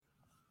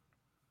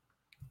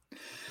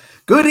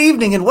Good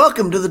evening and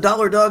welcome to the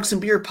Dollar Dogs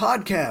and Beer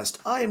podcast.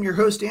 I am your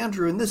host,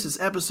 Andrew, and this is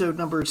episode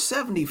number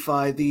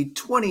 75, the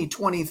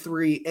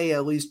 2023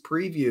 AL East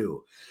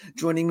preview.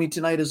 Joining me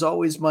tonight, as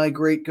always, my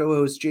great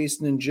co-hosts,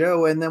 Jason and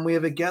Joe, and then we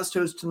have a guest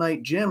host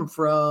tonight, Jim,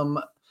 from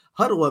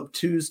Huddle Up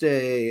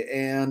Tuesday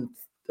and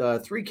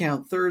Three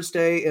Count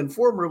Thursday, and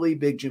formerly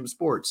Big Jim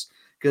Sports.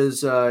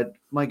 Because,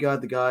 my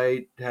God, the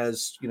guy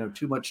has,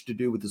 too much to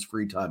do with his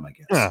free time, I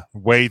guess.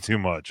 Way too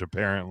much,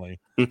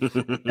 apparently.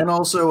 And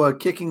also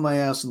kicking my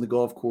ass in the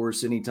golf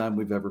course anytime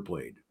we've ever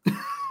played.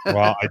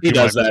 Well, he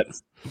does that.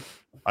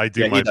 I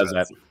do. He does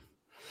that.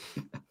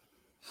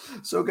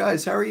 So,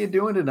 guys, how are you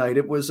doing tonight?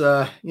 It was,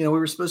 we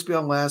were supposed to be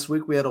on last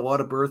week. We had a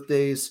lot of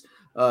birthdays.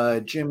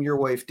 Jim, your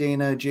wife,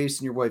 Dana,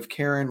 Jason, your wife,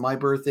 Karen, my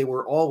birthday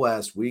were all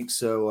last week.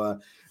 So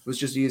it was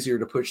just easier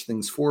to push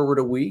things forward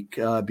a week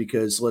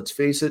because, let's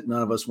face it,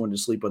 none of us wanted to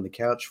sleep on the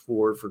couch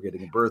for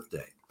forgetting a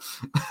birthday.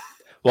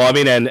 Well, I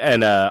mean,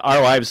 and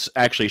our wives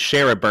actually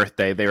share a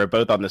birthday. They were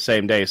both on the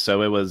same day,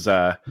 so it was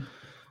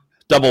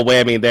double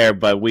whammy there.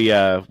 But we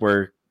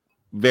were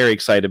very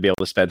excited to be able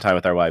to spend time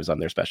with our wives on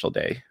their special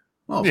day.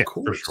 Oh, of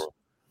course. For sure.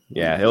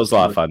 Yeah, it was a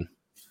lot of fun.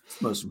 It's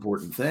the most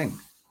important thing.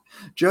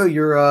 Joe,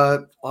 you're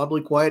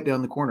oddly quiet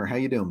down the corner. How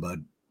you doing,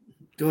 bud?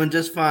 Doing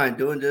just fine.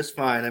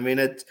 I mean,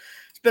 it's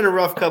been a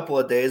rough couple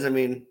of days. I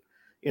mean,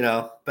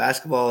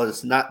 basketball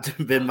has not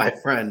been my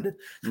friend.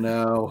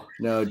 No,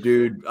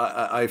 dude.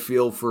 I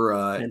feel for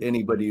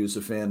anybody who's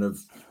a fan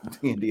of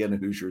the Indiana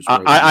Hoosiers.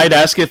 Right I'd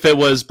ask if it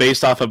was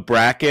based off a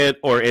bracket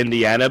or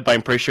Indiana, but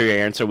I'm pretty sure your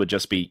answer would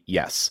just be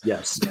yes.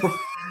 Yes.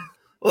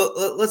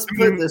 Well, let's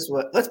put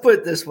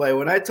it this way.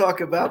 When I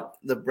talk about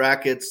the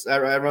brackets, I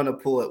run a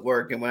pool at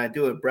work, and when I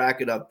do a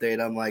bracket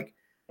update, I'm like,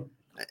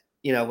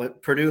 when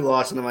Purdue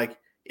lost, and I'm like,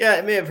 yeah,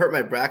 it may have hurt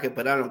my bracket,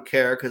 but I don't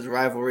care because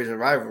rivalries are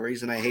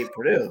rivalries, and I hate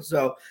Purdue.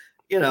 So,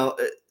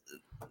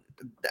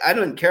 I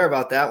didn't care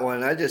about that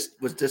one. I just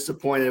was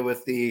disappointed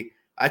with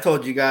I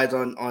told you guys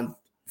on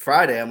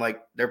Friday, I'm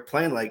like, they're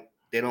playing like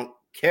they don't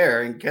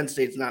care, and Kent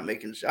State's not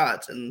making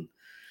shots. And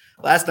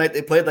last night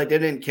they played like they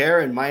didn't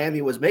care, and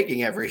Miami was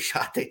making every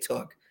shot they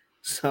took.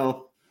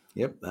 So,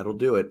 yep, that'll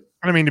do it.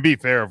 I mean, to be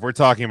fair, if we're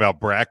talking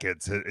about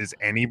brackets, is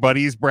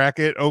anybody's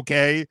bracket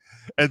okay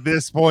at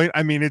this point?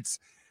 I mean, it's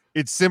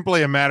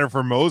simply a matter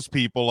for most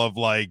people of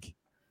like,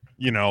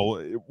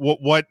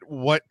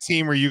 what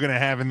team are you going to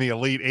have in the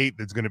Elite Eight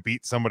that's going to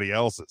beat somebody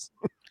else's?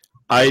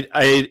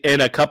 I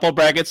in a couple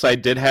brackets, I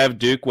did have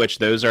Duke, which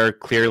those are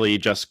clearly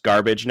just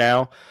garbage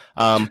now.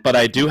 But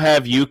I do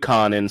have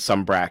UConn in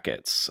some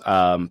brackets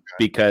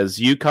because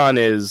UConn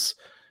is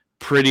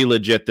pretty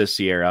legit this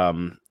year.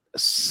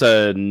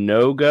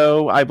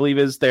 Sanogo, I believe,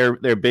 is their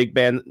big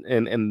man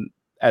in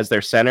as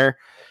their center.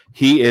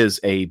 He is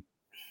a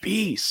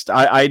beast.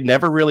 I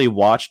never really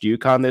watched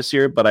UConn this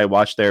year, but I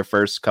watched their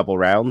first couple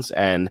rounds,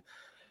 and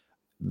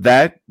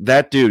that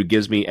dude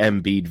gives me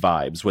Embiid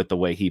vibes with the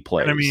way he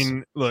plays. And I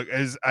mean, look,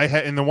 as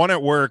in the one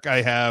at work,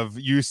 I have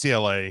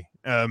UCLA.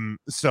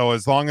 So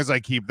as long as I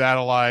keep that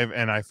alive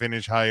and I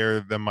finish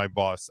higher than my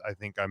boss, I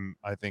think I'm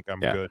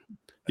good.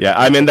 Yeah,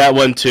 I'm in that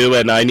one too,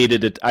 and I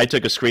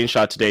took a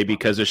screenshot today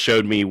because it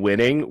showed me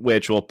winning,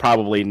 which will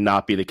probably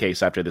not be the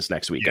case after this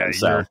next weekend.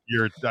 Yeah,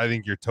 I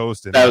think you're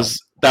toasted.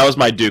 That was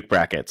my Duke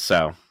bracket.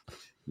 So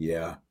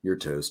yeah, you're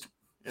toast.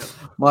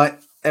 Yeah.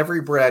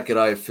 Every bracket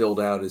I filled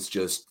out is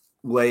just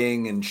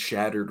laying in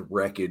shattered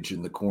wreckage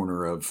in the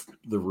corner of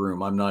the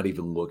room. I'm not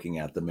even looking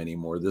at them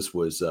anymore. This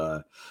was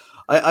I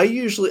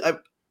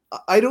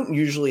don't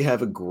usually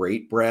have a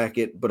great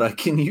bracket, but I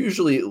can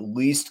usually at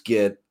least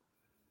get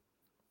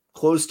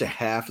close to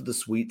half of the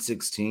Sweet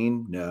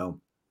 16. No,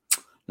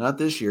 not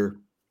this year.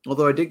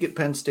 Although I did get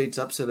Penn State's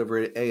upset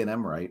over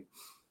A&M right.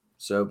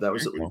 So that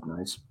was at least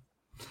nice.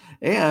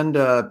 And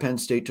Penn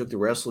State took the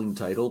wrestling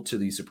title to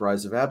the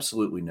surprise of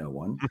absolutely no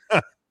one.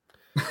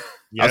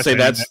 Yes, I'll say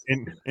that's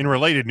in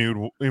related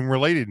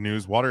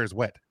news, water is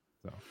wet.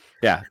 So.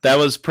 Yeah, that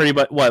was pretty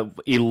much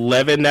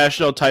 11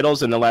 national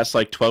titles in the last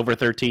 12 or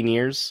 13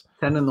 years.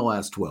 10 in the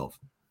last 12.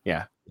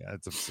 Yeah,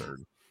 it's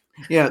absurd.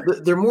 Yeah,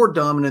 they're more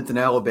dominant than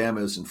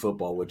Alabama is in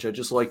football, which I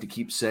just like to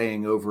keep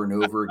saying over and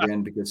over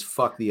again because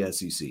fuck the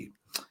SEC.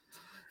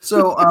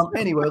 So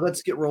anyway,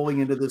 let's get rolling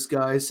into this,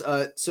 guys.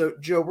 So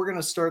Joe, we're going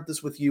to start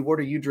this with you. What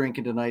are you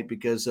drinking tonight?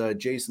 Because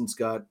Jason's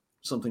got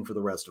something for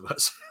the rest of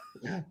us.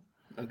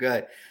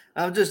 Okay.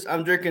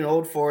 I'm drinking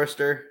Old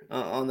Forester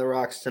on the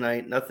rocks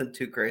tonight. Nothing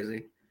too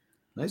crazy.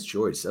 Nice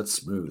choice. That's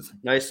smooth.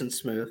 Nice and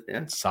smooth.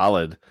 Yeah.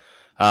 Solid.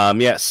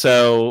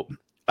 So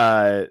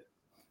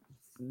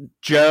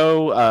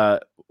Joe,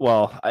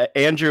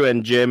 Andrew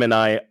and Jim and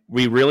I,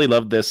 we really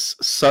love this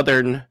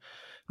Southern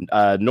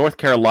North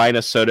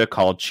Carolina soda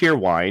called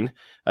Cheerwine.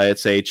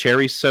 It's a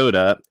cherry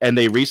soda, and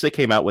they recently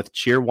came out with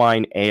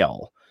Cheerwine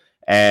Ale.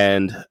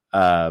 And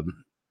I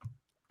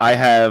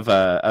have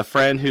a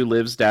friend who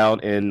lives down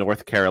in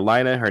North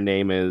Carolina. Her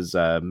name is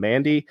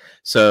Mandy.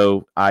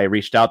 So I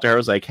reached out to her. I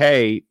was like,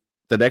 hey,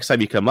 the next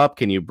time you come up,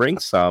 can you bring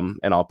some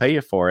and I'll pay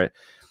you for it?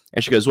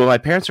 And she goes, well, my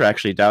parents are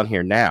actually down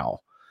here now.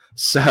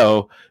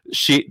 So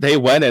they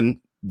went and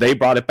they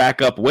brought it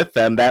back up with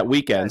them that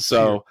weekend.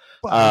 So,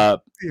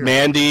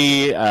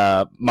 Mandy,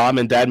 Mom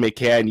and Dad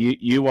McCann,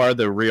 you are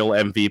the real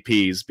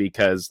MVPs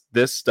because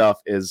this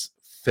stuff is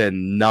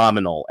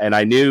phenomenal. And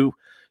I knew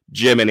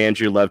Jim and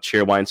Andrew love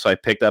Cheerwine, so I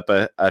picked up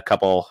a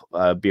couple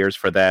beers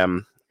for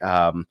them.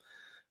 And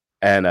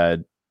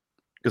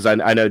because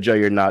I know, Joe,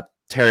 you're not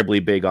terribly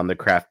big on the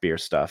craft beer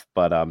stuff,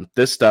 but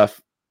this stuff,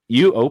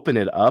 you open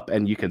it up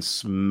and you can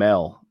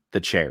smell the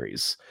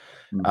cherries.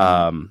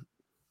 Mm-hmm.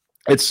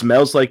 It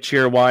smells like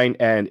Cheerwine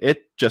and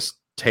it just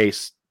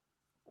tastes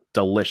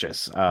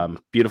delicious.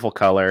 Beautiful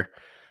color.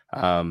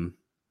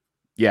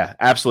 Yeah,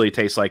 absolutely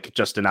tastes like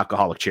just an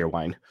alcoholic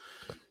Cheerwine.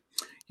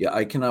 Yeah,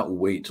 I cannot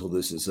wait till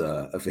this is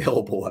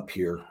available up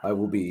here. I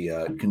will be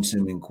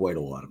consuming quite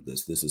a lot of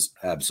this. This is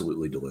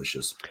absolutely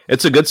delicious.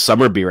 It's a good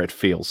summer beer, it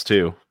feels,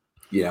 too.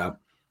 Yeah.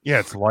 Yeah,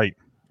 it's light.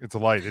 It's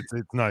light. It's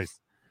nice.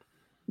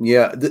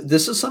 Yeah,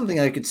 this is something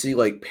I could see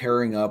like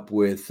pairing up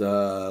with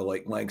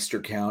like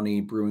Lancaster County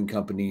Brewing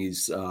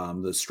Company's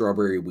the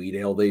strawberry wheat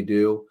ale they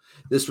do.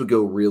 This would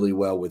go really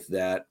well with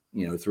that,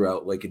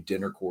 throughout like a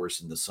dinner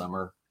course in the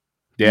summer.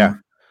 Yeah.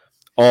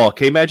 Oh,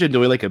 can you imagine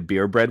doing like a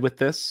beer bread with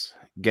this?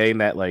 Getting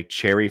that like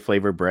cherry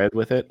flavored bread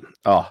with it.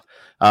 Oh,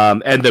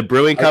 and the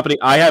brewing company,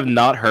 I have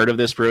not heard of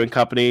this brewing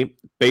company.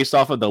 Based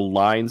off of the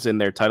lines in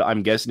their title,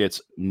 I'm guessing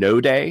it's No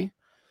Day.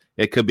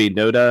 It could be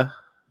Noda,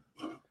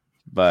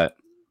 but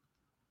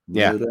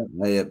yeah, Noda?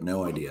 I have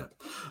no idea.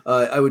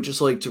 I would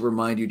just like to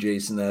remind you,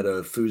 Jason, that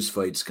Foos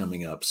Fight's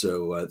coming up.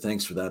 So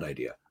thanks for that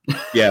idea.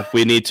 Yeah,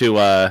 we need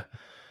to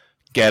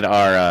get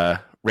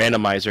our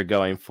randomizer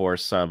going for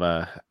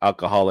some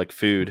alcoholic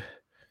food.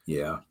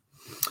 Yeah.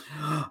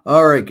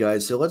 All right,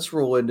 guys. So let's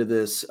roll into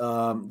this.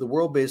 The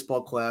World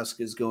Baseball Classic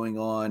is going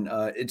on.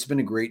 It's been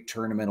a great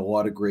tournament, a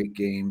lot of great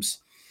games.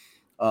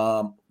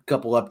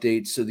 Couple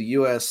updates. So the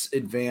U.S.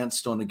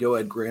 advanced on a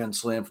go-ahead grand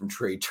slam from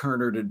Trey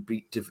Turner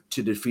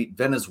to defeat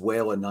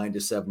Venezuela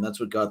 9-7. That's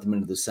what got them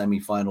into the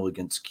semifinal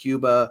against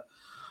Cuba.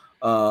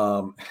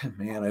 Man,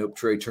 I hope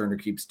Trey Turner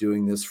keeps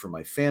doing this for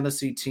my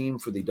fantasy team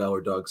for the Dollar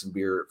Dogs and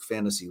Beer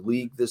Fantasy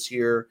League this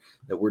year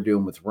that we're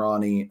doing with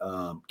Ronnie.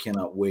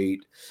 Cannot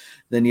wait.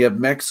 Then you have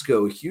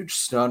Mexico, huge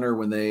stunner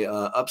when they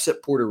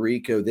upset Puerto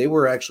Rico. They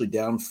were actually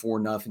down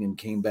 4-0 and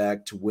came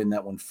back to win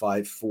that one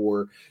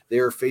 5-4. They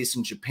are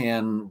facing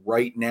Japan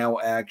right now.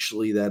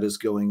 Actually, that is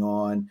going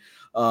on.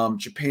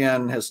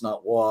 Japan has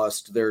not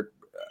lost. They're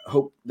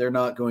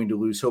not going to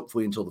lose,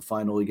 hopefully, until the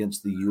final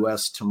against the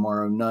U.S.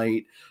 tomorrow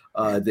night.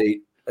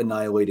 They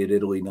annihilated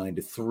Italy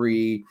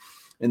 9-3.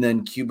 And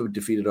then Cuba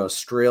defeated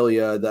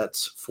Australia.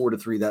 That's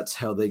 4-3. That's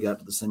how they got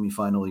to the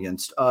semifinal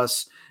against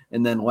us.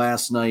 And then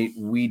last night,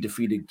 we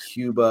defeated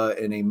Cuba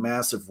in a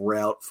massive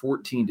rout,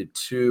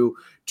 14-2.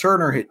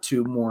 Turner hit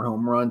 2 more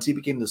home runs. He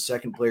became the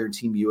second player in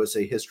Team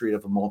USA history to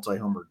have a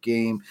multi-homer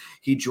game.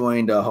 He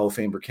joined Hall of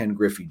Famer Ken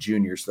Griffey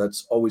Jr., so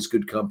that's always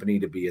good company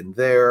to be in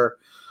there.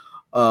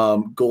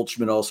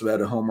 Goldschmidt also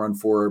had a home run,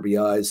 4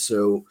 RBIs.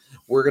 So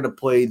we're going to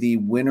play the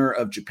winner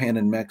of Japan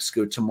and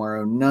Mexico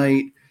tomorrow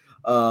night.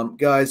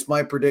 Guys,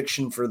 my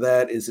prediction for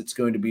that is it's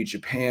going to be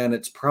Japan.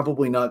 It's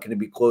probably not going to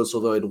be close,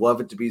 although I'd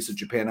love it to be, so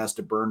Japan has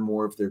to burn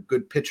more of their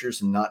good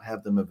pitchers and not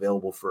have them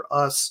available for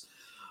us.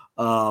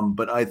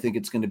 But I think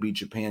it's going to be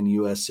Japan,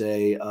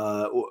 USA.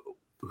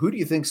 Who do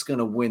you think is going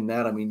to win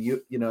that? I mean,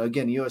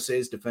 again, USA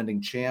is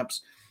defending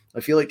champs. I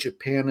feel like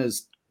Japan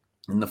is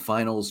in the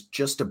finals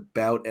just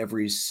about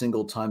every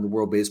single time the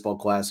World Baseball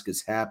Classic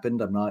has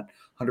happened. I'm not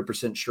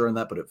 100% sure on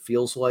that, but it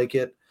feels like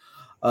it.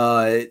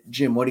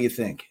 Jim, what do you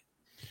think?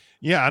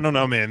 Yeah, I don't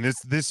know, man.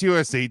 This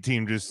USA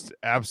team just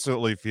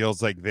absolutely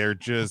feels like they're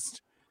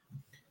just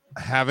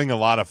having a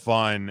lot of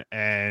fun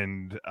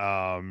and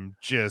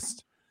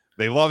just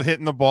they love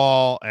hitting the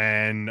ball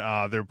and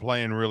they're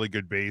playing really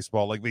good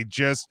baseball. Like they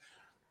just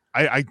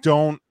I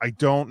don't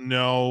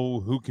know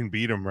who can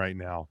beat them right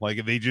now.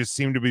 Like they just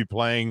seem to be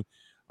playing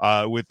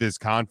with this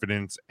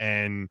confidence,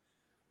 and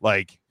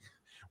like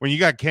when you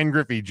got Ken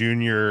Griffey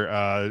Jr.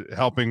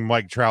 Helping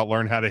Mike Trout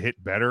learn how to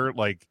hit better,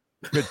 like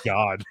good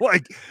God,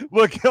 like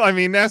look, I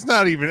mean that's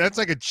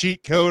like a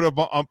cheat code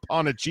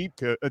upon a cheat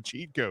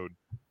code.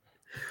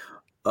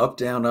 Up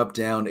down,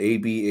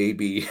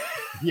 AB.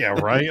 Yeah,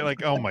 right.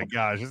 Like oh my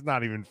gosh, it's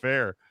not even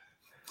fair.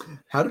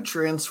 How to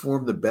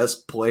transform the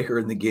best player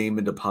in the game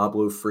into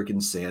Pablo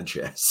freaking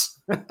Sanchez.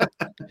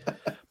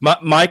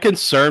 My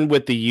concern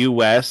with the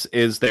U.S.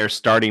 is their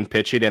starting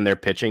pitching and their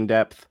pitching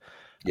depth.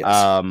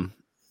 Yes.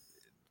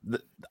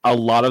 A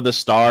lot of the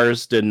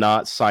stars did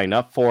not sign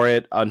up for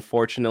it,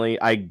 unfortunately.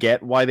 I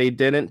get why they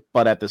didn't,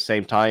 but at the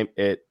same time,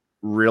 it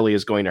really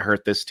is going to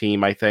hurt this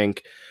team, I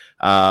think.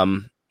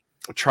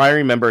 Try to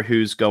remember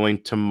who's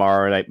going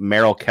tomorrow night.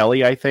 Merrill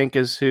Kelly, I think,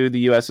 is who the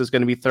U.S. is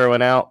going to be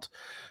throwing out.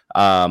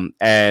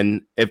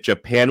 And if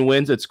Japan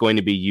wins, it's going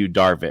to be Yu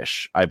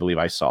Darvish, I believe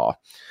I saw.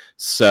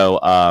 So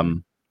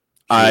I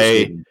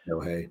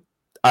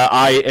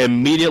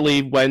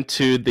immediately went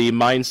to the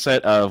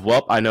mindset of,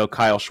 well, I know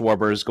Kyle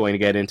Schwarber is going to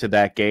get into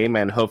that game,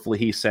 and hopefully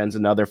he sends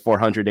another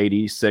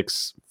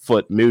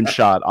 486-foot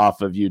moonshot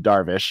off of Yu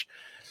Darvish.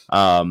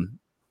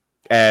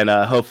 and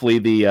hopefully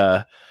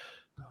the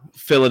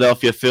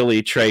Philadelphia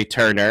Philly Trey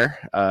Turner,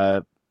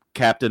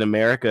 Captain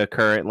America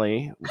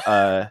currently,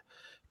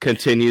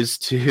 continues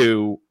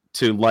to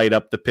light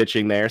up the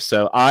pitching there.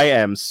 So I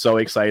am so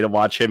excited to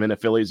watch him in a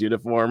Phillies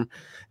uniform.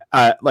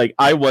 Like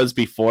I was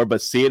before,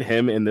 but seeing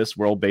him in this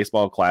World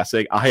Baseball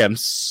Classic, I am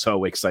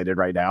so excited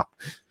right now.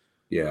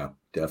 Yeah,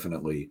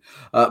 definitely.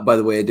 By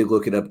the way, I did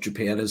look it up.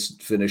 Japan has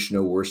finished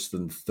no worse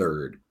than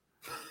third.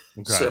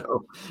 Okay.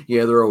 So,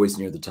 yeah, they're always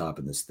near the top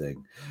in this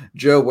thing.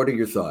 Joe, what are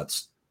your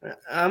thoughts?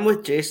 I'm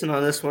with Jason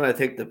on this one. I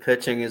think the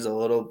pitching is a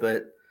little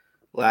bit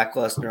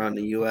lackluster on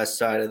the U.S.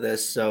 side of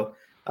this. So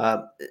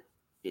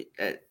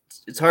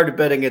it's hard to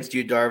bet against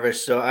you,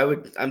 Darvish. So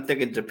I'm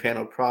thinking Japan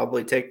will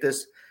probably take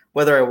this,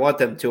 whether I want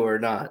them to or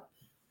not.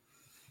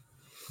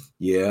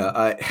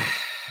 Yeah,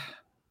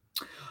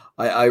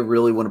 I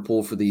really want to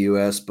pull for the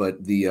U.S.,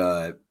 but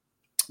the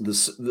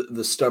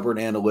stubborn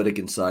analytic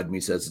inside me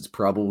says it's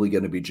probably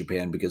going to be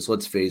Japan because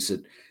let's face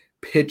it,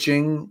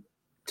 pitching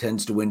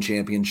tends to win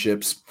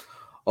championships,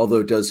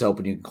 although it does help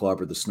when you can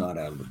clobber the snot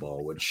out of the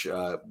ball, which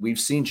we've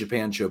seen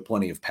Japan show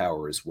plenty of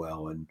power as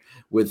well. And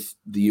with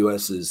the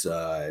U.S.'s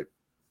a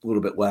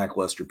little bit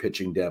lackluster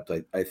pitching depth,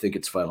 I think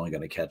it's finally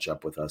going to catch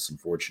up with us,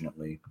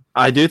 unfortunately.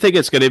 I do think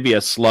it's going to be a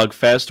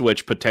slugfest,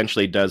 which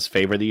potentially does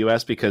favor the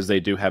U.S. because they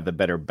do have the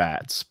better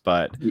bats.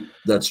 But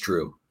that's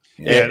true.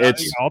 Yeah,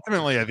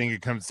 ultimately, I think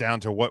it comes down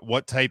to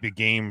what type of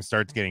game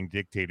starts getting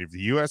dictated. If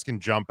the U.S. can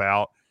jump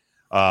out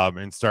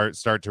and start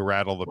to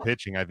rattle the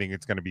pitching, I think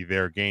it's going to be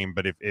their game.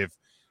 But if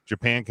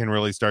Japan can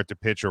really start to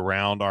pitch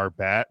around our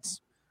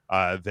bats,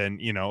 then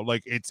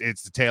like it's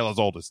the tale as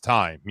old as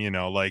time.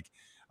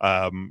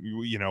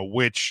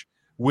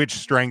 Which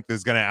strength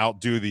is going to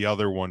outdo the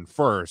other one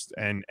first,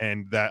 and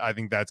that I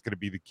think that's going to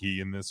be the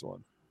key in this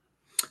one.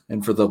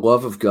 And for the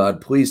love of God,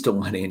 please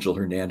don't let Angel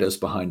Hernandez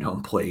behind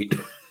home plate.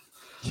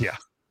 Yeah.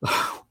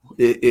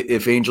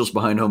 If Angel's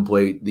behind home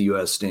plate, the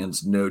U.S.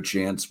 stands no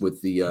chance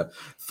with the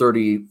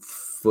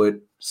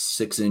 30-foot,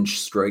 6-inch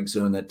strike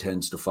zone that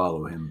tends to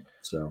follow him.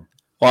 So,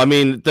 well, I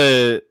mean,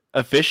 the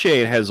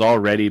officiate has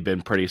already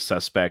been pretty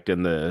suspect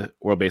in the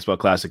World Baseball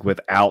Classic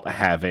without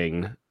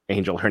having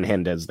Angel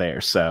Hernandez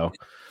there. So,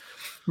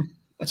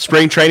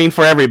 spring training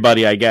for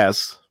everybody, I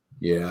guess.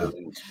 Yeah.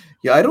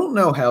 I don't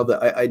know how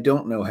I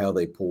don't know how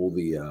they pull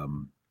the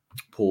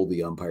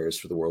umpires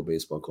for the World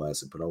Baseball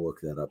Classic, but I'll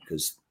look that up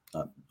because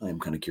I am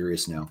kind of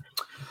curious now.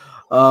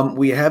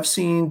 We have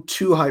seen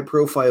 2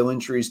 high-profile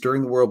injuries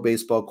during the World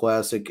Baseball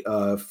Classic.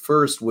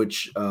 First,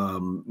 which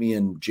me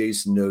and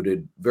Jason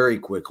noted very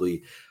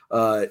quickly,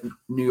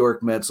 New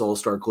York Mets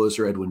All-Star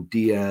closer Edwin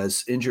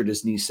Diaz injured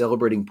his knee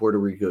celebrating Puerto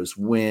Rico's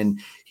win.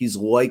 He's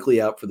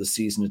likely out for the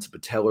season. It's a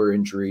patellar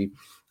injury.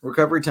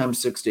 Recovery time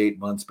 6 to 8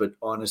 months, but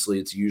honestly,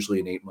 it's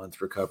usually an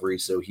 8-month recovery,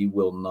 so he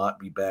will not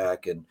be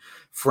back. And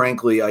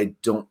frankly, I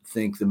don't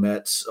think the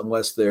Mets,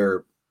 unless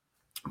they're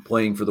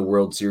playing for the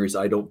World Series,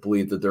 I don't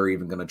believe that they're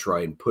even going to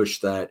try and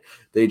push that.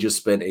 They just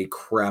spent a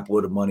crap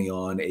load of money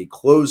on a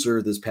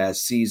closer this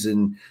past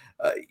season.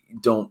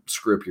 Don't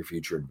screw up your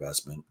future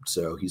investment.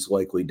 So he's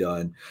likely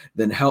done.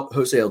 Then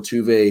Jose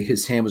Altuve,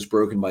 his hand was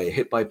broken by a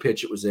hit by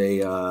pitch. It was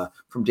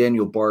from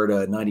Daniel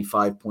Barta,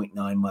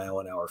 95.9 mile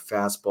an hour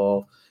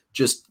fastball.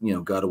 Just,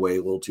 got away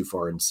a little too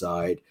far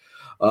inside.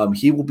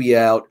 He will be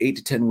out 8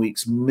 to 10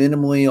 weeks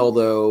minimally,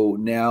 although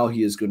now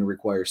he is going to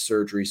require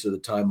surgery. So the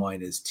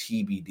timeline is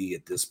TBD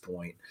at this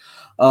point.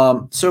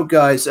 So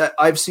guys,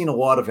 I've seen a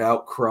lot of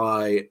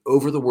outcry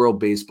over the World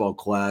Baseball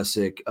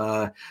Classic.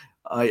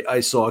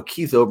 I saw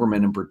Keith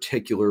Olbermann in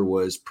particular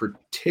was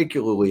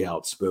particularly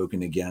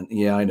outspoken again.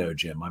 Yeah, I know,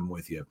 Jim. I'm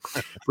with you.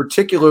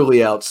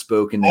 Particularly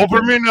outspoken.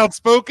 Olbermann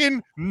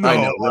outspoken? No. I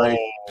know,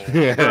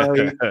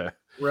 right?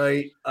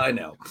 Right. I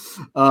know.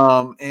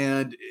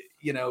 And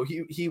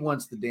he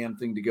wants the damn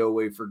thing to go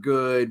away for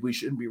good. We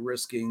shouldn't be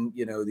risking,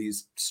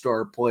 these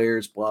star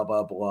players, blah,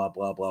 blah, blah,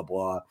 blah, blah,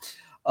 blah.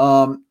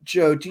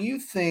 Joe, do you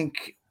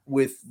think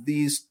with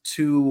these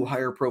 2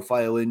 higher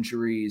profile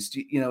injuries,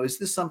 is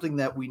this something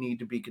that we need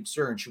to be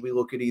concerned? Should we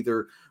look at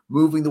either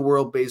moving the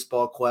World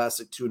Baseball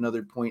Classic to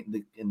another point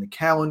in the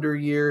calendar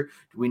year?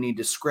 Do we need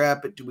to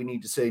scrap it? Do we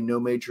need to say no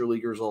major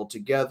leaguers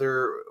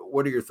altogether?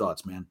 What are your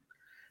thoughts, man?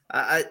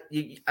 I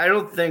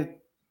don't think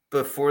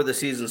before the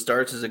season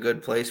starts is a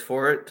good place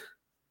for it.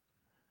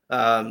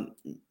 The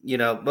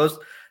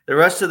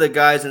rest of the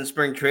guys in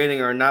spring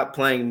training are not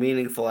playing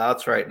meaningful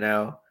outs right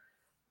now.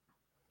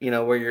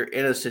 Where you're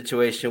in a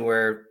situation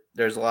where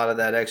there's a lot of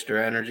that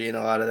extra energy and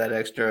a lot of that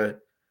extra,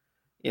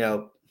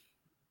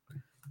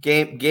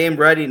 game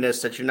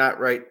readiness that you're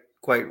not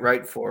quite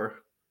right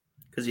for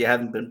because you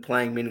haven't been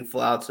playing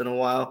meaningful outs in a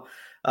while.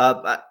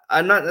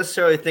 I'm not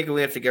necessarily thinking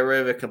we have to get rid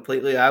of it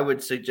completely. I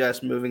would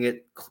suggest moving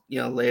it,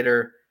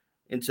 later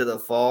into the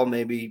fall,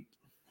 maybe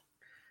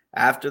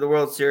after the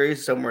World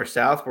Series, somewhere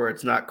south where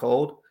it's not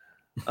cold.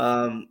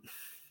 And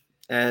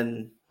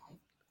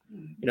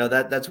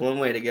that's one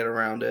way to get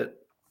around it,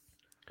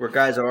 where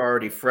guys are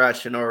already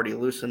fresh and already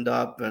loosened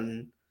up.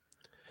 And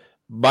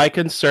my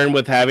concern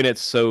with having it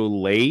so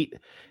late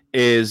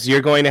is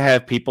you're going to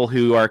have people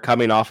who are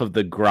coming off of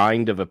the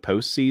grind of a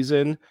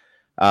postseason,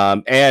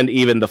 and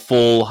even the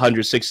full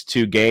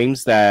 162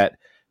 games that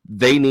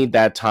they need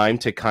that time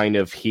to kind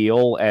of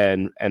heal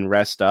and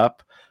rest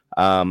up.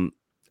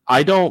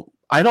 I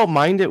don't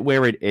mind it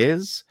where it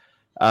is.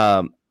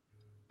 I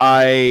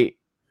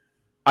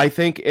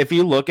think if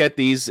you look at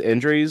these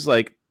injuries,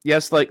 like,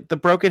 yes, like the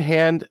broken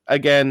hand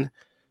again,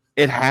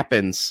 it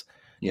happens.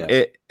 Yeah.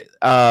 It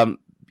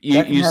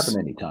That can happen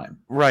anytime.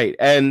 Right.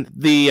 And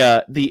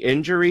the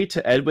injury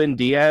to Edwin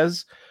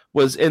Diaz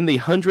was in the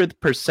 100th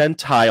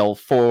percentile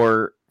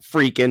for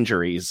freak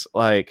injuries.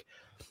 Like,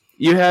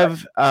 you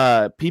have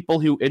people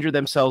who injure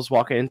themselves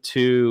walking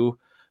into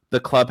the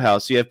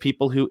clubhouse. You have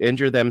people who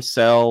injure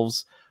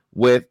themselves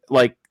with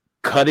like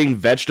cutting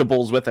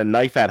vegetables with a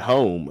knife at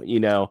home, you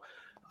know.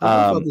 I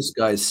love how this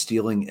guy's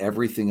stealing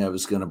everything I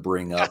was going to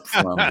bring up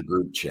from the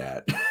group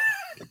chat.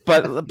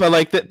 but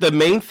like the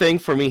main thing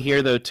for me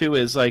here though too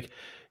is like,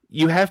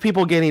 you have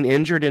people getting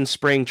injured in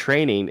spring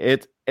training.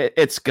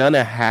 It's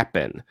gonna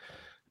happen.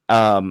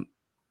 And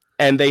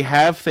they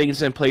have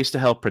things in place to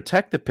help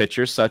protect the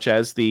pitchers, such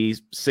as the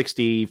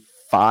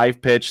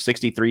 65 pitch,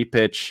 63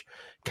 pitch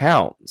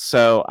count.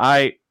 So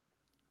I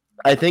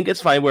think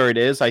it's fine where it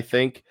is. I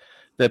think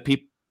that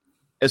people,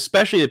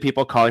 especially the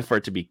people calling for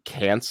it to be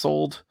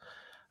canceled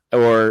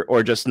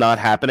or just not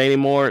happen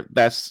anymore,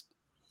 that's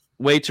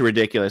way too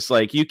ridiculous.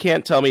 Like, you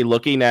can't tell me,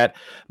 looking at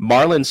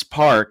Marlins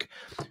Park,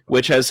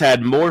 which has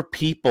had more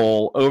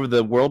people over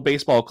the World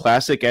Baseball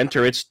Classic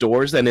enter its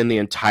doors than in the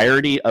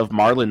entirety of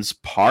Marlins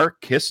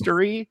Park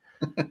history,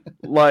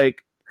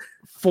 like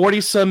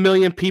 40 some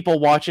million people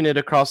watching it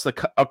across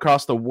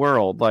the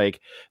world.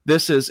 Like,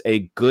 this is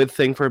a good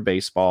thing for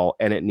baseball,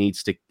 and it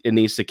needs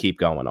to keep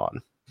going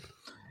on.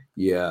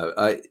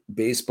 Yeah,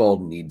 baseball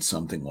needs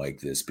something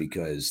like this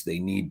because they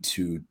need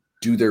to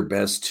do their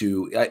best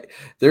to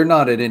they're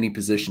not at any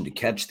position to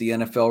catch the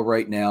NFL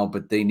right now,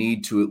 but they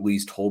need to at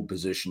least hold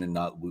position and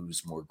not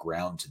lose more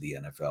ground to the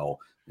NFL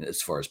as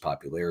far as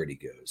popularity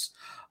goes.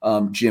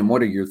 Jim,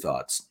 what are your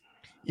thoughts?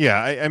 Yeah,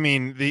 I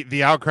mean,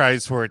 the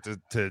outcries for it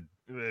to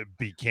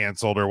be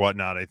canceled or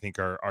whatnot, I think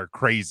are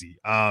crazy.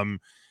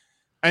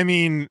 I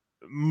mean,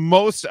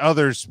 most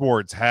other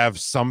sports have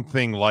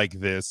something like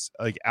this,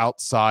 like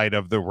outside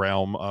of the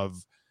realm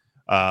of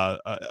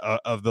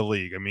the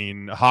league. I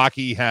mean,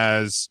 hockey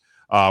has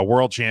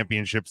world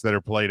championships that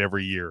are played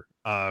every year.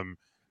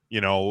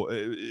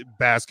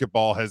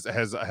 Basketball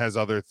has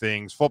other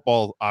things.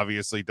 Football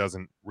obviously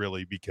doesn't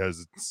really,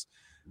 because it's,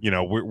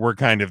 we're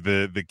kind of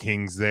the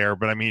kings there.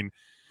 But I mean,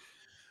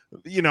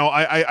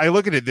 I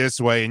look at it this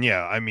way, and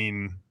yeah, I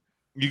mean,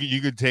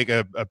 you could take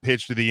a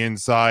pitch to the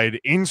inside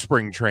in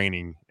spring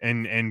training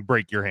and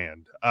break your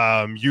hand.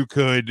 You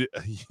could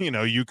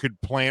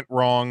plant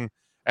wrong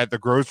at the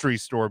grocery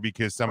store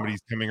because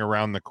somebody's coming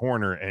around the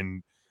corner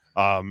and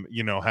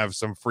have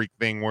some freak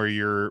thing where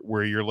your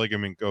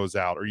ligament goes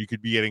out, or you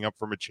could be getting up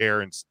from a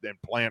chair and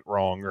plant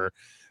wrong or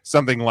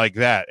something like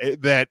that.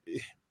 That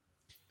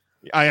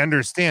I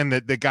understand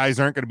that the guys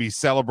aren't going to be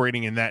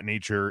celebrating in that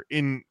nature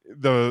in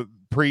the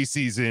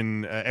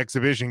preseason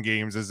exhibition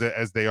games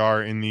as they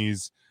are in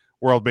these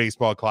World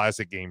Baseball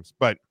Classic games.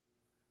 But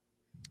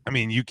I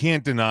mean, you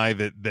can't deny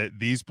that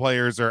these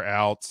players are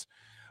out.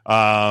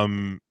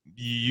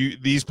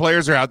 These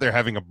players are out there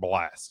having a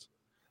blast.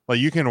 Like,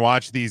 you can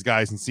watch these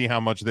guys and see how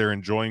much they're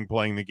enjoying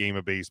playing the game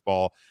of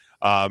baseball.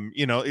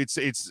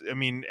 It's I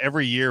mean,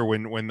 every year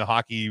when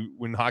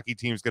hockey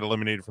teams get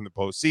eliminated from the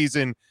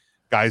postseason,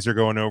 guys are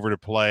going over to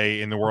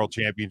play in the World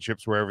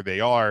Championships wherever they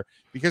are,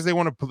 because they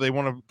want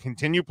to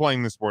continue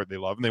playing the sport they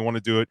love, and they want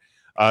to do it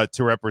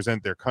to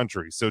represent their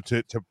country. So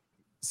to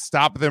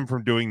stop them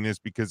from doing this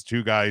because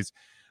two guys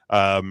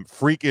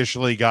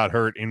freakishly got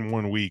hurt in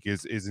 1 week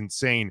is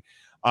insane.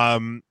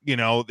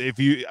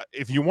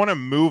 If you want to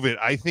move it,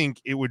 I think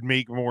it would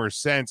make more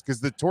sense, because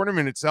the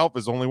tournament itself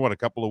is only a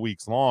couple of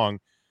weeks long.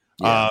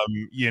 Yeah.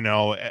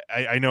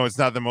 I know it's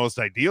not the most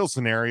ideal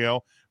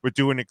scenario, but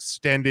do an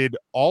extended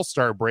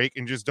all-star break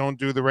and just don't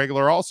do the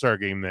regular all-star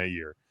game that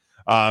year.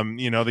 The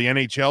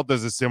NHL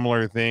does a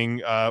similar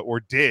thing, or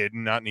did,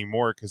 not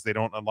anymore, because they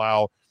don't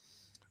allow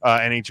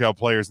NHL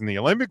players in the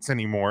Olympics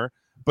anymore.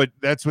 But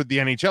that's what the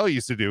NHL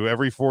used to do.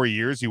 Every 4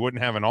 years, you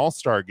wouldn't have an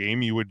all-star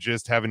game. You would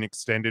just have an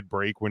extended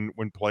break when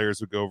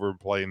players would go over and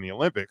play in the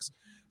Olympics.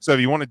 So if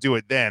you want to do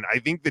it then, I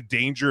think the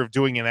danger of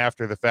doing it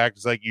after the fact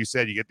is, like you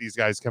said, you get these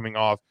guys coming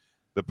off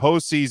the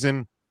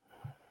postseason.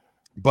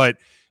 But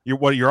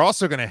what you're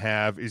also going to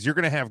have is you're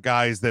going to have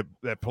guys that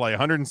play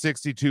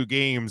 162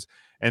 games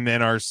and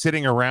then are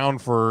sitting around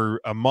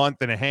for a month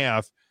and a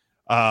half.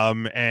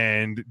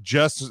 And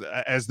just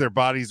as their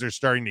bodies are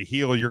starting to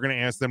heal, you're going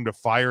to ask them to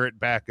fire it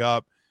back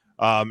up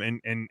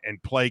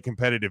and play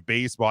competitive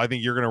baseball. I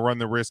think you're going to run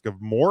the risk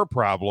of more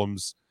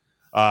problems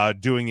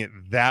doing it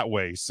that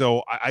way.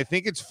 So I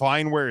think it's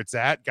fine where it's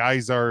at.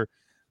 Guys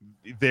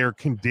they're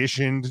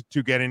conditioned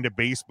to get into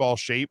baseball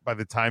shape by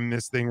the time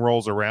this thing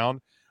rolls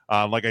around.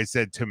 Like I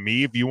said, to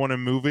me, if you want to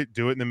move it,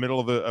 do it in the middle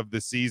of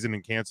the season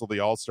and cancel the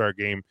All-Star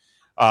game.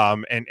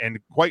 And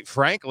quite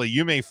frankly,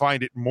 you may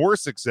find it more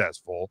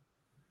successful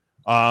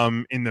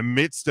in the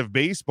midst of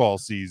baseball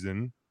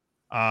season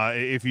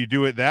if you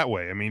do it that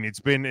way. I mean, it's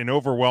been an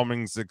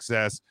overwhelming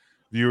success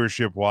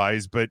viewership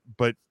wise, but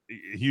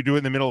you do it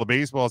in the middle of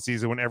baseball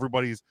season when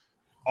everybody's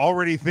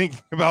already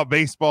thinking about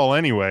baseball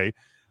anyway,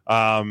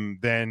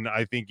 then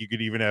I think you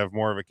could even have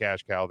more of a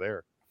cash cow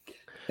there.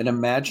 And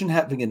imagine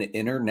having an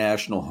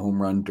international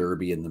home run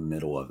derby in the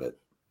middle of it.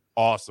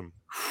 Awesome.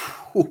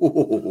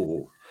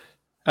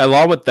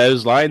 Along with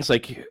those lines,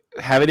 like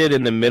having it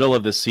in the middle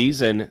of the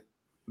season,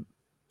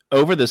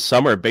 over the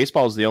summer,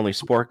 baseball is the only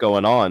sport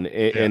going on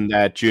in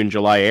that June,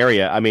 July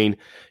area. I mean,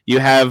 you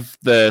have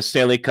the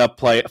Stanley Cup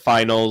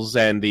finals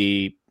and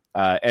the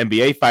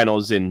NBA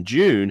finals in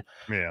June,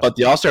 but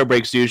the All-Star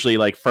break's usually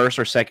like first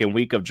or second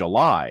week of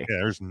July. Yeah,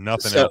 there's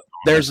nothing else.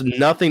 There's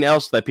nothing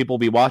else that people will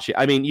be watching.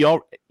 I mean, you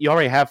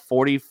already have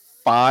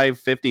 45,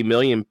 50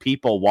 million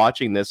people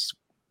watching this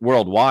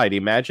worldwide.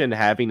 Imagine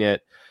having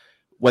it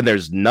when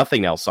there's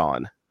nothing else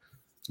on.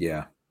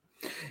 Yeah.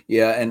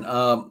 Yeah, and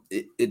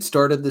it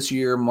started this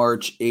year,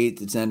 March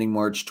 8th. It's ending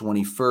March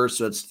 21st,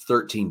 so that's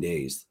 13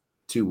 days,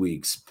 2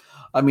 weeks.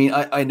 I mean,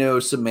 I know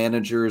some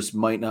managers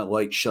might not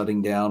like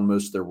shutting down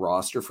most of their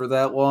roster for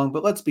that long,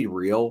 but let's be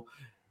real.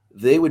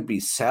 They would be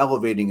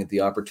salivating at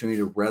the opportunity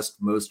to rest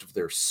most of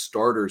their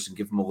starters and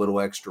give them a little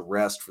extra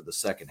rest for the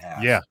second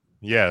half.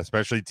 Yeah,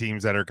 especially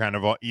teams that are kind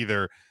of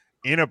either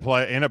in a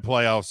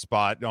playoff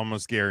spot,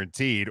 almost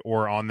guaranteed,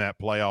 or on that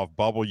playoff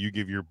bubble. You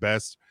give your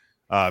best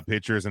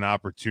pitchers an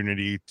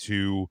opportunity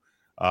to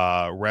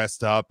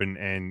rest up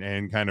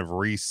and kind of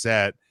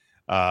reset.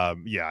 I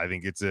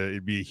think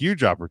it'd be a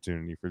huge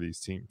opportunity for these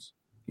teams.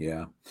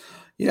 Yeah,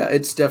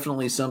 it's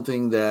definitely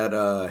something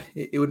that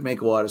it would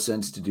make a lot of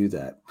sense to do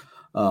that.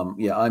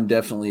 I'm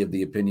definitely of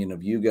the opinion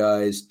of you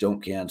guys.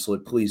 Don't cancel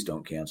it. Please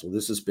don't cancel.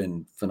 This has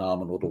been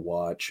phenomenal to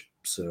watch.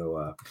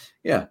 So,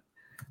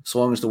 as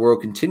long as the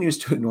world continues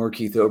to ignore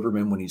Keith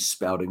Olbermann when he's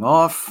spouting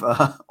off,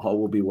 all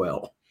will be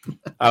well.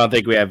 I don't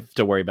think we have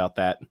to worry about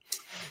that.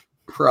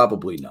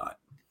 Probably not.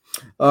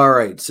 All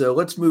right, so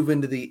let's move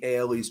into the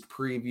AL East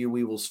preview.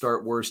 We will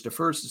start worst to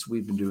first, as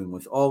we've been doing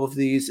with all of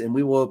these, and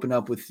we will open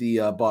up with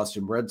the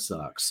Boston Red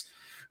Sox,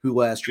 who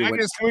last year Can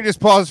we just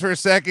pause for a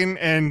second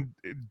and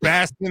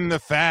bask in the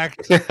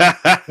fact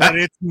that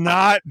it's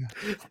not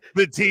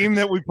the team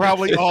that we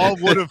probably all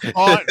would have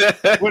thought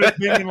would have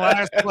been in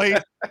last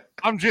place?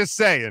 I'm just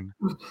saying.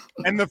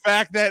 And the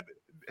fact that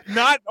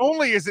not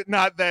only is it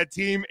not that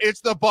team,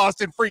 it's the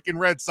Boston freaking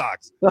Red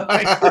Sox.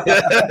 Thank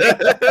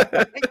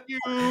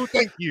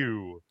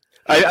you.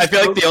 I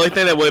feel like the only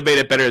thing that would have made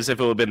it better is if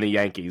it would have been the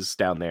Yankees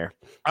down there.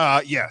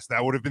 Yes,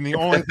 that would have been the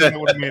only thing that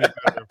would have made it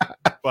better.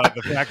 But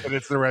the fact that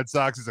it's the Red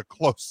Sox is a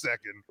close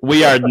second.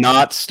 We are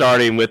not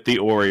starting with the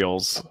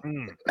Orioles.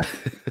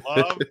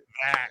 Love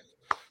that.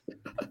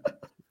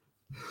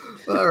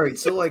 All right,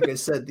 so like I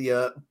said,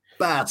 the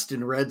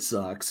Boston Red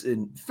Sox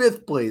in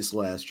 5th place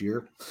last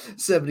year,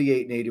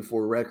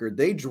 78-84 record.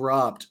 They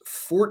dropped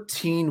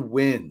 14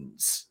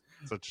 wins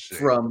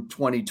from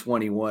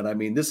 2021. I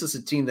mean, this is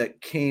a team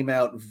that came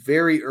out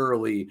very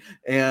early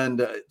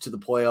and to the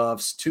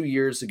playoffs 2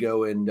 years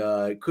ago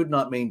and could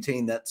not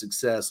maintain that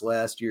success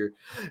last year.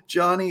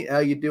 Johnny, how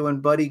you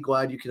doing, buddy?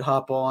 Glad you could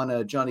hop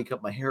on. Johnny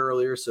cut my hair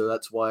earlier, so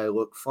that's why I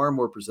look far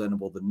more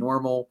presentable than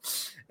normal.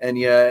 And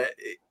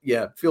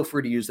yeah, feel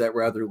free to use that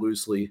rather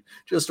loosely.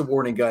 Just a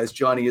warning, guys.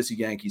 Johnny is a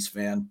Yankees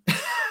fan.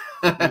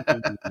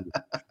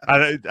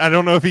 I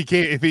don't know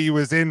if he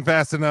was in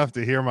fast enough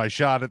to hear my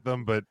shot at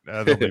them, but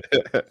there'll be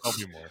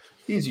more.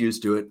 He's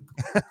used to it.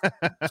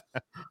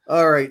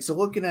 All right, so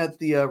looking at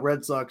the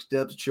Red Sox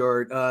depth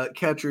chart,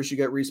 catchers, you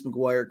got Reese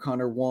McGuire,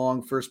 Connor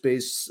Wong, first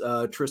base,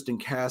 Tristan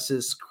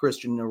Casas,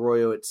 Christian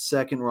Arroyo at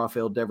second,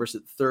 Rafael Devers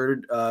at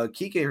third,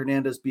 Kike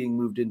Hernandez being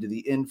moved into the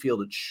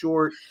infield at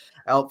short.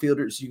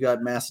 Outfielders, you got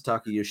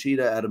Masataka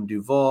Yoshida, Adam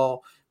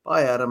Duvall.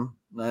 Bye, Adam.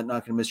 Not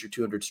going to miss your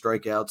 200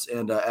 strikeouts.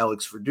 And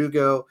Alex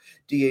Verdugo,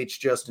 DH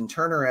Justin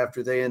Turner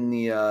after they and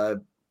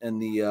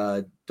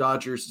the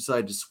Dodgers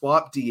decided to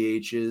swap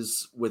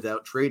DHs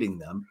without trading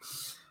them.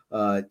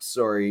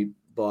 Sorry,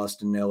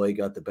 Boston, LA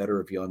got the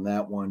better of you on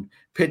that one.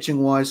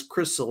 Pitching-wise,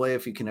 Chris Sale,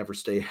 if he can ever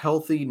stay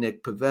healthy,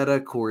 Nick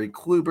Pivetta, Corey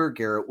Kluber,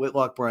 Garrett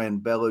Whitlock, Brian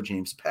Bello,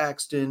 James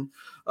Paxton.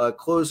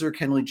 Closer,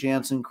 Kenley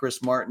Jansen,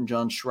 Chris Martin,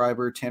 John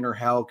Schreiber, Tanner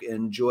Houck,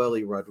 and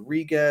Joely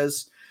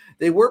Rodriguez.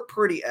 They were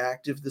pretty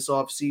active this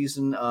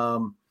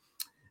offseason.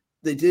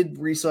 They did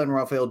re-sign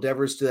Rafael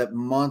Devers to that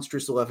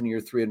monstrous 11-year,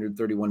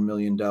 $331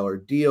 million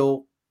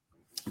deal.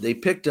 They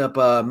picked up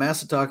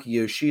Masataka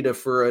Yoshida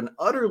for an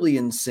utterly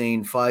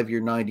insane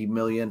 5-year, $90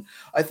 million.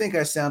 I think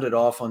I sounded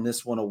off on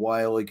this one a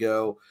while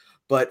ago,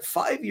 but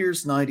 5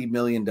 years, $90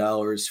 million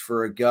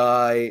for a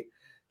guy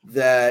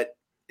that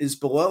is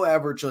below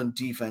average on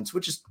defense,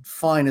 which is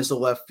fine as a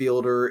left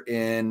fielder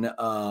in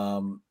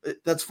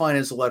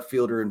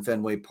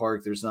Fenway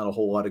Park. There's not a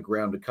whole lot of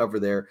ground to cover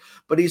there,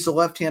 but he's a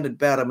left-handed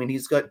bat. I mean,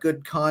 he's got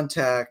good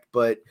contact,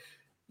 but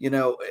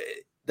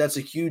that's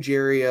a huge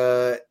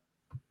area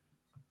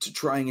to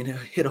trying and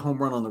hit a home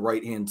run on the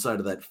right-hand side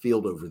of that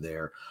field over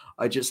there.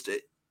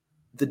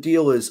 The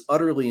deal is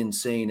utterly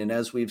insane. And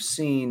as we've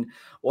seen,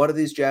 a lot of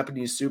these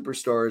Japanese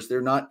superstars,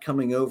 they're not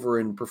coming over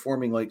and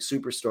performing like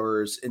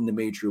superstars in the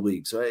major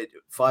leagues. So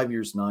 5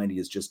 years, 90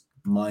 is just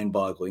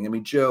mind-boggling. I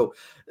mean, Joe,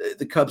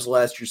 the Cubs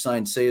last year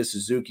signed Seiya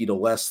Suzuki to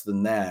less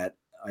than that,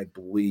 I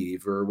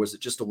believe, or was it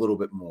just a little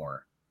bit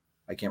more?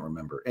 I can't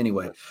remember.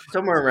 Anyway.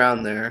 Somewhere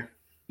around there.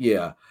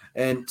 Yeah.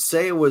 And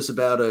Seiya was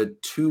about a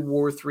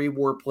 2-WAR,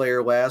 3-WAR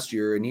player last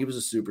year, and he was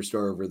a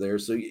superstar over there.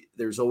 So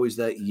there's always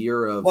that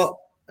year of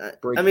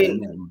I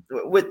mean,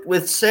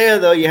 with Seiya,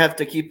 though, you have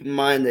to keep in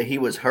mind that he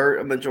was hurt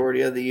a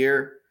majority of the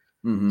year.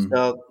 Mm-hmm.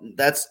 So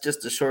that's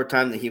just a short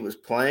time that he was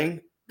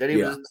playing, that he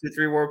was a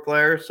 2-3-WAR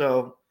player.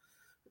 So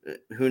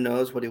who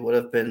knows what he would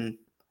have been,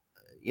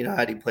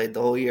 had he played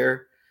the whole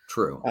year.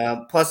 True.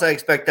 Plus, I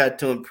expect that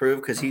to improve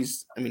because he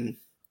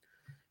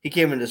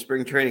came into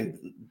spring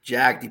training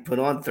jacked. He put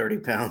on 30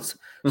 pounds.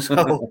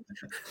 So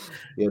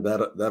yeah,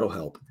 that'll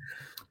help.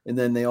 And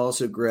then they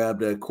also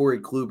grabbed Corey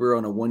Kluber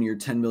on a 1-year,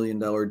 $10 million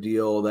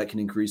deal that can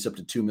increase up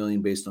to $2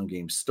 million based on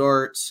game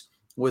starts,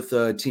 with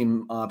a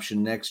team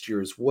option next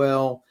year as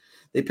well.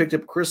 They picked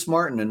up Chris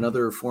Martin,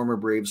 another former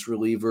Braves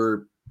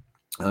reliever,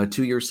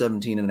 2 years,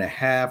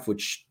 17.5,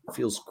 which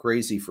feels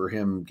crazy for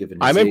him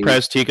given his age.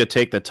 Impressed he could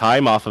take the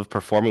time off of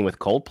performing with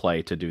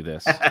Coldplay to do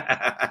this.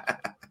 I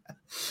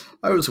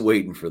was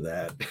waiting for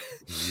that.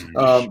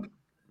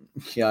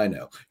 Yeah, I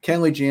know.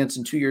 Kenley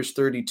Jansen, 2 years,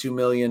 $32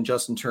 million.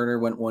 Justin Turner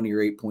went 1 year,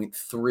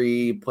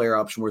 8.3. Player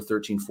option worth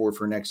 13.4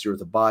 for next year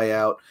with a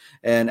buyout.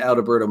 And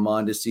Alberto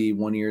Mondesi,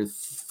 1 year,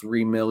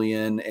 $3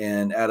 million.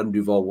 And Adam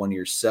Duvall, 1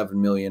 year, $7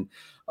 million.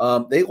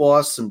 They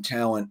lost some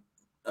talent.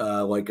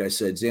 Like I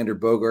said, Xander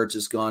Bogaerts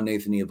is gone.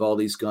 Nathan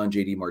Eovaldi's gone.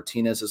 JD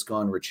Martinez is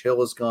gone. Rich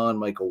Hill is gone.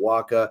 Michael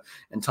Wacha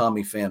and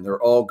Tommy Pham.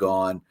 They're all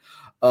gone.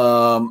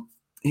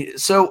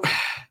 So,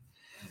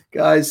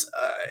 guys,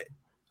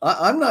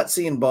 I'm not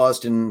seeing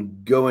Boston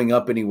going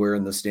up anywhere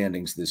in the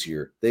standings this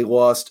year. They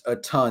lost a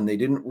ton. They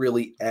didn't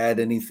really add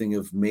anything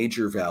of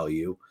major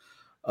value.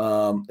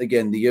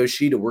 Again, the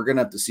Yoshida, we're going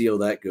to have to see how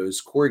that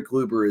goes. Corey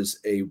Kluber is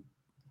a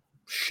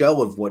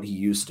shell of what he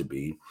used to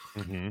be.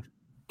 Mm-hmm.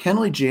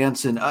 Kenley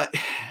Jansen,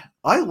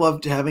 I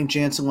loved having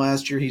Jansen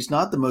last year. He's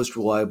not the most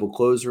reliable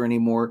closer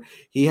anymore.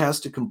 He has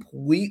to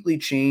completely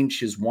change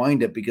his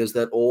windup because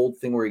that old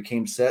thing where he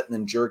came set and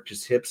then jerked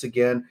his hips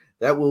again,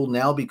 that will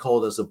now be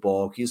called as a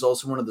balk. He's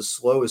also one of the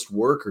slowest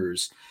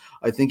workers.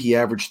 I think he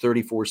averaged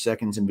 34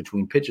 seconds in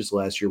between pitches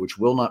last year, which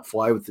will not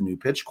fly with the new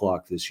pitch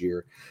clock this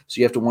year. So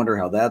you have to wonder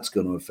how that's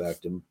going to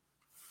affect him.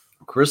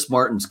 Chris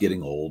Martin's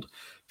getting old.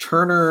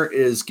 Turner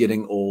is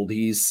getting old.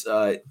 He's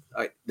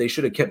they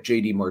should have kept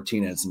JD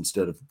Martinez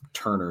instead of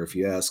Turner, if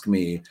you ask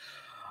me.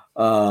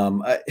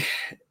 And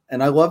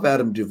I love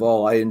Adam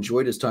Duvall. I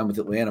enjoyed his time with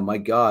Atlanta. My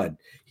God,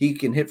 he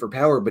can hit for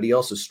power, but he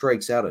also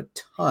strikes out a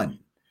ton.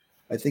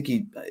 I think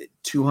he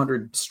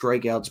 200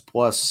 strikeouts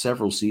plus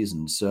several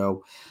seasons.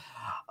 So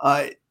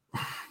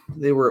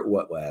they were at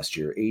what last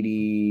year?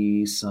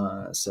 80,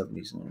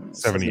 70,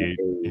 78,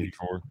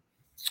 84.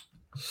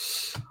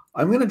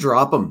 I'm going to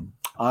drop them.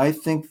 I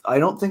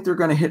don't think they're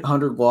going to hit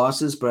 100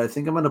 losses, but I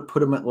think I'm going to put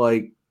them at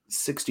like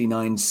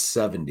 69,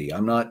 70.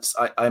 I'm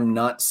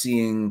not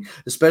seeing,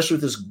 especially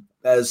with this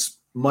as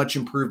much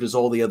improved as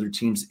all the other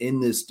teams in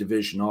this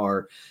division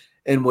are,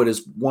 and what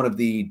is one of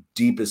the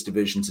deepest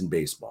divisions in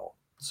baseball.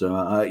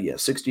 So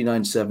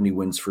 69, 70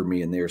 wins for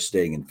me, and they're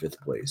staying in 5th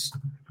place.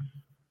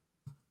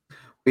 What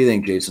do you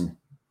think, Jason?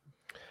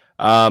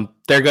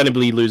 They're going to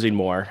be losing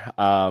more.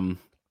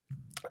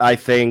 I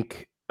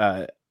think,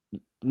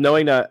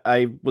 knowing that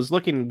I was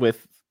looking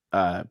with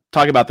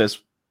talking about this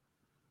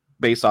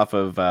based off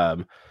of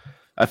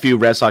a few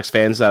Red Sox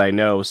fans that I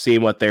know,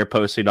 seeing what they're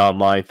posting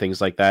online, things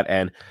like that,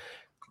 and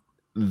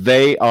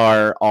they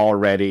are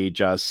already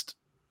just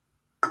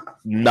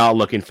not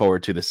looking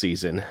forward to the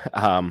season.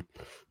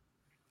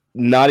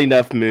 Not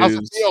enough moves. How's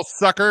it feel,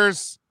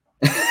 suckers?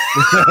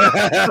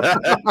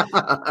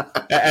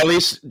 At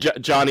least,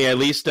 Johnny,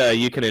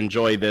 you can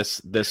enjoy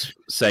this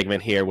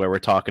segment here where we're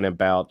talking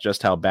about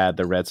just how bad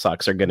the Red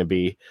Sox are going to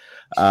be.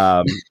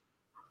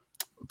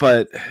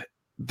 But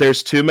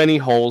there's too many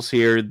holes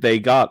here. They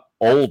got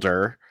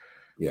older.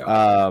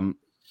 Yeah.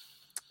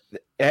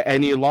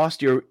 And you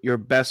lost your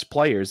best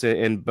players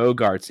in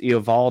Bogaerts,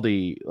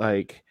 Eovaldi.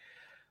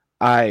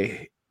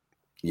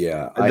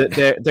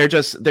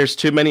 There's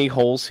too many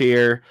holes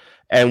here.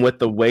 And with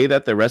the way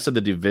that the rest of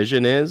the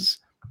division is,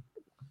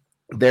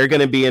 they're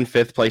going to be in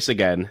 5th place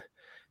again.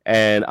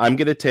 And I'm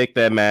going to take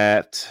them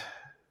at,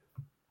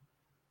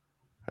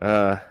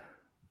 I'll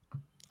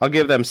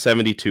give them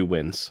 72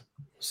 wins.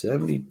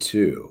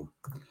 72.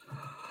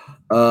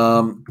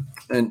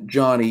 And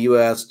Johnny, you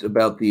asked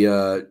about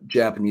the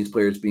Japanese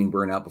players being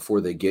burnt out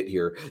before they get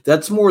here.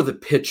 That's more the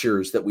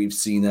pitchers that we've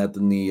seen that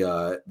than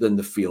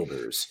the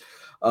fielders.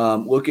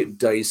 Look at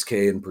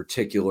Daisuke in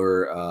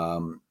particular.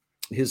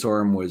 His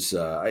arm was,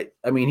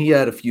 he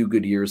had a few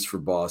good years for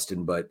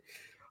Boston, but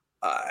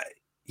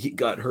he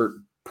got hurt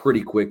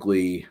pretty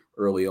quickly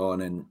early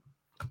on. And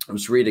I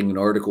was reading an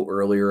article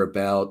earlier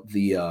about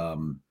the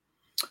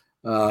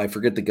I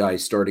forget the guy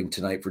starting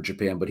tonight for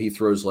Japan, but he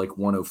throws like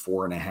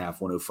 104 and a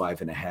half,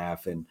 105 and a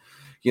half. And,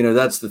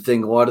 that's the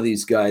thing. A lot of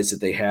these guys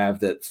that they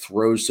have that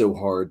throw so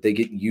hard, they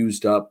get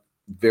used up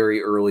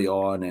very early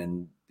on.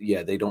 And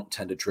yeah, they don't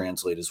tend to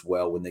translate as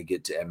well when they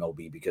get to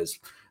MLB because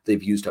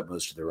they've used up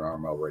most of their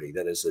arm already.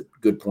 That is a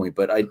good point.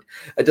 But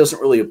it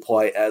doesn't really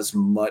apply as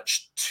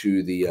much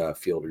to the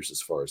fielders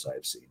as far as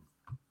I've seen.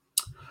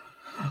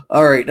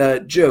 All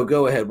right, Joe,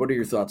 go ahead. What are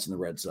your thoughts on the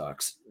Red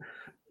Sox?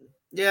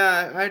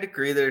 Yeah, I'd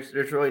agree. There's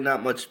really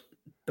not much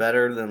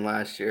better than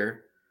last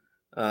year.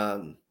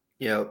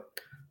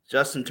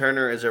 Justin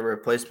Turner is a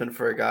replacement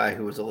for a guy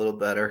who was a little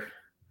better.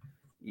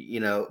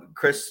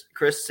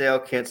 Chris Sale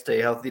can't stay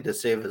healthy to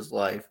save his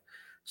life.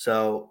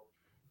 So,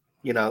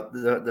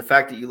 the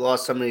fact that you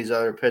lost some of these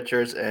other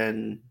pitchers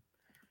and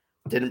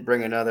didn't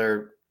bring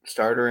another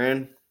starter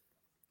in,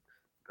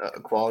 a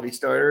quality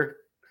starter.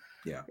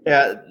 Yeah.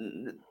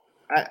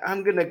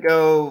 I'm gonna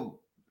go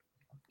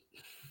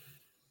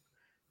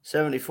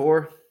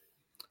 74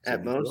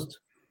 at most.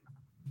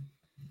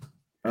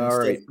 All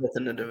right. Fifth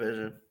in the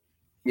division.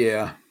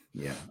 Yeah.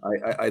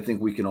 I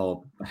think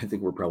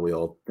we're probably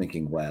all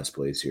thinking last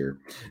place here.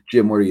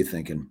 Jim, what are you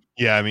thinking?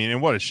 Yeah, I mean,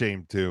 and what a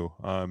shame too.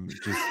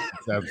 Just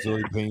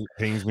absolutely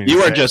pains me.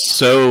 You are just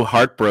so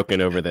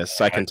heartbroken over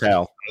this. I can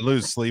tell. I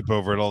lose sleep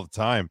over it all the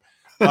time.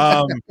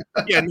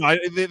 Yeah, no,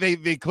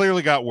 they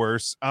clearly got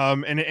worse.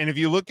 And if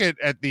you look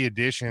at the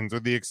additions,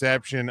 with the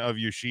exception of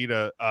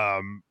Yoshida,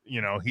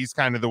 he's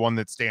kind of the one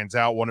that stands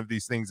out. One of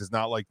these things is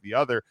not like the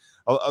other.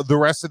 The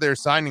rest of their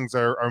signings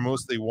are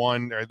mostly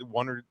 1 or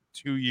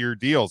 2 year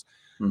deals.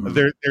 Mm-hmm.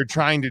 They're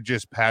trying to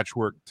just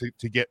patchwork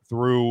to get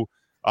through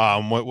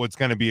what's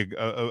going to be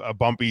a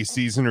bumpy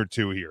season or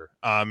two here.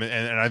 And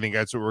I think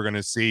that's what we're going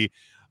to see.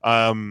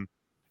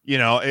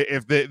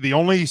 If the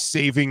only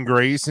saving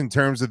grace in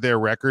terms of their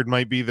record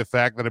might be the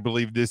fact that I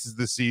believe this is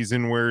the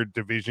season where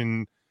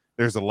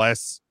there's a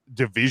less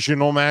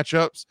divisional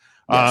matchups.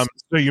 Yes.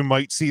 So you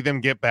might see them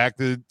get back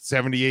to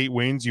 78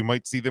 wins. You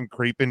might see them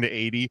creep into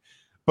 80,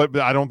 but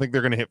I don't think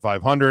they're going to hit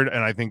 500.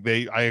 And I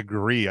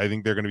agree. I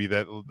think they're going to be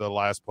the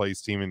last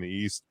place team in the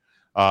East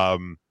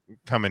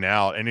coming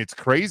out. And it's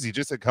crazy.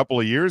 Just a couple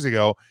of years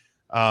ago,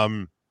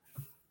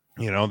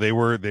 they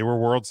were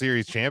World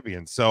Series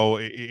champions. So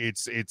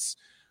it's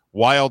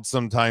wild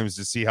sometimes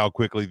to see how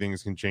quickly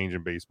things can change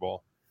in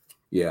baseball.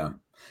 Yeah,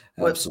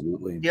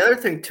 absolutely. But the other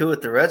thing too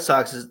with the Red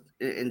Sox is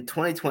in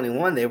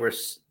 2021 they were,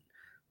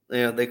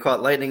 they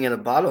caught lightning in a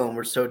bottle and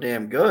were so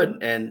damn good,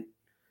 and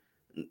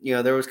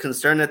there was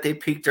concern that they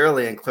peaked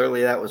early, and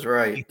clearly that was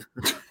right.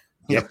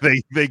 Yeah,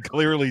 they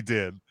clearly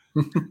did.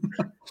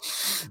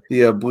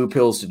 The Blue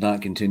Pills did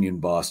not continue in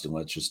Boston.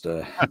 Let's just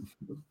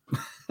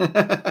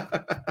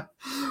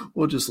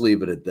we'll just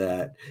leave it at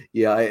that.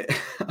 Yeah,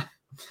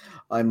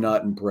 I'm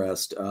not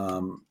impressed. It's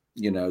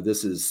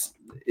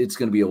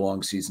going to be a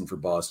long season for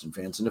Boston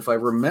fans. And if I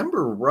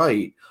remember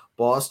right,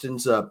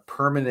 Boston's a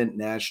permanent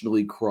National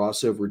League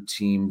crossover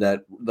team.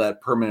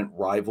 That permanent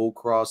rival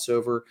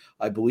crossover,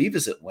 I believe,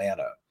 is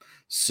Atlanta.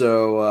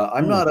 So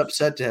I'm not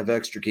upset to have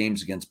extra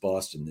games against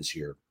Boston this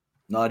year.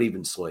 Not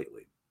even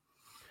slightly.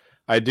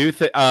 I do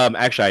think,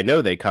 actually, I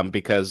know they come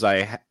because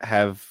I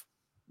have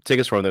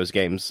tickets for one of those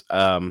games.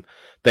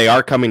 They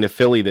are coming to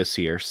Philly this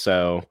year.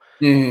 So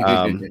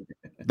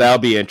that'll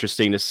be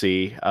interesting to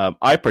see.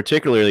 I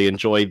particularly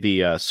enjoy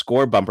the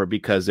score bumper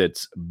because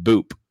it's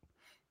boop,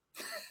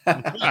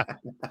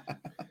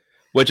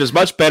 which is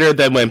much better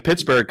than when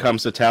Pittsburgh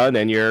comes to town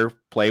and you're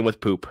playing with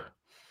poop.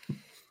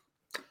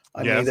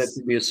 I mean, that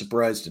could be a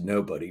surprise to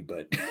nobody,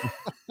 but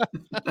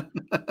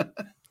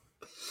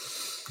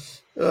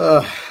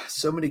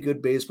so many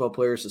good baseball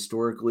players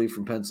historically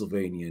from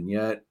Pennsylvania, and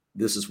yet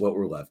this is what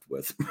we're left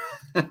with.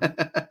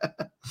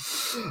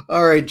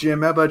 All right,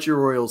 Jim, how about your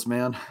Royals,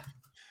 man?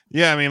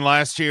 Yeah, I mean,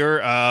 last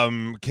year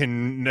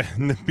can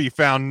be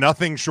found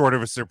nothing short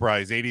of a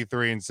surprise.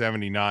 83 and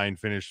 79,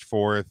 finished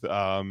fourth.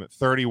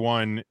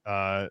 31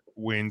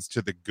 wins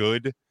to the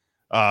good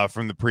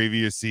from the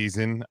previous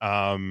season.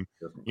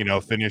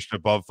 Finished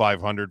above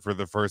 500 for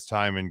the first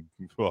time in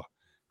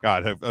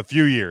a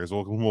few years.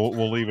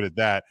 We'll leave it at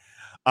that.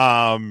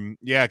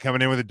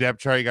 Coming in with a depth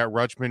chart, you got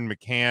Rutschman,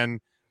 McCann,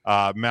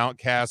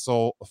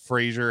 Mountcastle,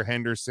 Frazier,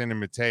 Henderson, and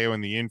Mateo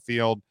in the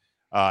infield.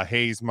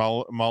 Hayes,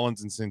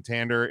 Mullins, and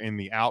Santander in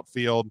the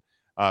outfield.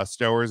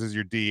 Stowers as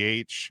your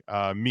DH.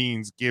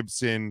 Means,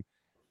 Gibson,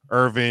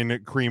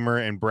 Irvin, Creamer,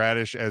 and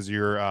Bradish as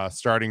your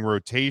starting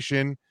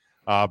rotation.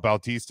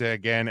 Bautista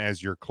again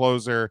as your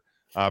closer.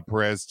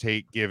 Perez,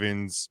 Tate,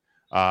 Givens,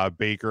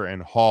 Baker,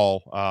 and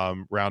Hall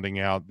rounding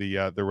out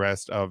the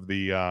rest of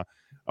the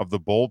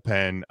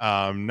bullpen.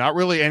 Not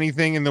really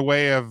anything in the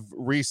way of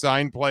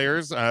re-signed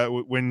players.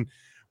 When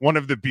one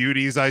of the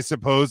beauties, I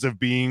suppose, of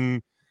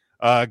being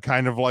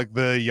kind of like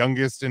the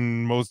youngest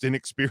and most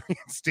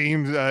inexperienced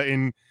teams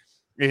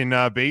in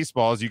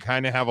baseball is you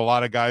kind of have a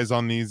lot of guys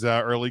on these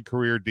early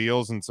career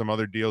deals and some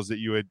other deals that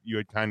you had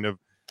kind of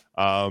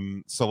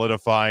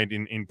solidified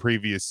in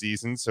previous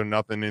seasons. So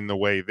nothing in the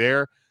way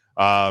there.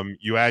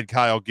 You add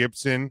Kyle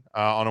Gibson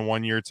on a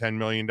 1-year, $10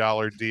 million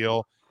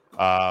deal.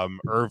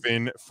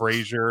 Irvin,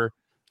 Frazier,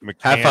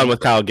 McCann. Have fun with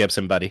Kyle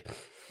Gibson, buddy.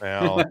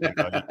 Well,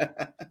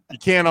 you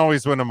can't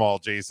always win them all,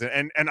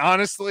 Jason. And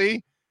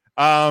honestly,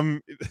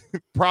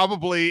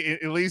 probably,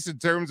 at least in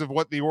terms of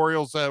what the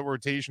Orioles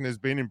rotation has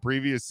been in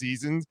previous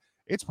seasons,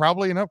 it's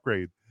probably an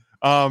upgrade.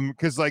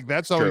 Because like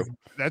that's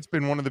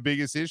been one of the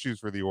biggest issues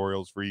for the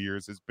Orioles for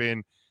years, has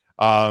been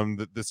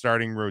the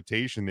starting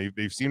rotation.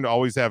 They've seemed to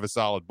always have a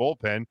solid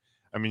bullpen.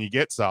 I mean, you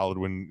get solid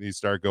when you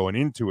start going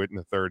into it in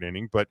the third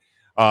inning, but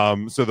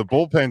so the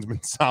bullpen's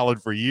been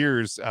solid for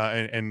years,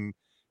 and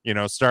you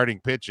know,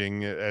 starting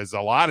pitching, as a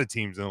lot of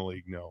teams in the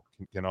league know,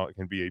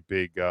 can be a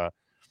big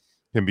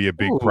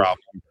problem.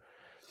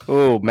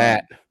 Oh,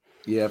 Matt.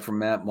 Yeah, from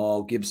Matt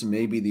Mall, Gibson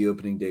may be the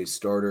opening day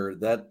starter.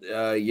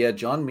 That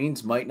John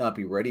Means might not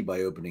be ready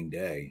by opening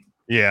day.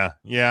 Yeah.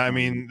 I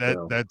mean,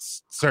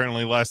 that's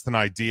certainly less than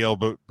ideal,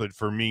 but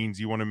for Means,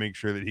 you want to make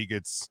sure that he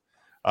gets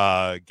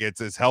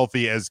as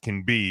healthy as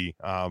can be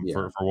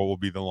for what will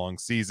be the long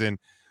season.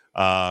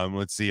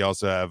 Let's see.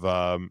 Also have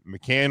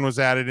McCann was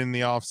added in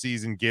the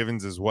offseason,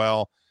 Givens as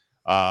well.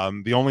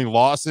 The only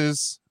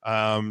losses,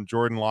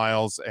 Jordan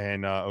Lyles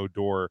and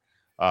Odor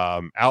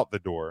out the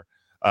door.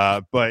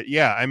 But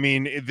yeah, I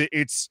mean,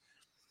 it's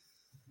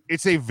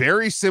a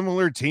very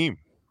similar team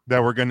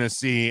that we're going to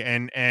see.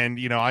 And,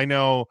 you know, I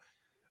know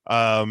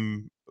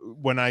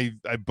when I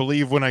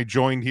believe when I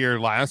joined here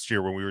last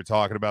year, when we were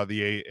talking about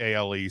the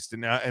AL East,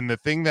 and the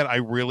thing that I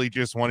really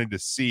just wanted to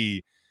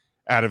see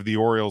out of the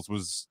Orioles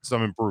was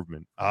some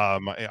improvement.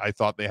 I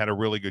thought they had a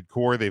really good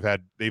core. They've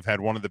had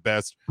one of the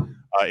best,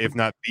 if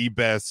not the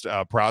best,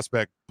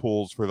 prospect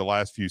pools for the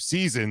last few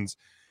seasons.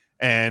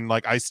 And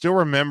like, I still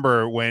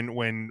remember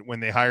when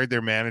they hired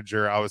their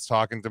manager, I was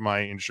talking to my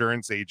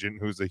insurance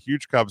agent, who's a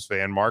huge Cubs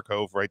fan, Mark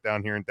Hove, right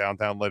down here in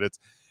downtown Lidditz.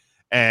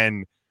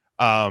 And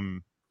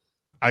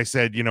I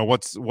said, you know,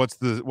 what's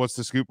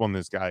the scoop on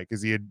this guy?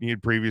 Because he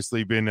had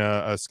previously been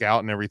a scout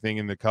and everything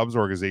in the Cubs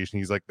organization.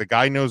 He's like, the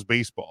guy knows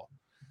baseball.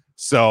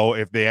 So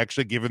if they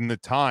actually give him the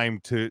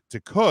time to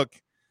cook,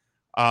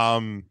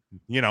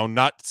 you know,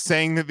 not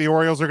saying that the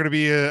Orioles are going to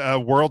be a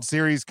World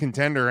Series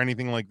contender or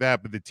anything like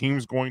that, but the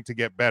team's going to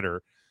get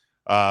better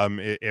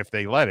if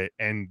they let it.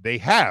 And they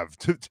have.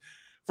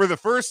 For the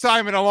first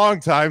time in a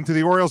long time, to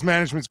the Orioles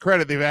management's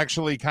credit, they've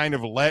actually kind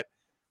of let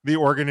the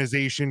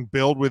organization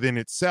build within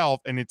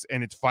itself, and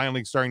it's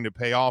finally starting to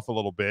pay off a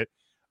little bit.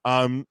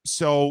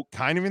 So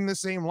kind of in the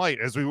same light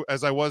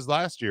as I was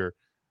last year,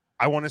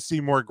 I want to see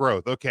more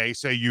growth. Okay,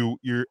 so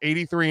you're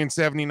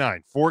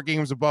 83-79, 4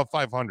 games above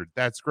 500.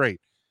 That's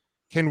great.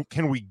 Can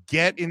we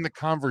get in the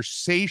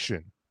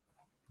conversation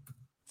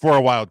for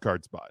a wild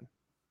card spot?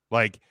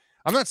 Like,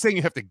 I'm not saying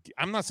you have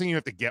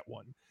to get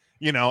one.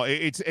 You know,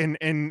 it's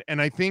and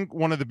I think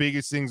one of the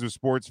biggest things with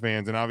sports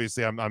fans, and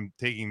obviously I'm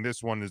taking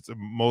this one as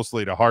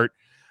mostly to heart,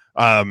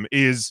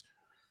 is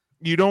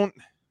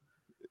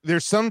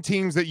there's some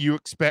teams that you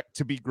expect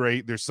to be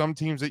great. There's some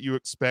teams that you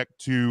expect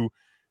to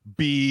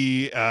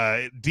be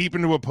deep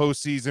into a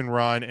postseason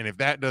run, and if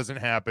that doesn't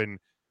happen,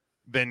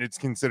 then it's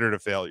considered a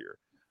failure.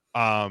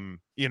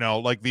 You know,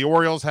 like the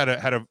Orioles had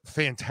a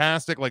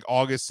fantastic like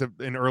August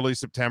and early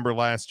September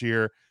last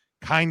year,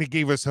 kind of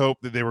gave us hope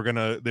that they were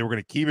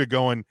gonna keep it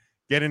going,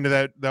 get into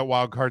that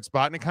wild card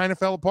spot, and it kind of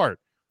fell apart.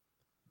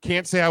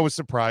 Can't say I was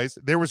surprised.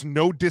 There was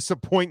no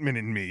disappointment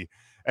in me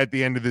at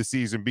the end of the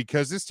season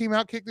because this team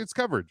outkicked its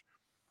coverage.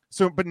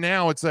 So, but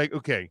now it's like,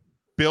 okay,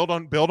 build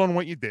on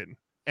what you did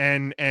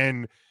and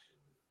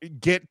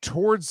get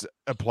towards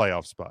a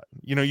playoff spot.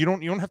 You know, you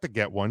don't have to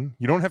get one.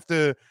 You don't have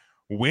to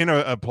win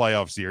a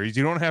playoff series.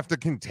 You don't have to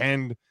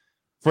contend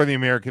for the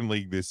American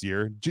League this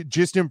year.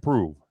 Just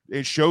improve.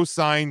 It shows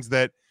signs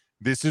that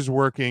this is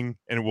working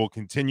and it will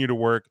continue to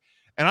work.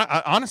 And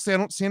I honestly, I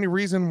don't see any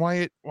reason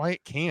why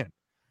it can't.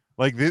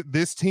 Like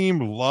this team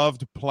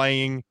loved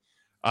playing.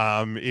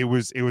 It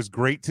was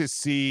great to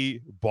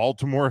see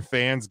Baltimore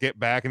fans get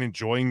back and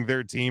enjoying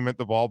their team at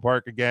the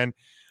ballpark again.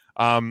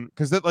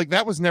 Because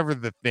that was never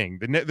the thing.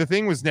 The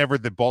thing was never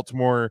that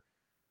Baltimore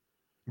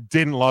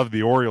didn't love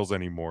the Orioles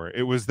anymore.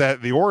 It was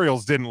that the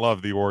Orioles didn't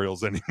love the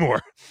Orioles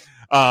anymore.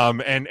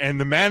 And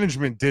the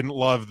management didn't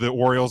love the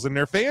Orioles and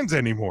their fans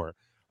anymore.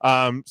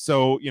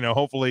 So, you know,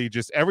 hopefully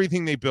just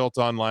everything they built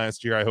on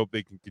last year, I hope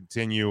they can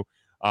continue.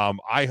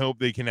 I hope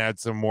they can add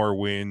some more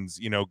wins,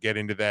 you know, get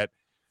into that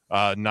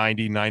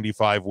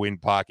 90-95 win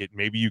pocket.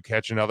 Maybe you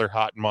catch another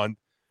hot month.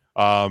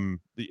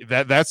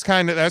 That's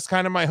kind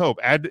of my hope.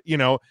 Add, you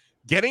know,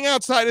 getting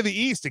outside of the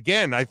East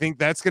again. I think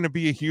that's going to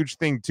be a huge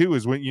thing too,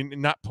 is when you're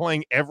not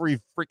playing every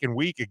freaking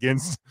week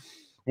against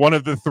one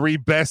of the 3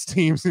 best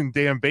teams in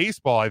damn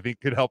baseball. I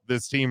think could help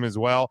this team as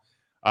well.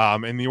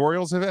 And the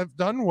Orioles have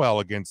done well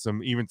against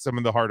even some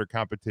of the harder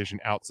competition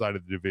outside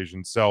of the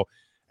division. So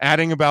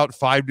adding about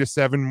 5 to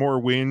 7 more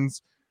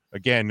wins,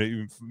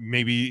 again,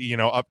 maybe, you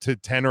know, up to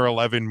 10 or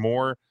 11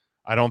 more,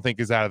 I don't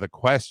think is out of the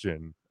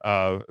question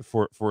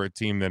for a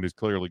team that is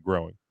clearly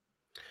growing.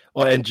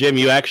 Well, and Jim,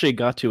 you actually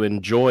got to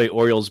enjoy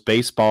Orioles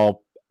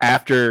baseball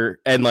after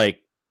and like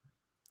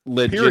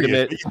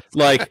legitimate,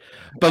 Period.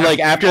 but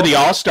after the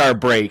All-Star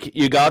break,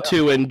 you got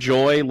to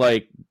enjoy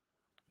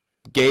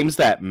games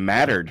that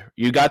mattered.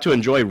 You got to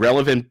enjoy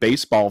relevant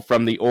baseball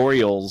from the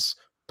Orioles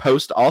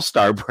post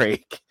All-Star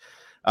break.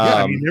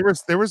 Yeah, I mean,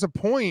 there was a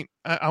point,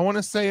 I want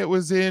to say it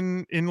was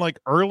in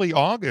early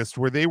August,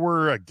 where they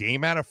were a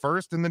game out of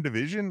first in the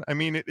division. I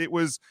mean, it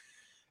was,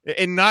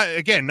 and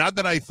not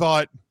that I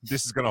thought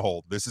this is going to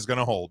hold,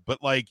 but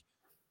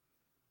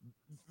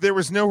there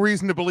was no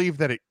reason to believe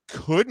that it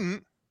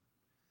couldn't.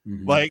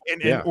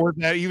 Mm-hmm. Or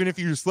that even if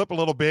you slip a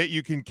little bit,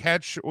 you can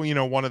catch,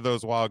 one of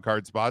those wild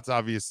card spots.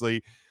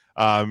 Obviously,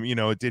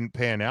 it didn't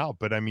pan out,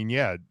 but I mean,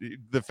 yeah,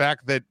 the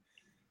fact that,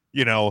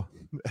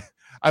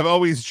 I've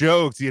always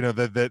joked,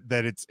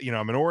 that it's,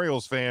 I'm an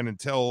Orioles fan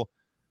until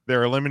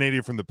they're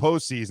eliminated from the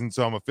postseason.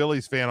 So I'm a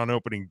Phillies fan on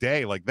opening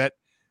day. That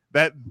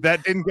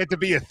didn't get to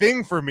be a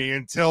thing for me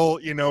until,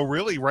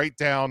 really right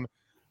down,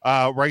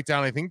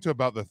 I think, to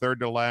about the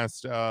third to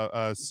last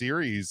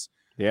series.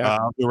 The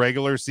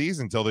regular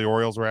season, till the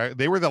Orioles were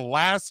the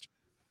last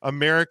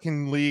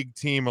American League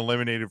team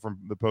eliminated from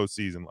the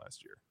postseason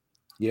last year.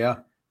 Yeah,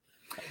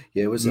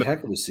 it was a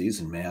heck of a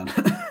season, man.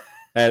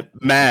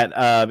 Matt,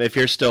 if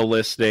you're still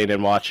listening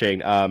and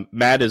watching,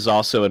 Matt is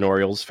also an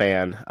Orioles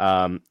fan.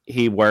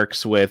 He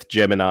works with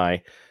Jim and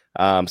I.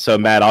 So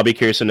Matt, I'll be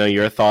curious to know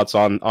your thoughts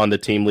on the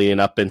team leading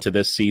up into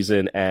this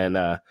season, and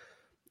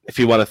if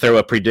you want to throw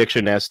a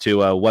prediction as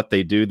to what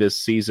they do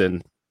this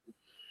season,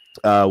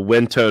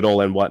 win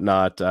total and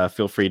whatnot,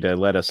 feel free to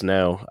let us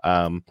know.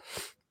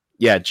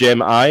 Yeah,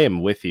 Jim, I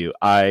am with you.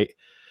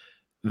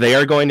 They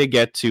are going to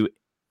get to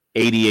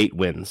 88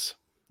 wins.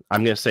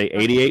 I'm going to say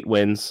 88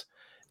 wins.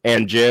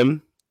 And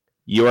Jim,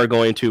 you are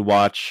going to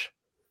watch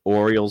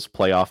Orioles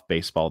playoff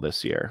baseball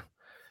this year.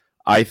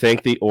 I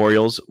think the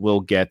Orioles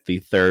will get the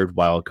third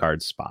wild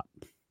card spot.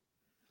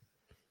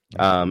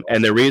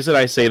 And the reason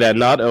I say that,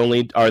 not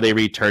only are they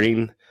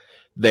returning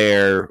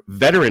their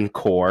veteran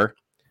core,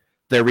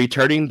 they're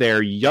returning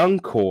their young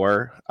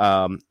core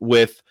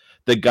with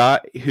the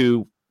guy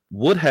who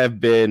would have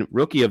been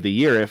Rookie of the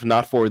Year if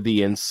not for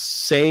the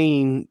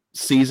insane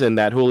season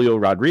that Julio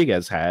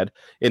Rodriguez had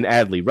in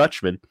Adley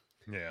Rutschman.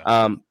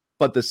 Yeah.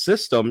 But the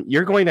system,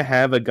 you're going to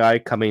have a guy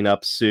coming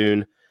up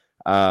soon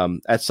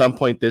at some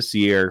point this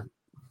year,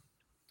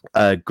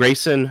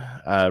 Grayson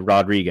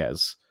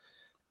Rodriguez,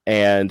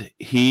 and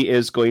he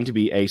is going to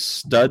be a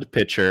stud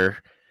pitcher.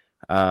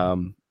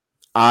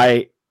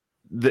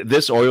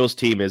 This Orioles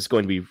team is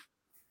going to be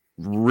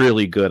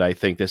really good, I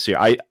think, this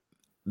year.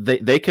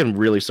 They can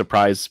really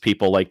surprise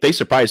people. They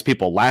surprised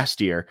people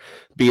last year,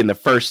 being the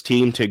first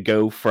team to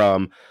go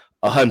from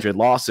 100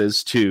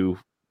 losses to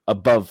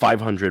above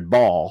 500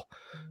 ball.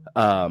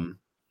 But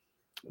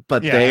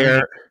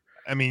yeah,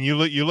 I mean, you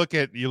look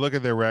at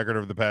their record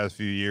over the past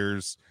few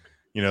years.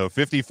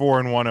 54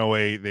 and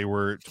 108. They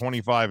were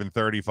 25 and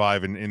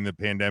 35 in the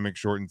pandemic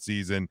shortened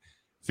season.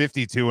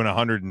 52 and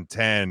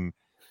 110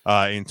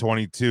 in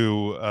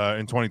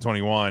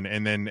 2021,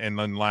 and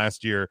then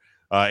last year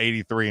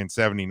 83 and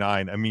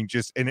 79. I mean,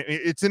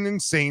 it's an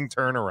insane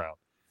turnaround.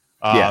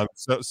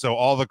 So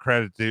all the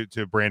credit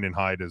to Brandon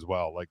Hyde as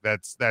well.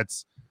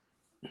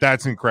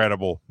 That's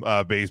incredible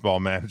baseball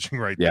managing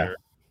right there.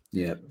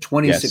 Yeah,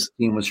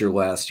 2016 was your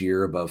last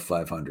year above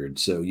 500,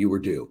 so you were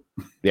due.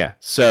 Yeah,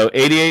 so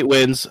 88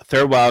 wins,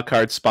 third wild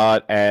card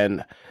spot,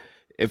 and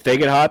if they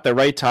get hot at the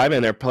right time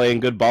and they're playing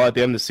good ball at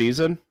the end of the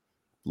season,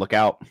 look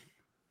out.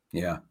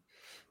 Yeah.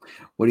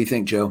 What do you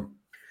think, Joe?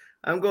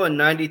 I'm going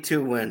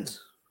 92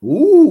 wins.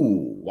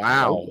 Ooh,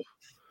 wow.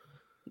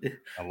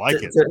 I like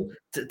it.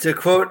 To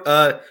quote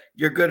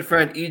your good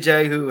friend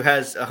EJ, who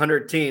has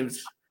 100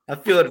 teams, I'm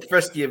feeling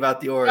frisky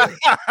about the Orioles.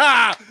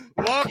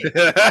 I'll take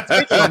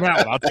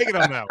it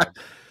on that one.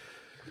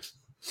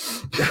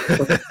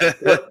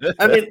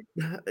 I mean,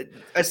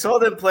 I saw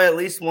them play at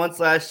least once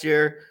last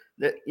year.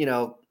 That,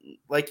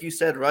 like you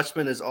said,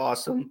 Rutschman is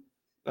awesome.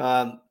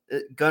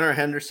 Gunnar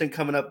Henderson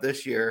coming up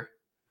this year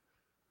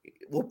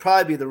will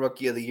probably be the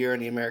Rookie of the Year in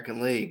the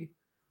American League,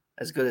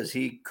 as good as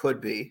he could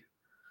be.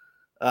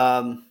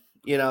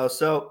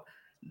 So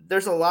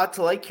there's a lot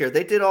to like here.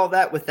 They did all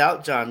that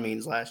without John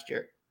Means last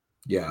year.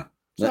 Yeah,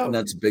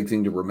 that's a big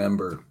thing to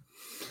remember.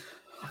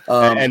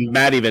 And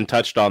Matt even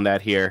touched on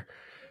that here.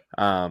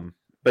 But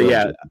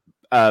yeah,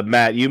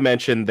 Matt, you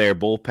mentioned their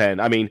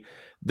bullpen. I mean,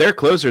 their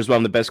closer is one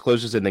of the best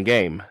closers in the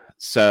game.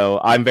 So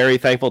I'm very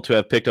thankful to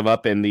have picked him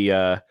up in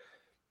the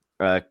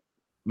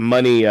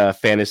money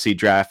fantasy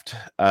draft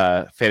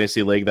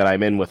fantasy league that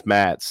I'm in with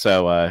Matt.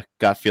 So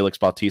got Felix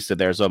Bautista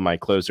there as one of my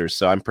closers.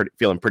 So I'm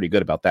feeling pretty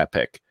good about that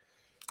pick.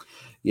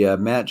 Yeah,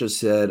 Matt just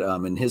said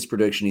in his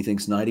prediction he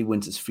thinks 90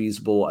 wins is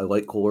feasible. I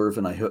like Cole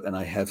Irvin, and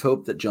I have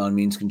hope that John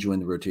Means can join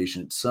the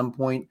rotation at some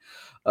point.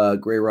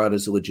 Gray Rod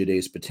is a legit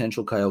ace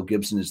potential. Kyle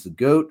Gibson is the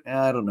GOAT.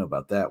 I don't know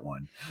about that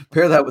one.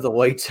 Pair that with a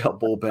lights out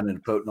bullpen and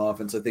a potent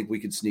offense, I think we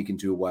could sneak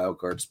into a wild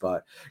card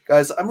spot.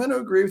 Guys, I'm going to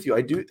agree with you.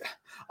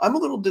 I'm a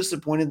little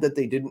disappointed that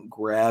they didn't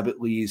grab at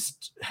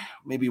least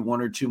maybe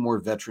one or two more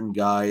veteran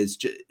guys,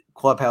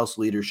 clubhouse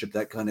leadership,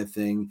 that kind of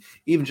thing,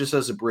 even just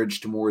as a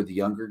bridge to more of the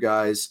younger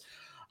guys.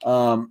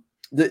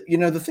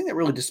 The thing that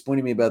really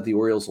disappointed me about the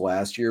Orioles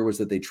last year was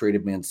that they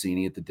traded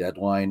Mancini at the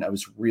deadline. I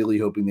was really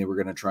hoping they were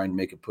going to try and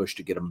make a push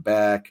to get him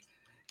back.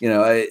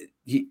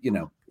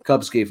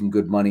 Cubs gave him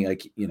good money.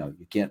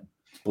 You can't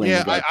blame.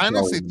 Yeah, I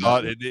honestly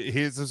thought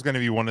his was going to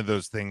be one of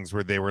those things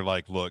where they were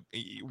like, "Look,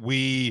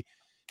 you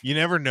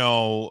never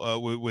know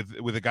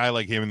with a guy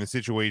like him in the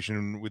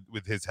situation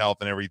with his health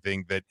and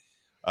everything that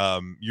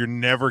you're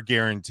never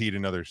guaranteed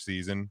another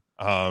season."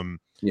 So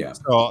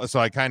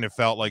I kind of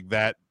felt like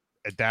that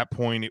at that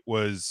point. It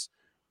was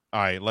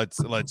all right.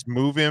 Let's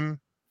move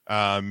him.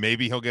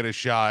 Maybe he'll get a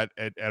shot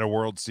at a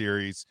World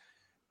Series,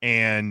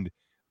 and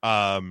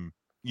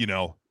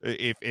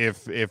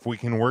if we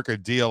can work a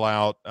deal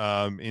out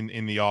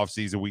in the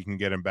offseason, we can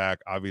get him back.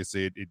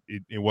 Obviously,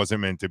 it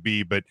wasn't meant to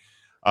be, but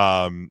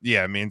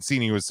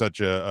Mancini was such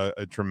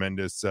a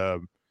tremendous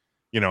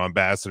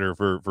ambassador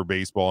for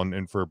baseball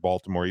and for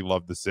Baltimore. He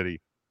loved the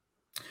city.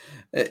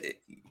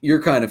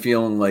 You're kind of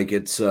feeling like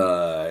it's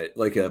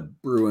like a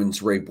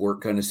Bruins Ray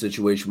Bork kind of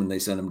situation when they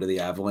sent him to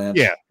the Avalanche.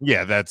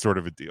 Yeah, that's sort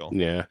of a deal.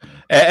 Yeah,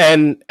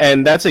 and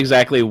that's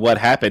exactly what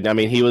happened. I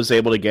mean, he was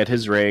able to get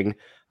his ring.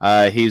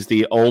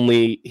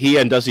 He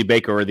and Dusty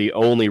Baker are the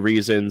only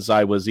reasons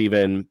I was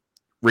even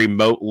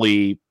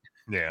remotely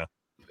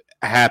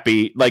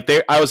happy. Like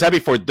I was happy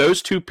for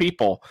those two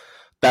people.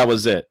 That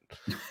was it.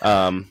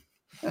 I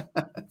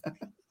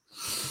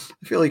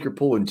feel like you're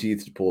pulling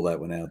teeth to pull that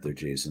one out there,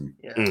 Jason.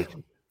 Yeah.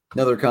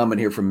 Another comment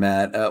here from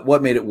Matt.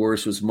 What made it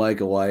worse was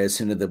Mike Elias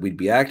hinted that we'd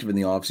be active in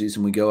the offseason.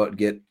 We go out and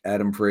get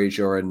Adam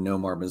Frazier and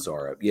Nomar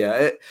Mazara.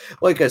 Yeah,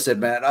 like I said,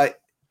 Matt,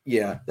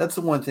 that's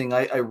the one thing.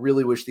 I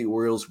really wish the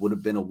Orioles would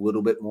have been a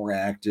little bit more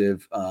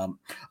active. I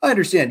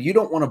understand you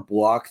don't want to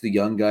block the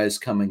young guys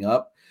coming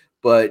up,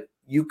 but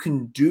you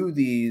can do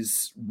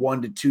these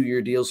 1 to 2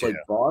 year deals like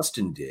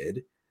Boston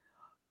did.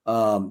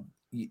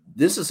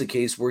 This is a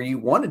case where you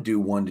want to do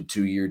 1 to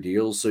 2 year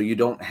deals so you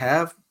don't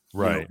have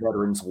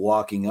veterans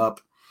locking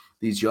up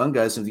these young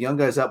guys. If the young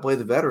guys outplay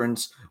the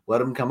veterans, let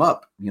them come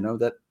up.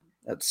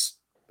 That's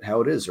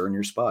how it is. Earn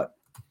your spot.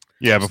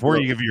 Yeah, before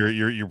you give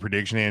your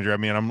prediction, Andrew, I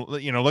mean, I'm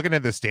looking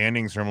at the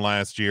standings from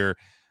last year.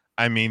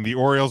 I mean, the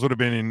Orioles would have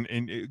been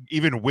in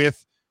even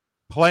with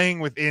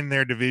playing within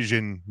their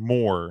division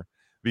more,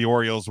 the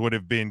Orioles would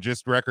have been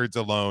just records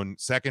alone,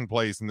 second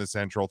place in the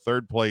Central,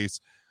 third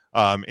place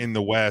in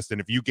the West. And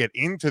if you get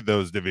into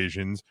those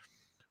divisions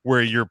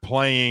where you're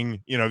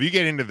playing, if you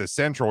get into the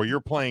Central,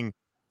 you're playing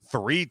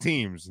 3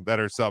 teams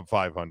that are sub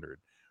 500,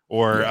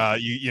 or out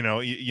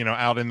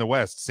in the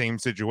West, same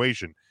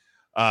situation.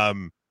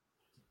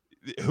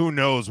 Who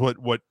knows what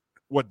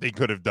they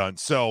could have done.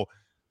 So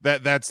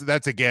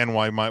that's again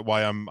why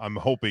I'm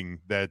hoping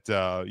that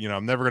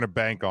I'm never going to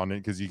bank on it,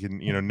 because you can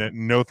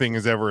no thing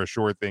is ever a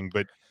sure thing,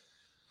 but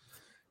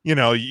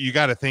you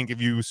got to think if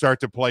you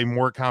start to play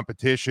more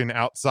competition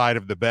outside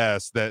of the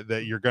best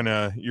that you're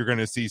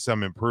gonna see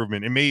some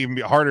improvement. It may even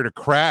be harder to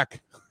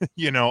crack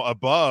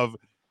above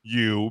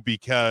you,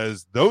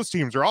 because those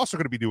teams are also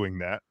going to be doing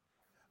that,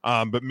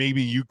 but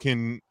maybe you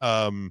can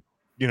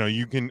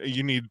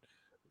you need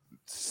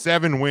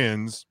 7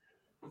 wins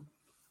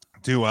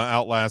to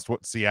outlast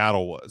what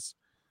Seattle was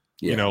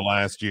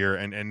last year,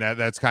 and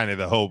that's kind of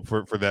the hope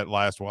for that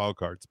last wild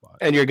card spot.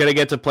 And you're going to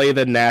get to play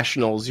the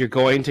Nationals, you're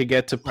going to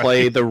get to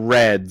play the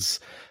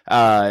Reds,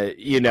 the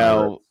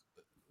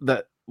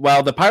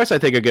Pirates I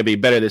think are going to be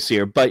better this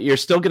year, but you're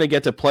still going to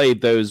get to play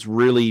those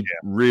really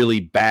really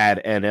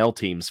bad NL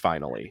teams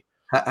finally.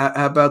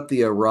 How about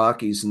the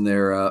Rockies and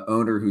their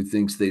owner who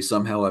thinks they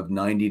somehow have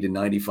 90 to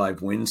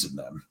 95 wins in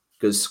them?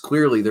 Because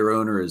clearly their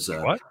owner is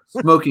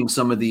smoking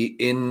some of the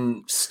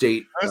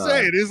in-state. I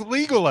say it is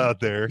legal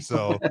out there,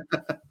 so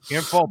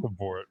can't fault them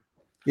for it.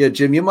 Yeah,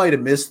 Jim, you might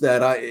have missed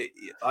that.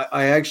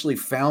 I actually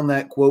found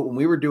that quote when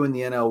we were doing the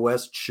NL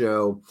West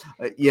show.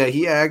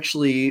 He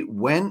actually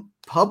went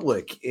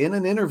public in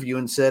an interview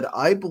and said,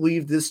 "I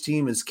believe this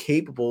team is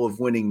capable of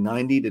winning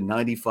 90 to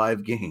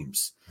 95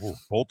 games." Ooh,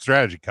 bold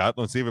strategy, Cut.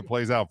 Let's see if it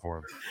plays out for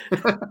him.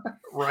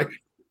 Right.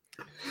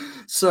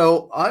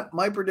 So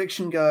my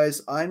prediction,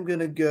 guys, I'm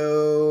gonna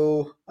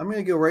go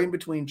right in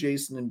between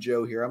Jason and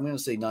Joe here. I'm gonna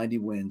say 90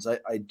 wins.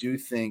 I do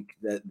think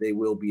that they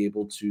will be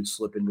able to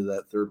slip into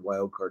that third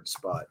wild card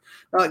spot.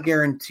 Not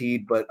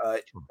guaranteed, but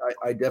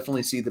I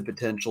definitely see the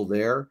potential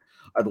there.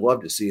 I'd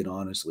love to see it,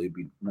 honestly. It'd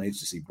be nice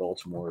to see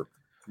Baltimore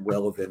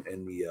relevant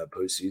in the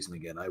postseason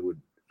again. I would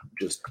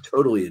just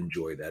totally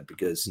enjoy that,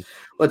 because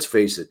let's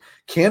face it,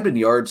 Camden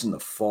Yards in the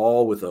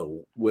fall with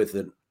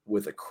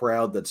a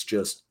crowd that's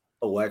just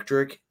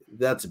electric.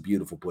 That's a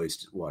beautiful place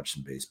to watch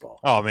some baseball.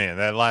 Oh man,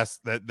 the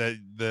last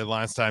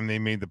time they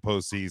made the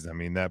postseason, I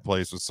mean, that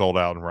place was sold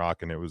out and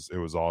rocking. It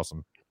was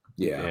awesome.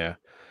 Yeah.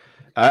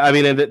 I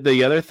mean, and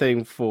the other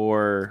thing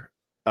for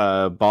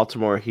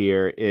Baltimore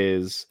here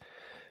is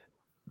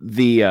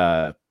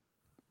the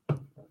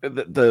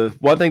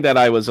one thing that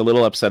I was a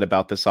little upset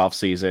about this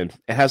offseason.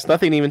 It has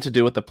nothing even to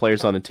do with the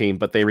players on the team,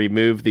 but they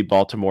removed the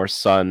Baltimore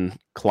Sun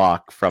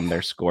clock from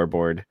their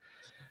scoreboard.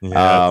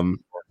 Yeah.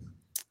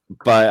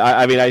 But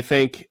I mean, I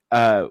think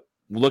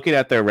looking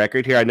at their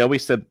record here, I know we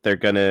said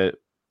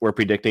we're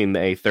predicting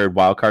a third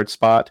wild card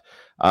spot.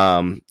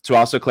 To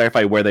also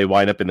clarify where they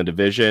wind up in the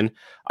division,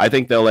 I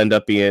think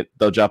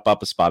they'll jump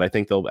up a spot. I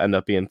think they'll end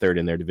up being third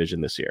in their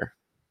division this year.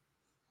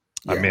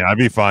 Yeah. I mean, I'd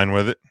be fine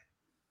with it.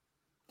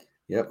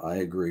 Yep, I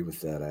agree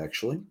with that,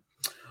 actually.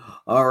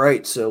 All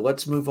right, so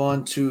let's move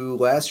on to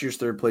last year's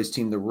third place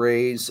team, the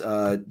Rays.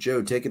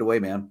 Joe, take it away,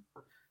 man.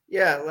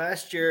 Yeah,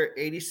 last year,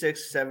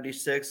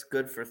 86-76,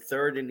 good for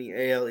third in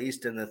the AL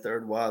East in the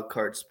third wild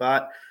card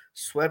spot.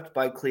 Swept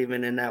by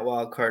Cleveland in that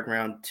wild card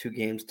round,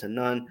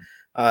 2-0.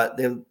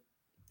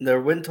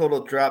 Their win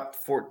total dropped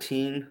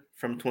 14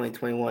 from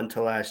 2021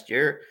 to last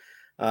year.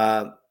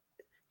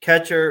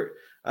 Catcher,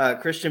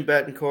 Christian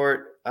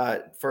Betancourt,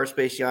 first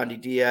base,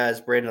 Yandy Diaz,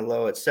 Brandon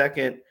Lowe at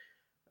second,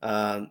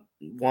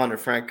 Wander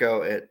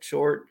Franco at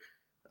short,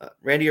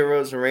 Randy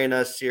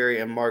Arozarena, Siri,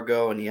 and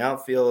Margot in the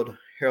outfield,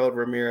 Harold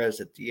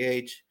Ramirez at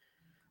DH,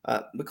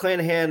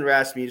 McClanahan,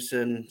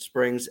 Rasmussen,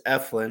 Springs,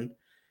 Eflin,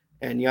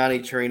 and Yanni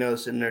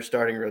Chirinos in their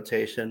starting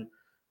rotation.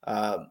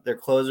 Their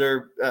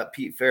closer,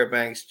 Pete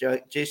Fairbanks,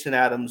 Jason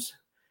Adams,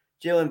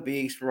 Jalen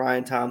Beeks,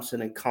 Ryan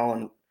Thompson, and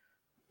Colin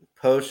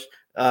Posh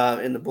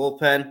in the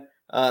bullpen.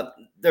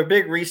 Their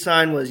big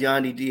re-sign was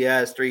Yandy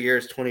Diaz, 3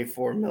 years,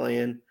 $24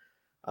 million.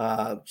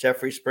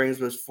 Jeffrey Springs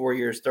was 4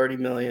 years, $30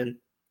 million.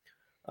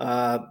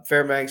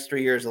 Fairbanks,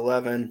 3 years,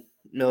 $11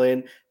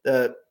 million.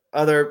 The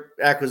other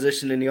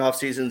acquisition in the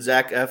offseason,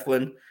 Zach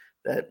Eflin,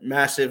 that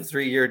massive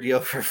 3-year deal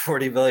for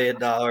 $40 million.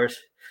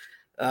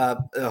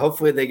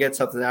 Hopefully they get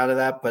something out of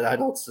that, but I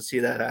don't see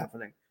that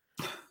happening.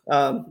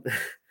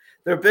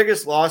 Their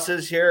biggest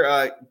losses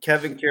here,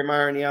 Kevin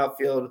Kiermaier in the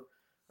outfield,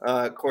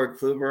 Corey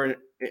Kluber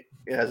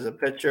as a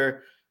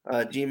pitcher,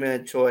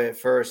 G-Man Choi at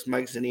first,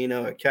 Mike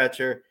Zunino at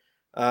catcher,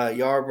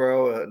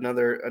 Yarbrough,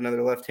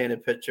 another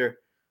left-handed pitcher.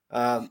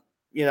 So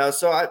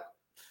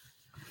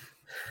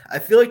I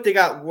feel like they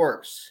got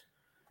worse,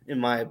 in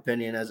my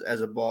opinion,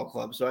 as a ball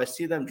club. So I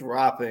see them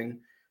dropping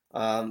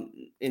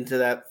into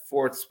that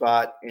fourth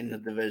spot in the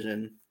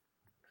division,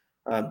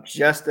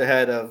 just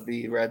ahead of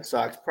the Red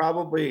Sox.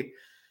 Probably,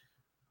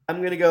 I'm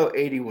going to go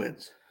 80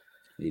 wins.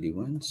 80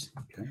 wins.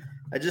 Okay.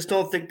 I just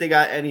don't think they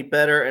got any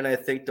better, and I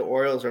think the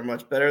Orioles are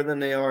much better than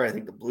they are. I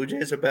think the Blue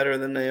Jays are better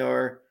than they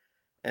are.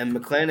 And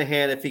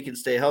McClanahan, if he can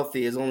stay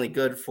healthy, is only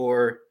good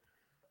for,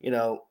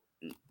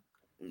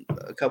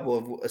 a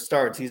couple of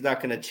starts. He's not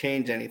going to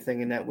change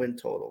anything in that win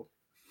total.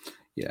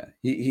 Yeah,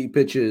 he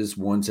pitches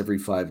once every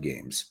 5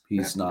 games.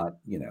 He's not,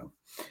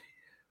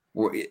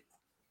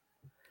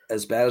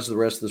 as bad as the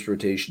rest of this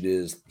rotation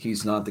is,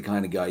 he's not the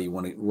kind of guy you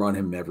want to run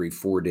him every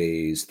 4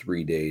 days,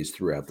 3 days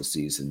throughout the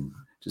season,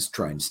 just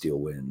try and steal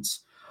wins.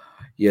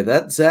 Yeah,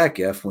 that Zach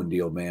Eflin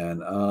deal, man.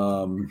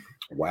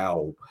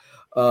 Wow.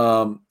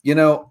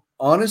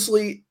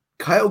 Honestly,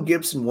 Kyle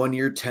Gibson 1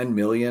 year, $10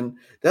 million.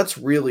 That's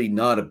really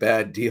not a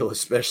bad deal,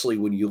 especially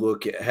when you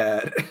look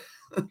at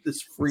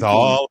this freaking. It's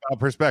all about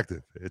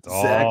perspective. It's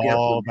Zach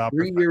all Eflin, about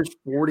 3 years,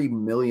 $40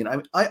 million. I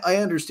mean, I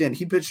understand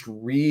he pitched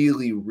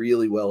really,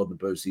 really well in the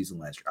postseason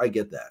last year. I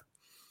get that.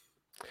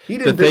 He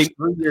didn't pitch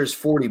 3 years,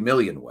 $40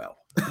 million well.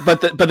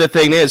 But the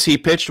thing is, he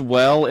pitched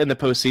well in the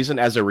postseason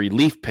as a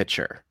relief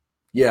pitcher.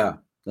 Yeah,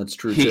 that's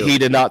true. He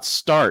did not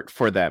start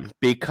for them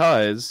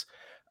because,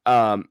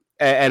 and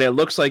it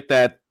looks like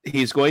that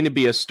he's going to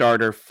be a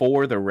starter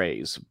for the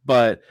Rays.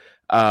 But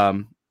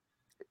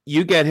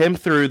you get him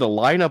through the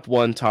lineup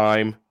one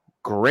time,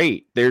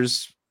 great.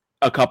 There's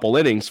a couple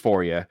innings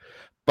for you,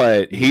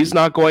 but he's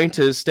not going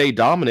to stay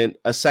dominant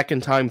a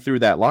second time through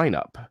that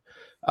lineup.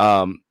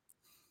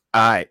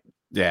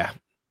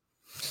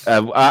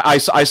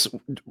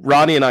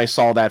 Ronnie and I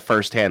saw that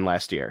firsthand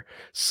last year.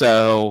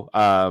 So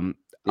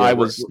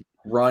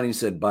Ronnie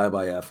said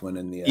bye-bye Eflin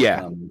in the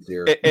comments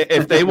here.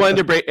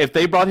 If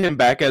they brought him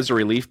back as a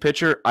relief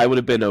pitcher, I would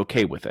have been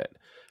okay with it.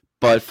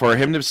 But for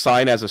him to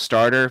sign as a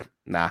starter,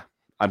 nah,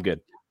 I'm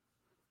good.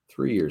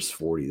 3 years,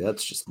 40.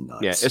 That's just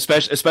nuts. Yeah,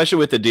 especially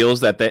with the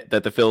deals that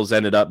the Phils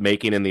ended up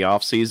making in the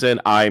offseason,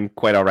 I'm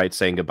quite all right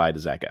saying goodbye to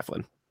Zach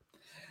Eflin.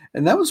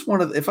 And that was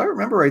if I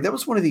remember right, that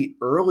was one of the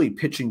early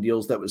pitching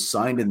deals that was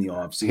signed in the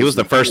offseason. He was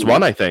the first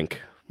one, I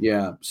think.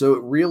 Yeah. So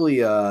it really,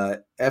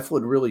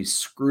 Eflin really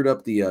screwed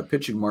up the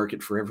pitching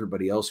market for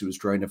everybody else who was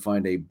trying to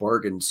find a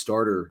bargain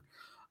starter.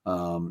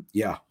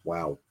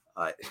 Wow.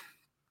 I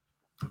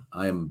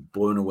am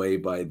blown away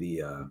by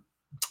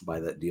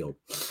that deal.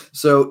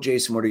 So,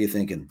 Jason, what are you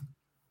thinking?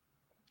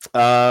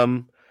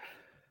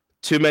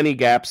 Too many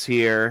gaps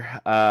here.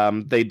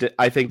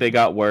 I think they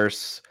got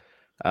worse.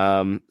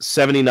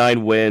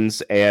 79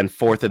 wins and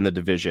fourth in the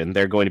division.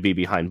 They're going to be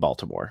behind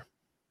Baltimore.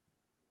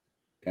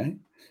 Okay.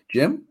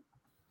 Jim?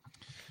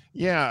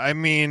 Yeah, I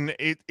mean,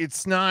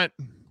 it's not.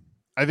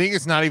 I think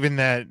it's not even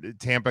that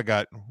Tampa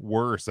got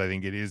worse. I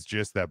think it is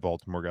just that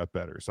Baltimore got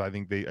better. So I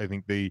think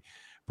they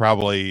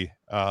probably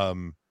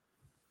and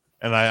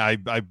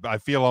I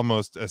feel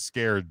almost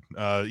scared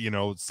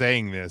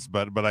saying this,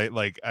 but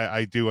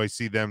I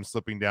see them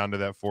slipping down to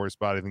that 4th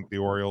spot. I think the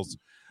Orioles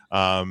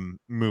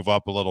move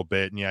up a little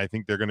bit, and I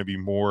think they're going to be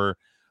more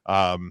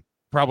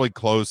probably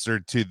closer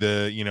to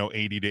the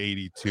 80 to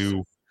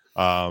 82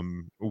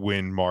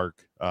 win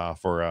mark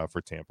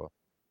for Tampa.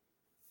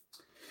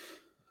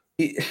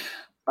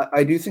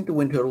 I do think the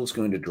win total is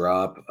going to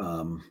drop.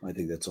 I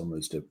think that's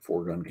almost a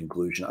foregone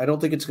conclusion. I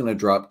don't think it's going to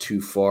drop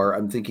too far.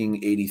 I'm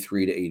thinking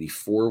 83 to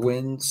 84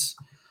 wins.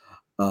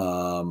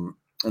 And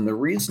the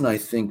reason I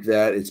think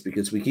that is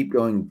because we keep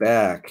going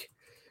back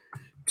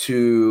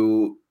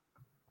to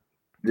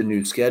the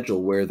new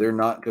schedule where they're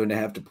not going to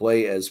have to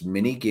play as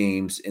many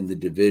games in the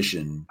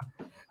division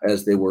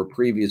as they were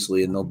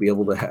previously, and they'll be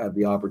able to have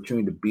the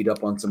opportunity to beat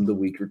up on some of the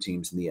weaker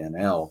teams in the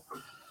NL.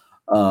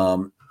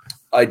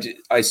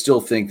 I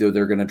still think, though,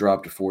 they're going to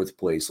drop to fourth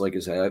place. Like I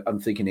said, I'm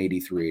thinking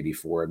 83,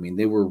 84. I mean,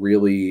 they were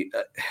really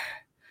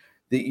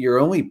your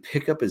only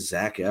pickup is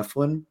Zach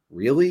Eflin.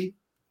 Really?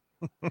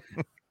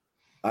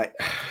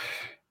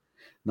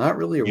 Not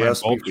really a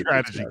recipe for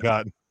strategy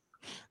cut.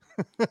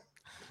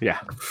 Yeah.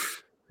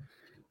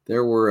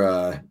 There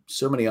were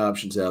so many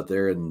options out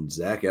there, and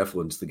Zach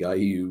Eflin's the guy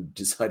you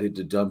decided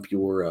to dump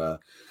your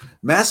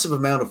massive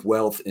amount of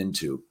wealth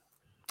into.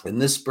 And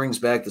this brings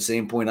back the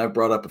same point I've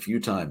brought up a few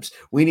times.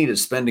 We need a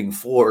spending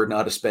floor,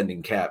 not a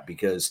spending cap,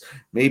 because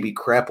maybe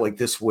crap like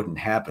this wouldn't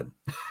happen.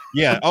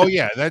 Yeah. Oh,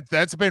 yeah.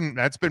 That's been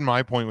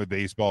my point with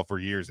baseball for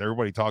years.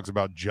 Everybody talks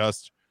about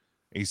just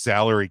a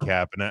salary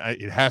cap, and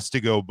it has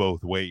to go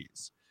both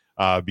ways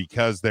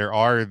because there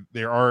are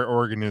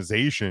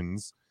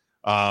organizations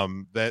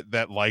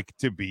that like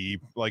to be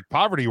like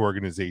poverty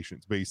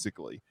organizations,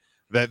 basically.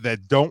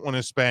 That don't want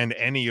to spend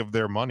any of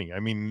their money. I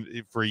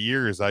mean, for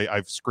years,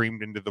 I've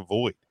screamed into the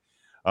void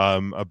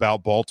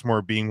about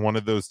Baltimore being one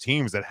of those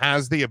teams that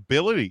has the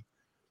ability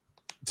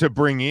to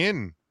bring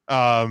in,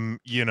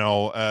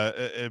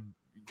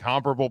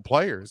 comparable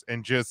players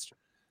and just,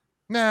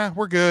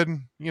 we're good.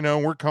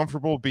 We're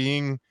comfortable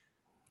being,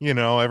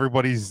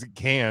 everybody's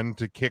can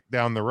to kick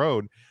down the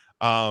road.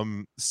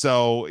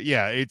 So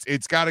yeah,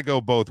 it's got to go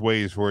both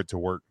ways for it to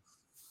work.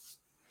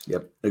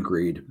 Yep,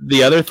 agreed.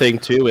 The other thing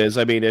too is,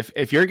 I mean,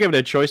 if you're given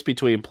a choice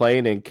between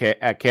playing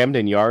at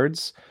Camden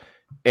Yards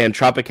and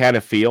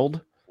Tropicana Field,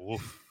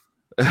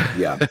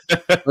 yeah,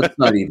 that's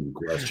not even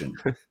a question.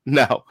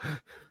 No.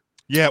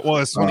 Yeah, well,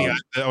 it's funny.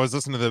 I was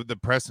listening to the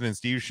Preston and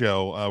Steve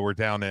show. We're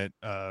down at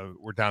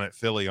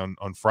Philly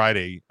on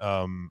Friday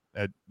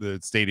at the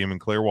stadium in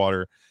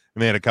Clearwater,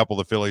 and they had a couple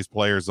of the Phillies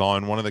players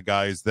on. One of the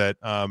guys that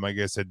I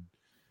guess had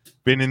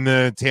been in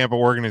the Tampa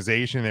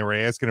organization, they were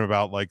asking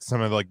about like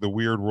some of like the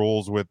weird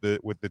rules with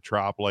the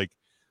Trop, like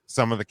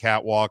some of the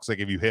catwalks, like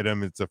if you hit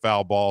him, it's a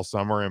foul ball,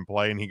 some are in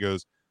play, and he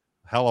goes,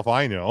 hell if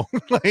I know.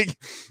 like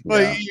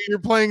you're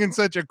playing in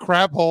such a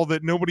crap hole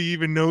that nobody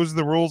even knows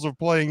the rules of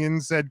playing in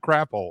said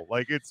crap hole.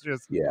 Like it's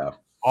just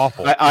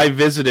awful. I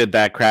visited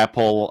that crap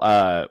hole.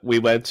 We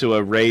went to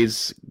a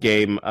Rays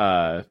game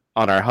on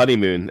our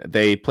honeymoon.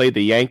 They played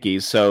the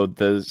Yankees, so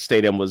the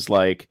stadium was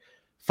like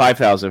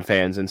 5,000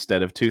 fans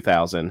instead of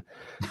 2,000.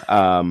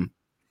 And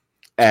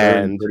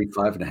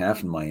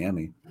 35.5 in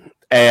Miami.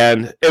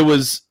 And it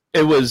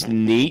was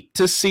neat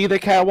to see the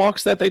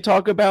catwalks that they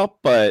talk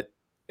about, but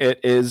it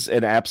is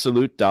an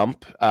absolute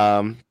dump.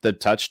 The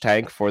touch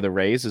tank for the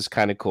Rays is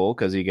kind of cool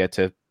because you get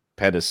to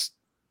pet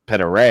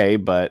a Ray,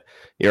 but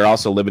you're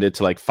also limited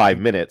to like 5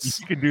 minutes.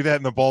 You can do that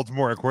in the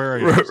Baltimore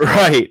Aquarium.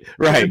 Right.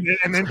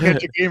 And then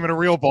catch a game in a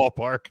real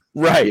ballpark.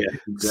 Right. Yeah,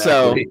 exactly.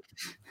 So,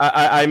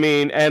 I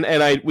mean,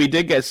 we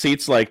did get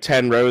seats like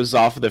 10 rows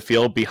off of the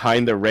field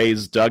behind the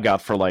Rays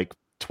dugout for like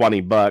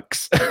 $20.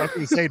 I was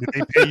going to say, did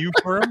they pay you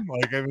for him?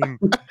 Like, I mean...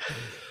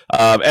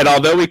 and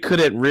although we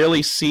couldn't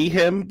really see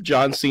him,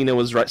 John Cena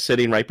was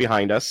sitting right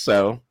behind us.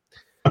 So,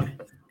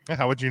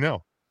 how would you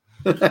know?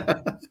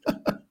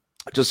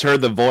 Just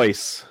heard the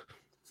voice.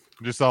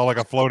 Just saw like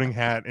a floating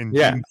hat and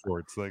jean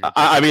shorts. Like,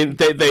 I mean,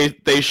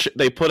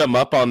 they put him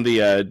up on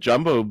the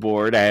jumbo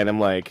board, and I'm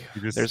like,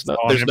 there's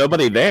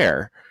nobody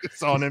there.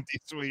 It's on empty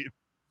suite.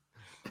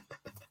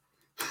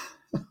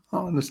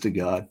 Honest to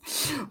God,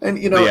 and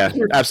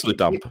absolute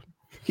dump.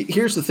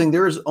 Here's the thing: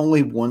 there is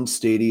only one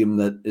stadium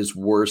that is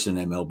worse in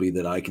MLB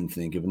that I can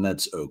think of, and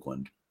that's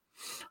Oakland.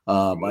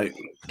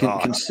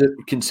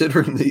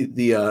 Considering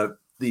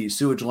the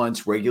sewage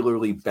lines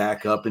regularly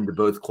back up into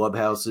both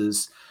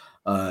clubhouses,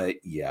 I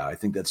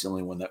think that's the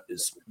only one that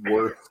is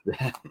worth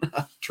that.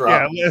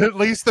 Yeah, at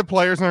least the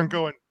players aren't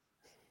going,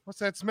 what's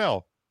that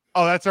smell?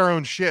 Oh, that's our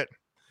own shit.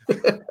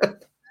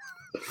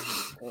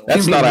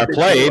 That's not our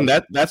plane.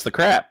 That's the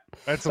crap.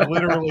 That's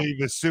literally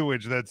the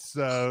sewage that's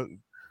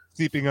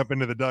seeping up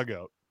into the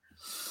dugout.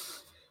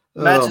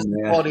 Matches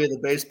the quality of the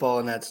baseball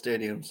in that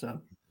stadium.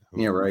 So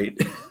yeah, right.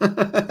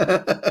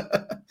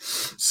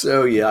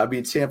 So yeah, I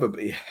mean Tampa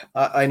Bay.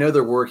 I know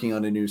they're working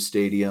on a new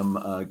stadium.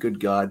 Good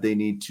God, they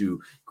need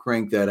to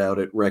crank that out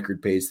at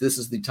record pace. This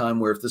is the time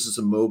where if this is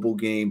a mobile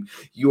game,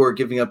 you are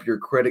giving up your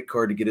credit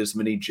card to get as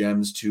many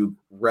gems to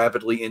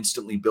rapidly,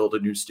 instantly build a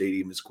new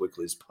stadium as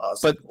quickly as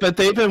possible. But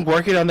they've been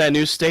working on that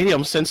new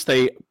stadium since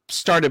they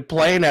started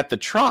playing at the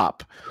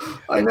Trop.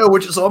 I know,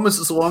 which is almost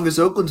as long as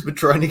Oakland's been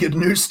trying to get a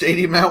new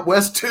stadium out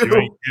west too.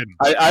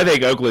 I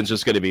think Oakland's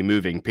just going to be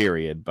moving,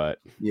 period. But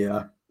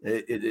yeah,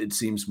 It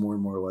seems more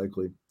and more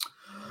likely.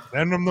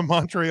 Send them to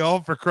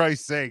Montreal, for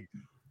Christ's sake.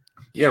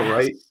 Yeah,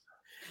 right.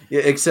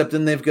 Yeah, except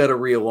then they've got to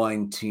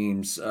realign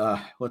teams.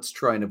 Let's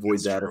try and avoid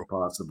that if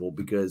possible,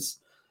 because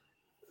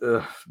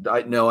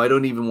I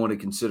don't even want to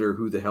consider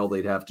who the hell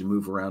they'd have to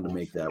move around to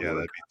make that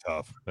work.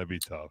 That'd be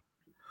tough.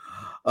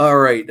 All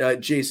right,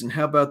 Jason,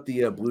 how about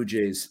the Blue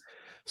Jays?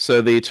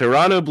 So the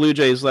Toronto Blue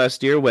Jays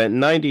last year went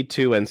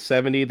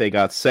 92-70. They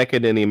got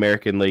second in the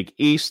American League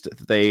East.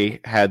 They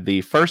had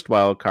the first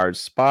wild card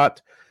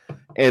spot,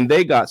 and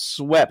they got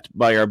swept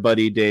by our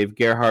buddy Dave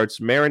Gerhardt's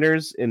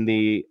Mariners in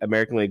the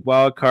American League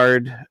wild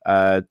card,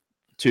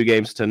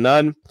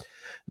 2-0.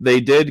 They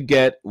did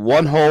get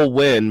one whole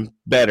win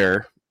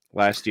better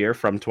last year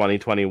from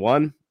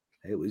 2021.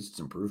 Hey, at least it's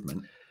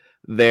improvement.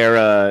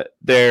 Their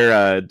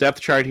depth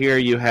chart here,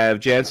 you have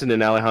Jansen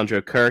and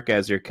Alejandro Kirk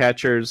as your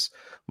catchers,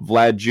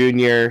 Vlad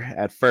Jr.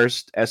 at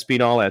first,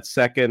 Espinal at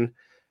second,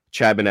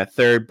 Chapman at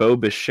third, Bo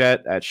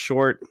Bichette at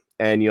short,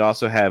 and you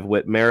also have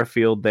Whit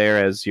Merrifield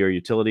there as your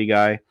utility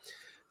guy.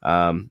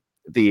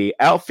 The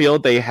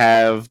outfield, they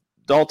have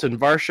Dalton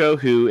Varsho,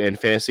 who in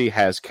fantasy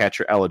has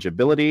catcher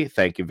eligibility.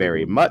 Thank you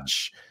very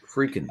much.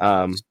 Freaking.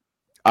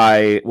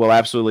 I will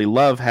absolutely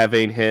love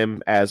having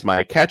him as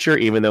my catcher,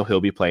 even though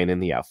he'll be playing in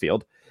the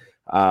outfield.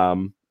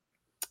 And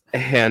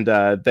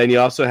then you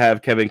also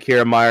have Kevin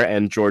Kiermaier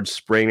and George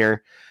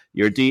Springer.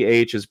 Your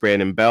DH is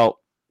Brandon Belt.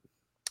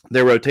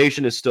 Their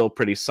rotation is still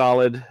pretty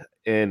solid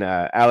in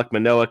Alek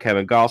Manoah,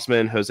 Kevin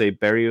Gossman, Jose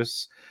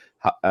Berrios,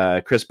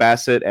 Chris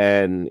Bassett,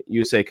 and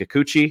Yusei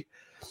Kikuchi.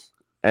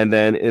 And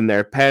then in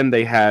their pen,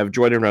 they have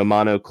Jordan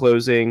Romano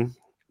closing,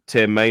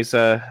 Tim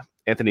Mesa,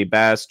 Anthony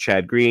Bass,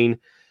 Chad Green,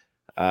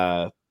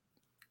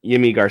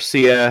 Yimi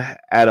Garcia,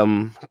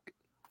 Adam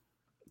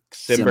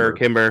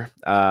Kimber,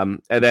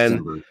 and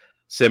then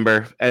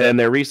Simber. And then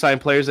their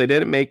re-signed players, they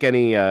didn't make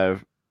any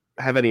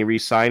have any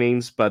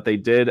re-signings, but they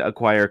did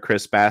acquire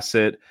Chris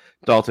Bassett,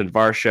 Dalton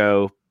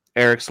Varsho,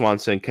 Eric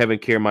Swanson, Kevin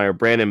Kiermaier,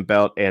 Brandon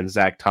Belt, and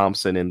Zach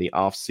Thompson in the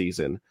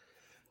offseason.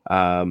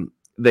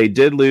 They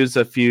did lose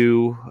a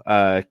few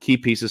key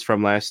pieces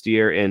from last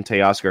year in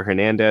Teoscar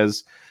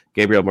Hernandez,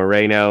 Gabriel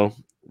Moreno,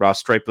 Ross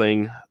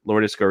Stripling,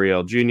 Lourdes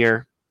Gurriel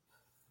Jr.,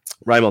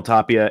 Raimel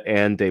Tapia,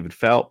 and David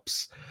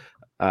Phelps.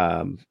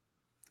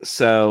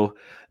 So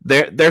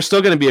they're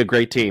still going to be a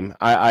great team.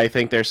 I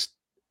think there's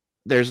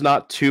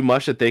not too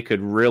much that they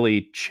could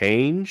really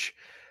change.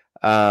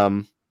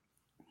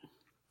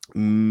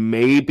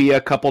 Maybe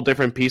a couple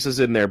different pieces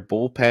in their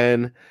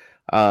bullpen.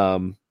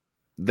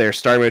 Their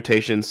starting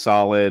rotation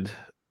solid.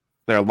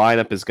 Their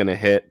lineup is going to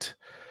hit.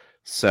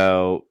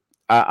 So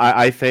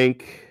I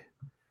think,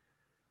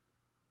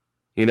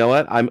 you know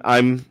what?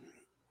 I'm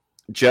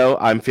Joe.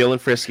 I'm feeling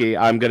frisky.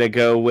 I'm going to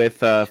go with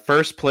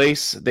first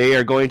place. They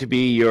are going to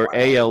be your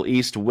AL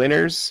East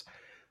winners,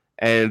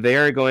 and they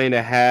are going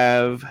to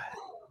have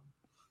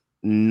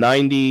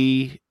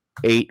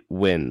 98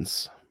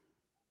 wins.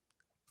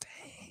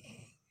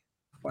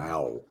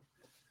 Wow.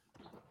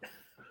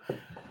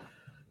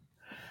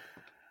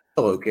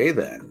 Well, okay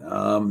then.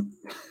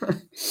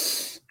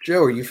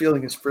 Joe, are you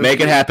feeling as frisky?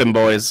 Make it happen,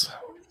 boys.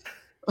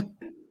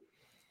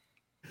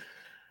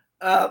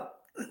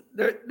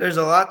 There's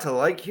a lot to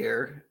like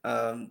here.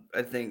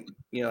 I think,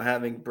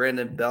 having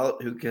Brandon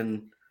Belt, who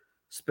can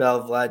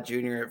spell Vlad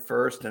Jr. at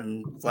first,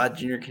 and Vlad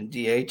Jr. can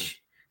DH.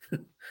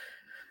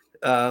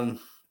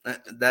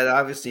 That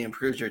obviously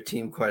improves your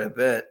team quite a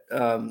bit.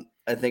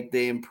 I think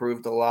they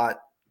improved a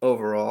lot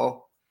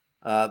overall.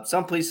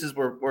 Some pieces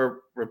were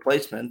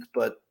replacements,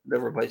 but the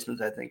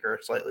replacements I think are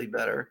slightly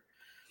better.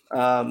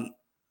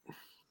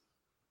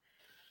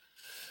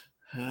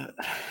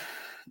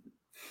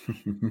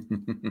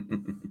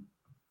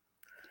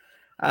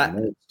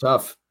 It's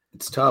tough.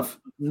 It's tough.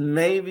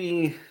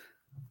 Maybe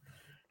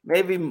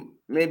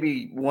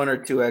one or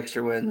two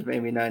extra wins,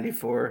 maybe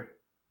 94.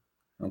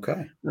 Okay.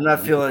 I'm not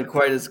feeling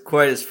quite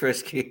as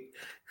frisky.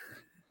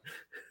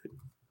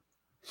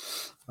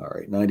 All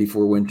right,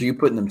 94 wins. Are you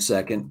putting them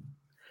second?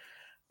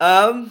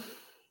 I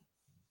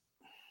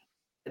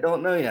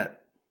don't know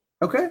yet.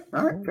 Okay.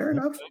 All right. Fair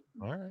enough.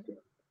 All right.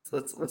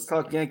 So let's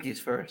talk Yankees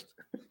first.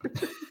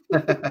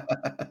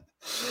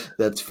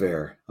 That's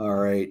fair. All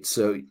right.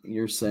 So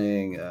you're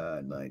saying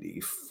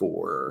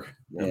 94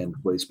 and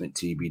placement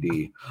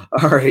TBD.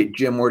 All right,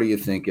 Jim, what are you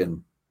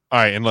thinking? All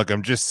right, and look,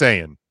 I'm just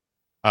saying,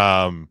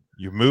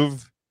 you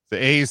move the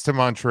A's to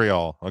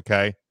Montreal,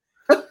 okay?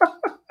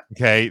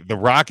 Okay, the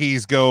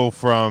Rockies go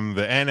from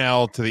the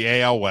NL to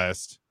the AL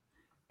West,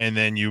 and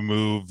then you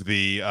move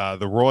the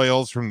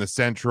Royals from the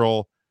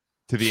Central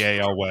to the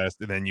AL West,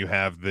 and then you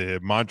have the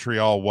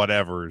Montreal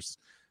whatevers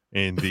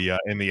in the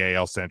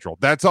AL Central.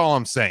 That's all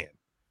I'm saying.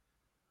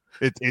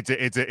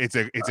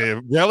 It's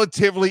a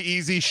relatively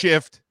easy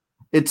shift.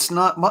 It's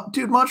not,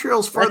 dude.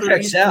 Montreal's farther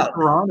east than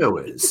Toronto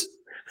is.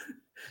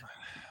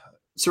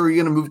 So are you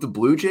going to move the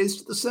Blue Jays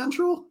to the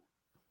Central?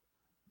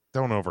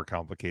 Don't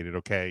overcomplicate it,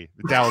 okay?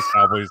 The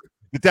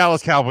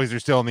Dallas Cowboys are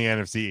still in the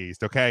NFC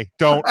East, okay?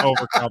 Don't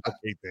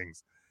overcomplicate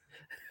things.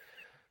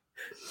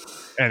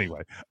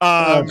 Anyway,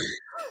 man,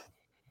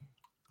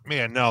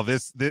 Man, no,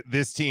 this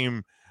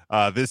team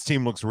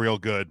looks real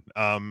good.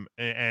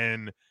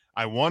 And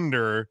I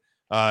wonder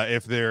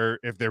if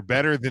they're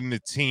better than the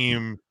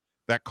team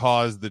that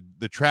caused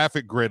the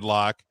traffic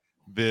gridlock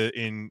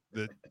in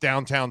the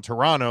downtown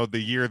Toronto the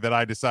year that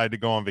I decided to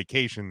go on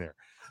vacation there.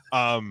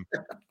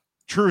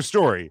 True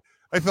story.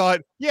 I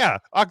thought, yeah,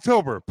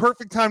 October,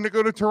 perfect time to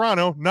go to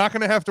Toronto. Not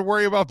going to have to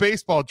worry about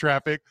baseball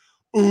traffic.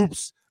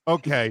 Oops.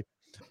 Okay.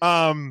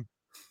 Are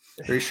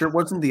you sure it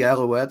wasn't the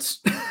Alouettes?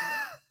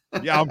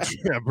 Yeah,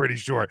 I'm pretty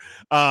sure.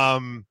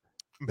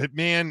 But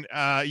man,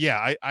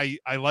 yeah,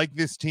 I like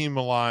this team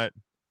a lot.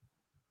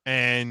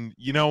 And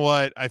you know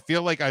what? I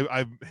feel like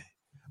I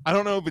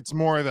don't know if it's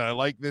more that I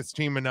like this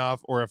team enough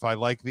or if I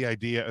like the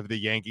idea of the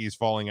Yankees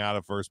falling out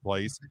of first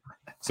place.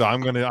 So I'm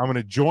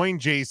gonna join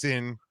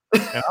Jason,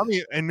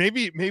 and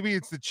maybe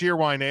it's the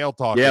Cheerwine Ale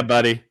talk. Yeah,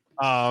 buddy.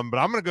 But I'm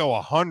gonna go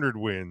 100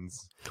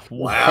 wins.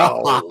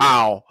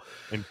 Wow.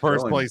 In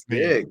first place,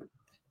 big.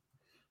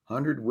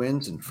 100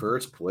 wins in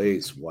first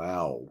place.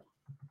 Wow.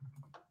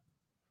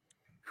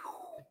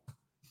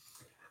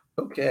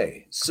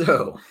 Okay,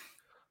 so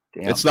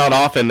it's not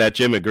often that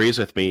Jim agrees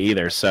with me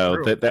either, so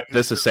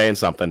this is saying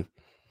something.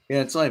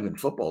 Yeah, it's not even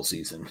football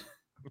season.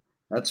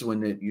 That's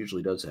when it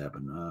usually does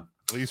happen.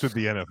 At least with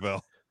the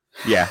NFL.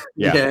 Yeah.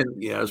 I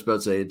was about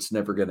to say it's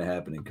never going to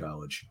happen in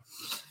college.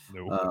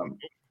 Nope.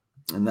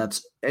 And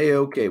that's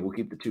A-okay. We'll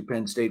keep the 2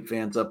 Penn State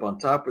fans up on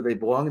top where they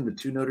belong and the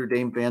 2 Notre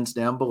Dame fans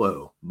down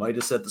below. Might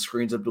have set the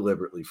screens up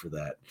deliberately for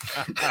that.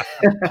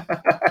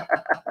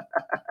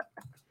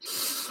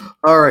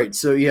 All right.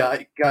 So, yeah,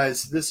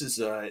 guys, this is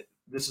a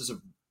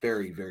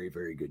very, very,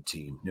 very good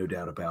team. No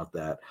doubt about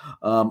that.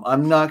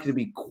 I'm not going to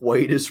be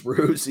quite as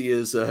rosy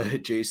as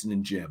Jason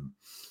and Jim.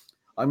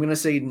 I'm going to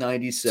say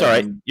 97. It's all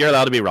right. You're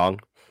allowed to be wrong.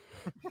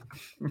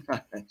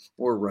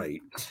 Or right.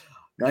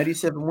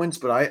 97 wins,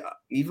 but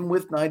even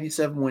with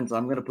 97 wins,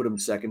 I'm going to put them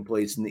second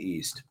place in the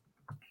East.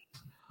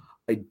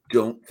 I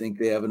don't think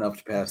they have enough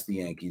to pass the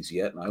Yankees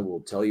yet, and I will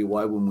tell you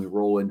why when we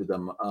roll into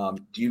them.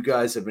 Do you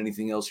guys have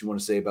anything else you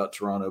want to say about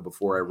Toronto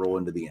before I roll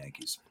into the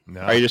Yankees?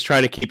 No. Are you just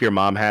trying to keep your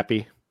mom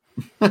happy?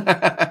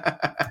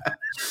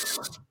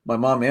 My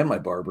mom and my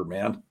barber,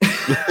 man.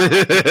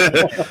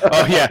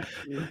 Oh yeah.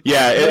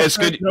 It's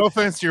good. No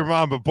offense to your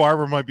mom, but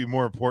barber might be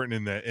more important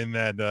in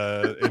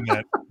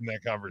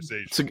that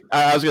conversation.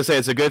 I was gonna say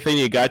it's a good thing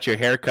you got your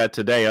haircut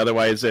today.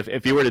 Otherwise,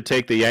 if you were to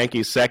take the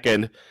Yankees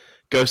second,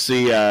 go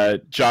see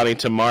Johnny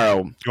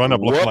tomorrow. You end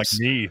up looking like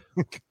me.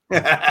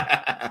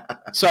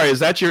 Sorry, is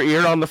that your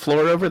ear on the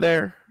floor over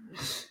there?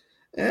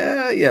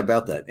 Yeah,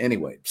 about that.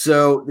 Anyway,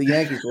 so the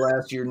Yankees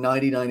last year,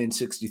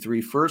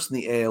 99-63, first in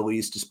the AL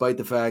East, despite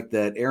the fact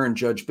that Aaron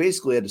Judge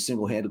basically had to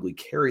single-handedly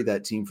carry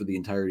that team for the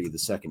entirety of the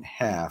second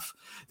half.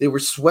 They were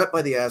swept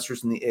by the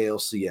Astros in the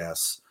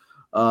ALCS.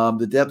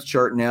 The depth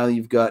chart now,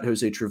 you've got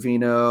Jose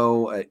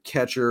Trevino at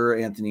catcher,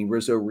 Anthony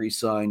Rizzo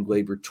re-signed,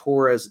 Gleyber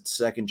Torres at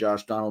second,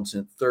 Josh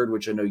Donaldson at third,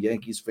 which I know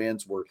Yankees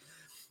fans were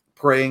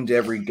praying to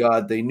every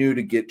god they knew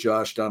to get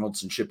Josh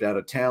Donaldson shipped out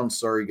of town.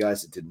 Sorry,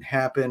 guys, it didn't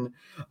happen.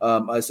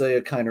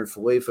 Isaiah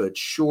Kiner-Falefa at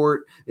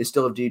short. They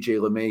still have DJ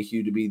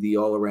LeMahieu to be the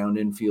all-around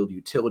infield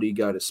utility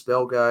guy to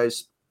spell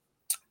guys.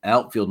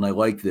 Outfield, and I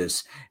like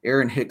this.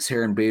 Aaron Hicks,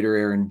 Aaron Bader,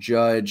 Aaron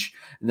Judge,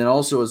 and then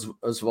also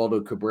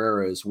Osvaldo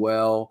Cabrera as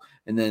well.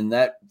 And then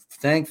that,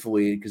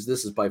 thankfully, because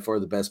this is by far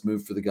the best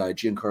move for the guy,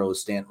 Giancarlo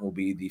Stanton will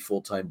be the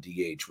full-time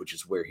DH, which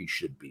is where he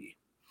should be.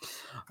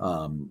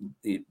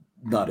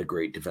 Not a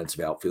great defensive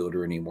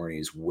outfielder anymore, and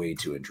he's way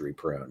too injury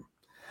prone.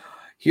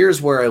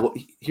 Here's what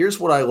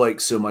I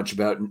like so much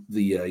about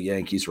the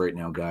Yankees right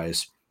now,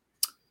 guys.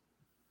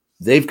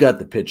 They've got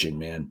the pitching,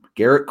 man.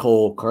 Garrett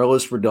Cole,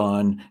 Carlos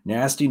Rodon,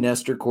 Nasty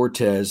Nestor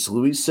Cortez,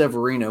 Luis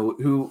Severino,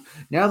 who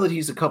now that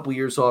he's a couple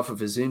years off of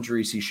his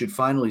injuries, he should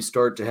finally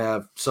start to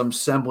have some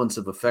semblance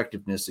of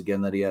effectiveness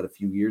again that he had a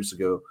few years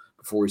ago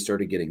before he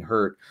started getting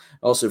hurt.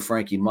 Also,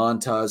 Frankie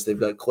Montas. They've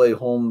got Clay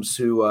Holmes,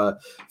 who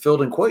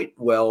filled in quite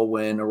well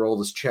when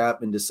Aroldis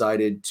Chapman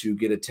decided to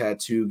get a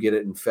tattoo, get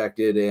it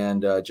infected,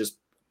 and just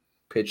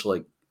pitch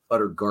like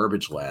utter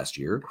garbage last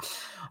year.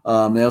 They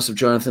also have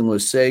Jonathan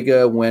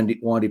Losega,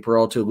 Wandy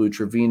Peralta, Lou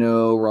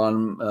Trevino,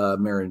 Ron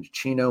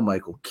Marinchino,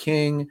 Michael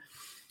King.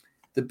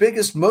 The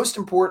biggest, most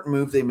important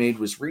move they made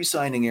was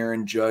re-signing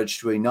Aaron Judge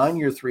to a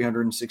 9-year,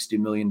 $360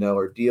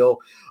 million deal.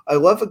 I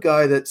love a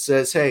guy that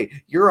says, hey,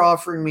 you're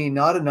offering me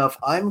not enough.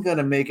 I'm going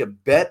to make a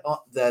bet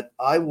that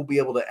I will be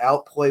able to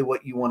outplay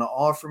what you want to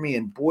offer me.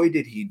 And boy,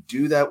 did he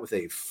do that with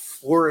a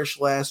flourish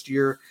last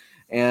year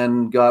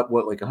and got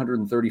like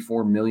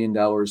 $134 million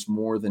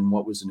more than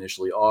what was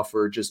initially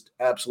offered. Just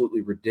absolutely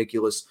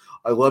ridiculous.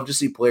 I love to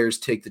see players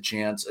take the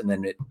chance and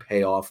then it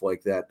pay off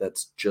like that.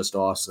 That's just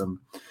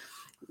awesome.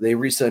 They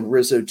re-signed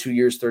Rizzo 2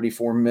 years,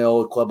 $34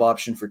 million, club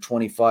option for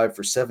 25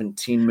 for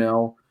 $17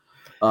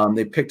 million.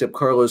 They picked up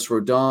Carlos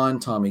Rodon,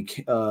 Tommy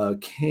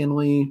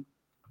Canley.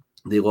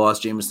 They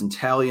lost Jameson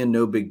Talion.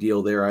 No big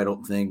deal there, I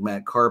don't think.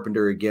 Matt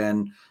Carpenter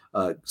again.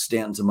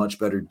 Stanton's a much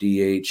better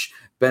DH.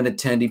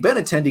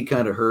 Benintendi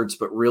kind of hurts,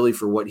 but really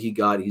for what he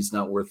got, he's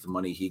not worth the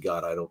money he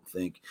got, I don't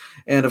think.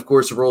 And of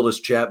course,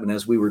 Aroldis Chapman,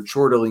 as we were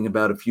chortling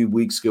about a few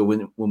weeks ago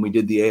when we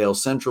did the AL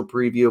Central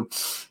preview,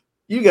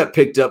 you got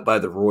picked up by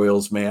the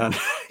Royals, man.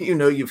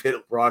 You've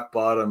hit rock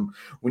bottom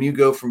when you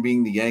go from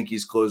being the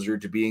Yankees closer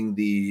to being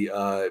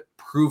the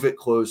prove-it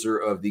closer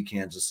of the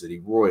Kansas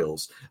City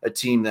Royals, a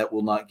team that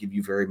will not give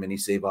you very many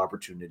save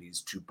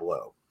opportunities to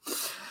blow.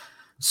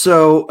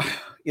 So,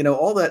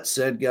 all that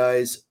said,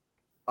 guys,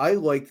 I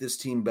like this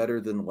team better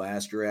than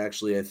last year,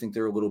 actually. I think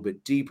they're a little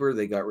bit deeper.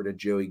 They got rid of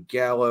Joey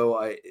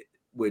Gallo,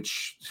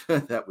 which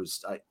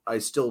I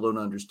still don't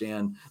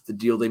understand the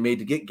deal they made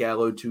to get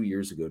Gallo 2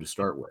 years ago to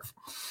start with.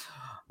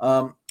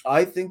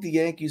 I think the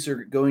Yankees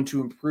are going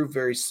to improve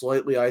very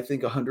slightly. I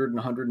think 100 and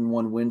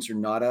 101 wins are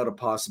not out of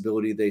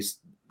possibility.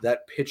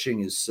 That pitching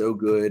is so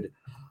good.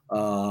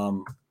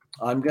 I'm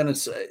going to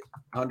say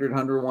 100,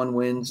 101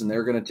 wins, and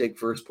they're going to take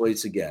first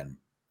place again.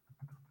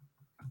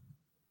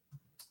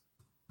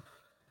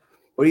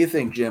 What do you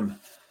think, Jim?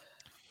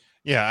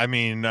 Yeah, I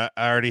mean, I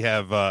already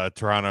have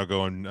Toronto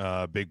going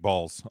big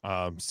balls.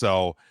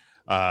 So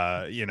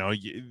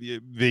the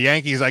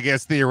Yankees, I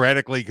guess,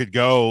 theoretically could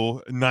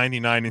go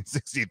 99 and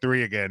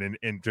 63 again.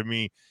 And to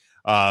me,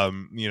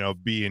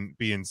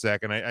 being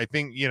second, I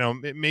think,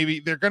 maybe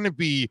they're going to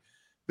be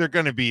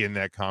in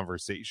that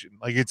conversation.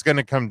 Like, it's going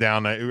to come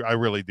down. I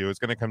really do. It's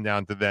going to come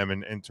down to them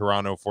and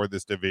Toronto for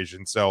this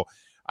division. So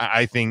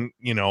I think,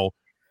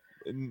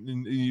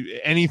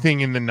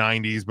 anything in the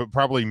 90s, but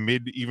probably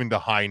mid even to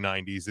high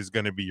 90s is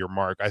going to be your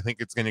mark. I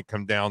think it's going to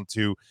come down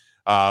to,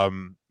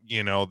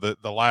 the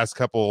last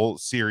couple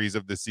series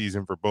of the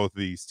season for both of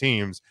these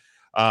teams.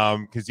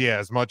 Because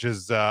as much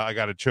as I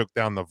got to choke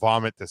down the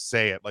vomit to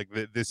say it, like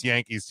this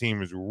Yankees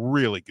team is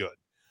really good,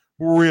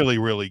 really,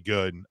 really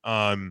good.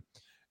 And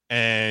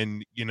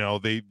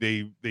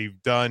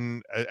they've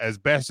done as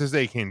best as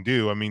they can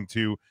do. I mean,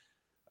 to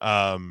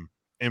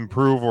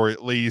improve or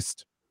at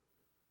least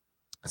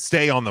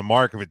stay on the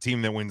mark of a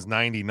team that wins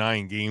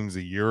 99 games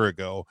a year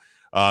ago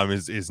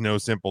is no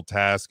simple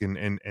task,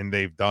 and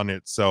they've done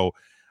it. So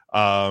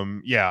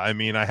I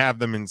mean, I have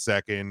them in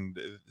second.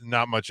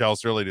 Not much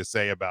else really to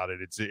say about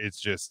it. It's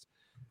just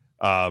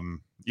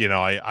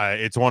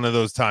it's one of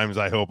those times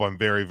I hope I'm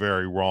very,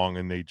 very wrong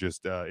and they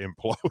just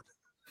implode.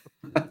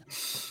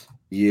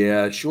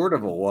 Yeah, short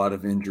of a lot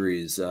of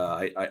injuries,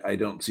 I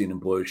don't see an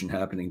implosion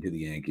happening to the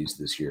Yankees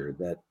this year.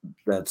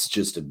 That's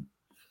just a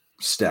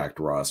stacked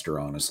roster,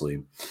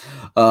 honestly.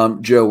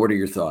 Joe, what are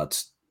your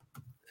thoughts?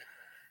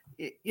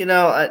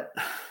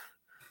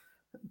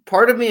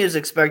 Part of me is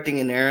expecting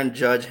an Aaron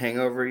Judge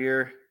hangover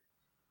year.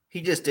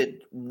 He just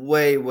did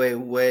way, way,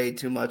 way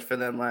too much for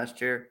them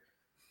last year.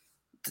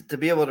 To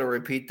be able to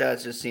repeat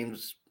that just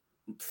seems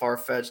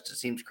far-fetched. It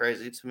seems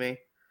crazy to me.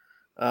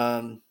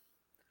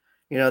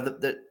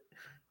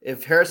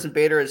 If Harrison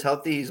Bader is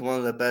healthy, he's one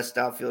of the best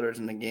outfielders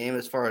in the game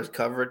as far as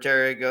coverage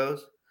area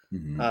goes.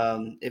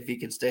 Mm-hmm. If he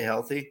can stay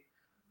healthy.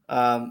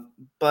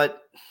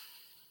 But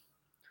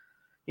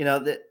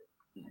that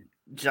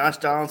Josh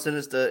Donaldson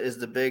is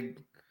the big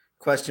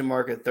question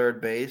mark at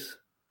third base.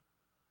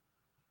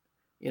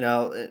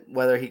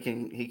 Whether he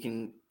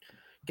can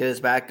get his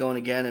back going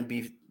again and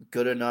be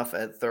good enough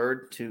at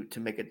third to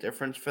make a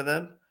difference for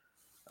them.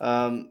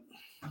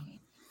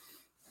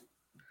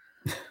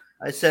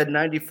 I said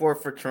 94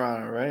 for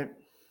Toronto, right?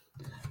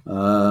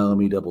 Let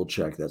me double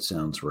check. That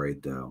sounds right,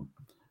 though.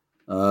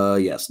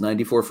 Yes,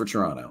 94 for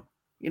Toronto.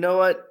 You know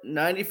what?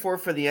 94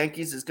 for the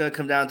Yankees is going to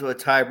come down to a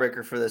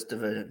tiebreaker for this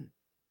division.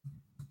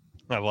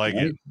 I like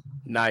it.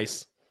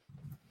 Nice.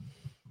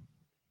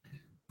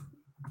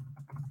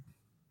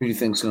 Who do you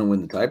think is going to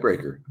win the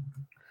tiebreaker?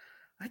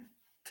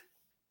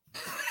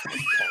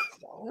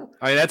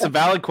 I mean, that's a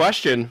valid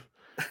question.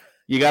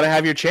 You got to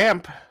have your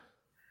champ.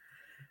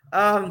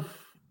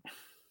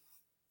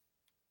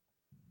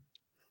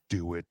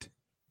 Do it.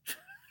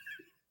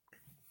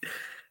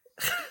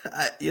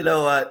 You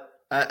know what?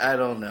 I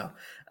don't know.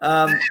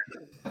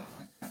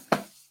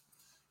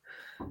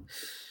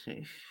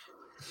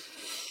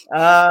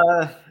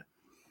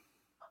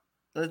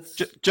 Let's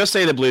just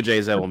say the Blue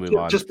Jays, then we'll move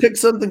on. Just pick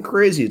something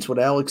crazy. It's what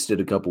Alex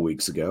did a couple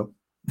weeks ago.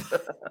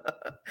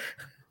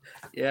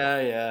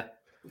 Yeah.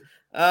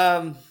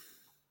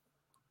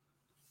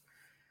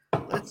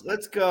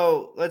 Let's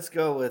go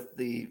with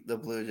the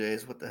Blue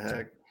Jays. What the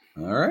heck?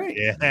 All right.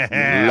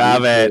 Yeah.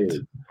 Love it.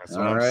 That's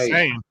what I'm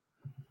saying.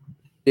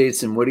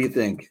 Jason, what do you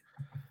think?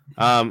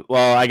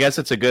 Well, I guess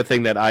it's a good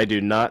thing that I do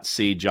not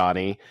see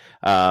Johnny,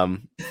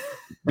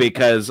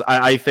 because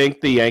I think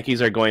the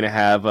Yankees are going to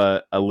have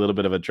a little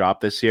bit of a drop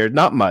this year.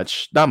 Not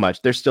much.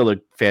 They're still a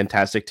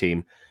fantastic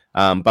team.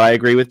 But I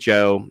agree with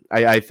Joe.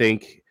 I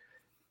think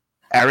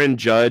Aaron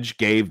Judge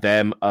gave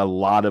them a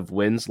lot of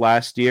wins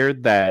last year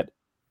that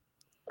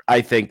I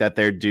think that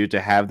they're due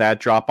to have that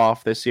drop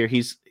off this year.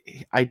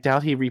 I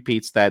doubt he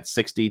repeats that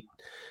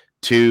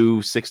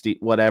 62, 60,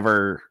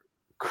 whatever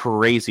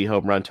crazy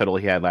home run total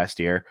he had last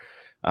year,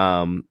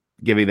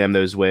 giving them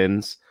those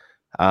wins.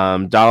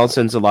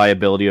 Donaldson's a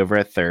liability over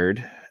at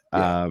third.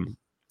 Yeah.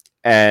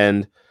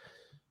 And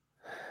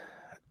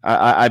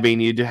I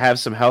mean, you do have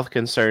some health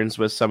concerns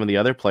with some of the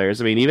other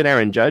players. I mean, even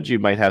Aaron Judge, you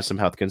might have some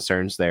health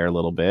concerns there a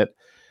little bit.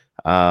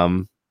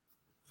 The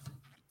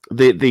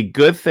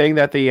good thing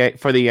that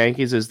for the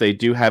Yankees is they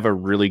do have a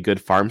really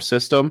good farm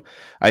system.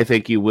 I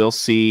think you will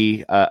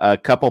see a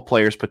couple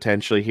players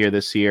potentially here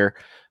this year.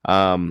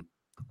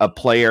 A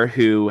player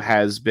who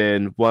has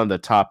been one of the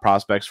top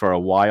prospects for a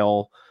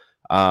while,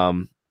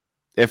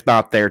 if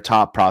not their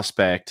top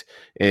prospect,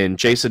 in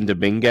Jason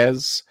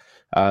Dominguez,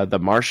 the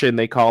Martian,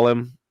 they call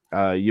him.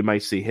 You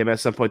might see him at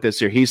some point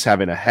this year. He's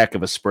having a heck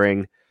of a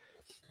spring.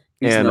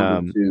 He's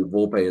number 2.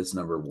 Volpe is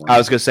number 1. I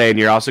was going to say, and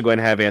you're also going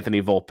to have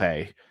Anthony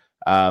Volpe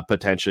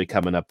potentially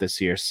coming up this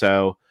year.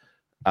 So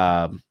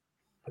they're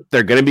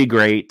going to be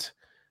great.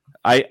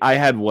 I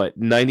had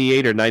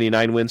 98 or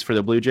 99 wins for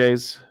the Blue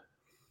Jays.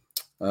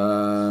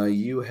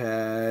 You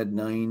had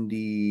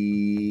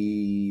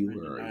 98.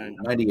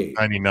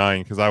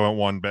 99 because I went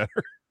one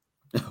better.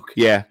 Okay.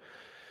 Yeah.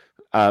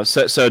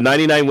 So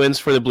 99 wins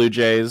for the Blue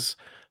Jays.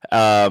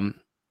 I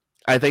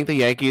think the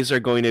Yankees are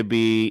going to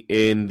be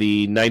in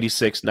the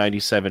 96,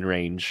 97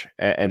 range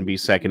and be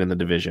second in the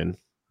division,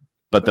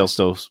 but they'll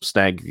still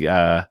snag.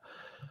 I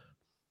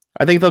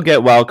think they'll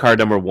get wild card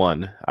number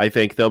 1. I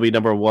think they'll be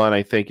number 1.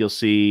 I think you'll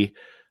see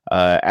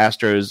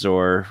Astros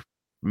or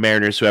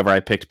Mariners, whoever I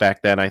picked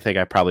back then. I think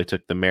I probably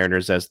took the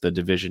Mariners as the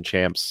division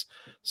champs.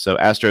 So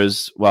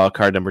Astros wild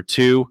card number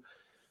 2,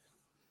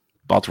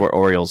 Baltimore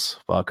Orioles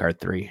wild card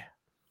 3.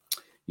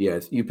 Yeah,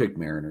 you picked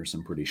Mariners.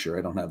 I'm pretty sure.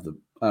 I don't have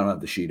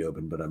the sheet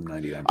open, but I'm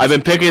 99%. I've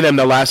been picking them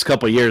the last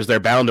couple of years. They're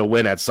bound to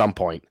win at some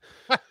point.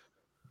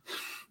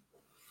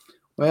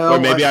 Well, or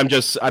maybe I'm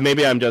just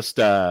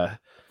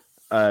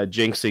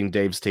jinxing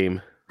Dave's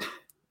team.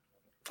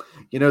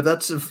 You know,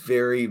 that's a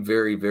very,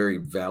 very, very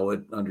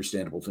valid,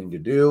 understandable thing to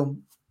do.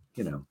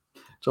 You know,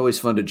 it's always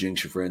fun to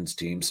jinx your friends'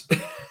 teams.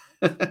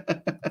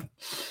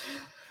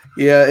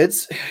 Yeah,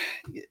 it's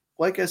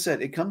like I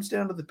said, it comes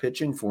down to the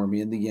pitching for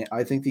me, and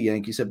I think the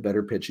Yankees have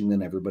better pitching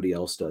than everybody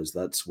else does.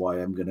 That's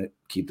why I'm going to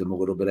keep them a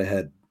little bit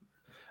ahead.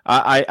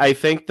 I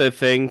think the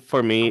thing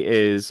for me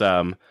is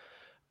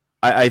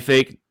I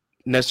think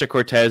Nestor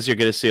Cortez, you're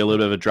going to see a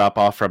little bit of a drop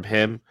off from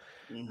him.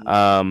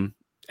 Mm-hmm.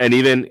 And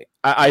even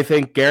I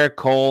think Garrett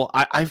Cole,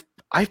 I've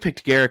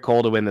picked Garrett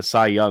Cole to win the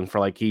Cy Young for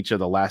like each of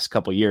the last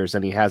couple of years,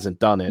 and he hasn't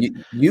done it.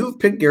 You've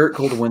picked Garrett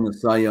Cole to win the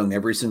Cy Young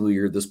every single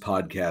year this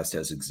podcast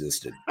has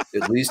existed,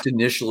 at least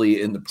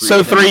initially in the.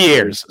 So 3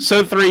 years.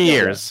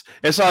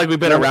 It's not like we've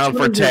been around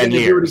for 10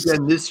 years. Do it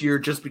again this year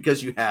just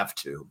because you have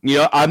to. You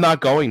know, I'm not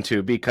going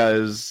to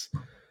because,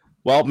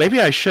 well, maybe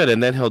I should,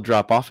 and then he'll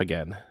drop off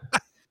again.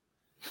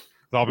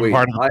 It's all been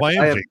part of the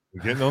plan.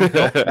 Now,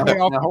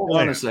 hold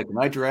on a second.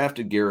 I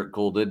drafted Garrett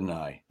Cole, didn't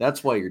I?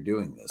 That's why you're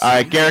doing this. All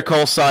right, Garrett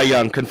Cole, Cy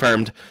Young,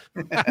 confirmed.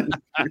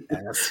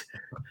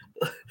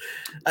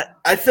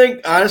 I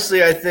think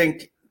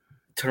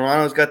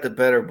Toronto's got the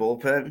better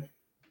bullpen.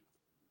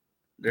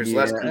 There's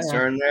less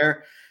concern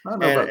there. I don't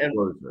know and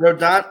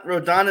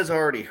Rodon is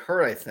already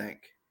hurt, I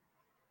think.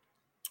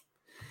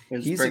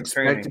 He's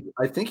expected.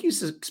 I think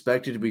he's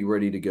expected to be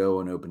ready to go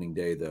on opening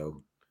day,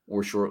 though,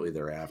 or shortly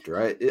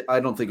thereafter. I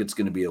don't think it's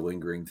going to be a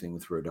lingering thing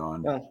with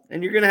Rodon. Well,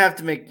 and you're going to have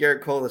to make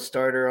Garrett Cole the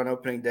starter on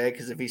opening day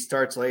because if he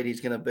starts late,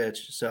 he's going to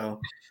bitch. So,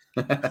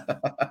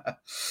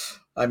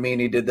 I mean,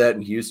 he did that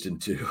in Houston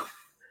too.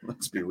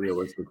 Let's be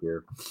realistic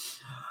here.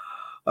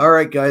 All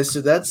right, guys. So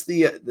that's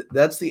the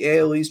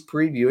AL East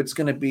preview. It's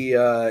going to be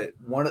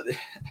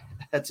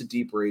that's a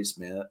deep race,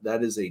 man.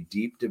 That is a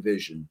deep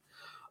division.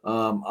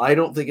 I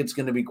don't think it's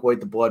going to be quite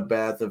the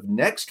bloodbath of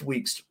next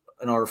week's.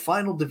 In our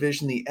final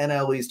division, the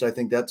NL East, I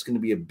think that's going to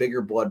be a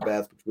bigger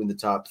bloodbath between the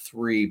top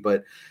 3.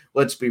 But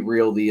let's be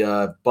real,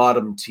 the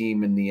bottom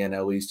team in the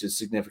NL East is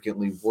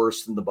significantly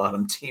worse than the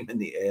bottom team in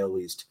the AL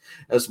East,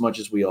 as much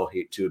as we all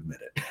hate to admit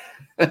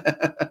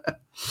it.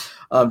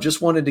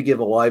 Just wanted to give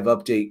a live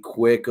update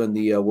quick on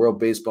the World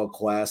Baseball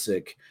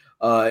Classic.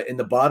 In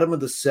the bottom of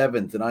the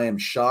 7th, and I am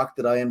shocked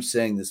that I am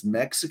saying this,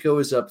 Mexico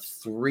is up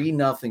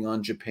 3-0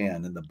 on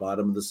Japan in the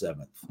bottom of the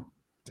 7th.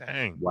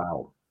 Dang.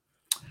 Wow.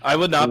 I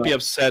would not be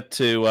upset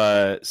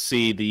to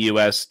see the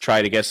U.S.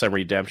 try to get some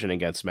redemption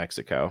against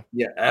Mexico.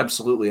 Yeah,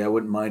 absolutely. I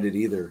wouldn't mind it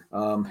either.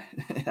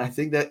 I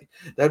think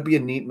that'd be a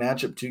neat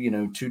matchup too. You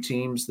know, 2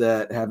 teams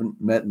that haven't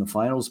met in the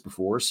finals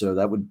before, so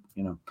that would,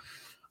 you know,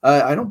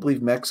 I don't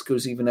believe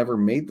Mexico's even ever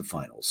made the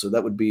finals, so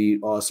that would be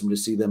awesome to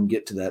see them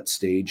get to that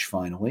stage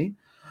finally.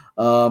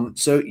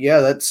 So yeah,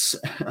 guys.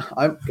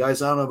 I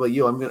don't know about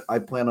you. I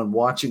plan on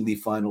watching the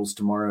finals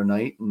tomorrow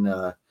night,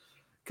 and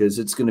because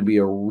it's going to be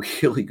a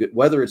really good,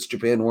 whether it's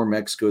Japan or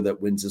Mexico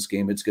that wins this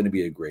game, it's going to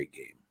be a great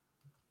game.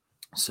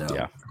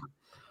 So,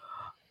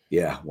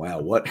 yeah,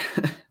 wow, what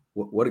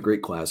a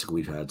great classic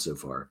we've had so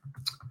far.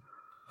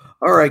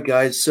 All right,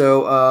 guys.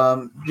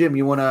 So, Jim,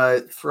 you want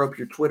to throw up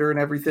your Twitter and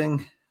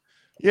everything?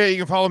 Yeah, you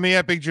can follow me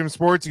at Big Jim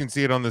Sports. You can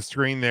see it on the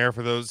screen there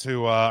for those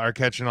who are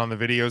catching on the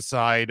video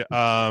side.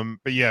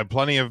 But yeah,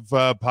 plenty of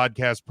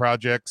podcast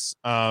projects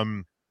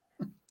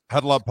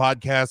Huddle Up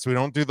Podcast. We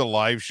don't do the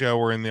live show.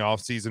 We're in the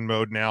off-season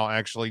mode now.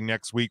 Actually,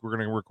 next week we're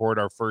going to record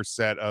our first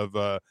set of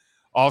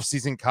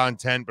off-season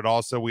content, but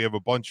also we have a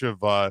bunch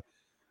of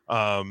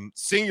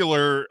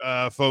singular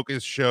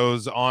focus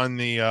shows on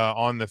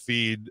the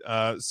feed.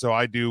 So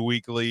I do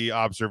weekly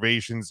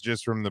observations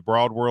just from the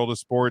broad world of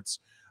sports.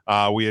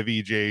 We have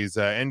EJ's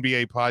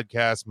NBA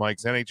podcast,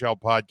 Mike's NHL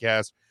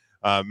podcast.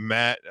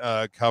 Matt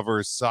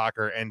covers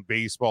soccer and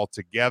baseball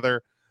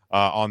together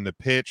on the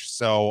pitch.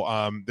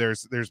 So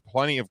there's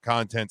plenty of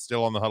content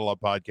still on the Huddle Up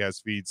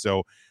Podcast feed.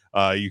 So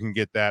you can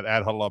get that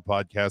at Huddle Up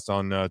Podcast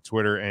on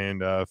Twitter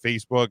and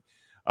Facebook.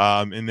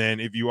 And then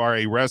if you are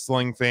a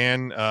wrestling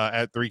fan,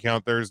 at 3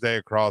 Count Thursday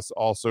across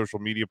all social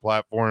media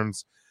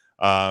platforms,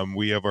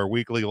 we have our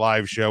weekly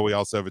live show. We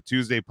also have a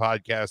Tuesday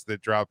podcast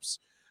that drops.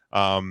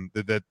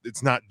 That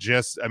it's not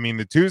just, I mean,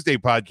 the Tuesday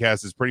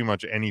podcast is pretty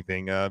much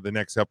anything. The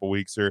next couple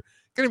weeks are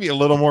going to be a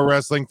little more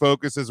wrestling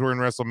focused as we're in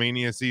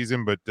WrestleMania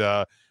season,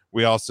 but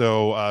we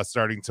also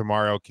starting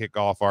tomorrow kick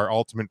off our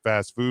Ultimate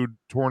Fast Food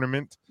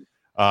Tournament.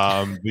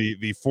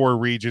 The 4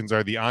 regions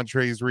are the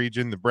entrees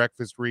region, the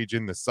breakfast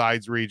region, the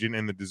sides region,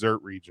 and the dessert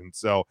region.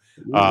 So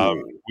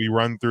we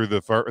run through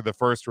the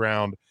first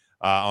round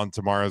on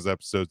tomorrow's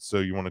episode, so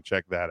you want to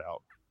check that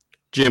out.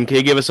 Jim, can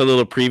you give us a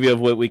little preview of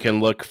what we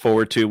can look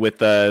forward to with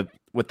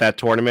that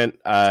tournament?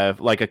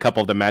 Like a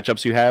couple of the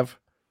matchups you have?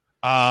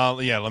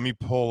 Yeah, let me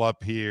pull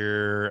up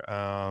here.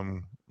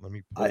 I'm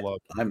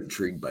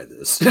intrigued by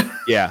this.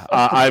 Yeah,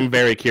 I'm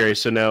very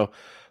curious to know.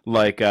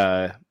 Like,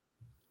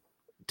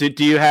 do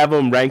you have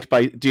them ranked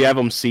by? Do you have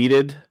them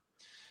seeded?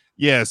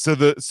 Yeah.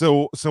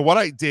 So what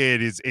I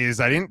did is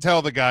I didn't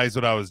tell the guys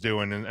what I was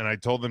doing, and I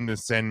told them to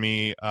send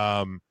me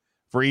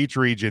for each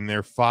region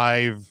their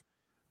 5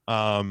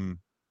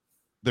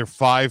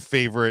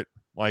 favorite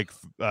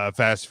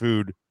fast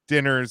food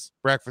dinners,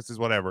 breakfasts,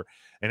 whatever,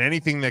 and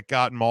anything that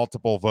got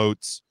multiple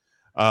votes.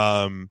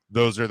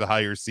 Those are the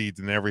higher seeds,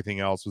 and everything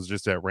else was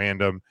just at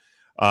random.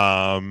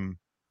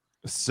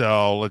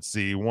 So let's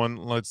see. One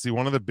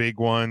of the big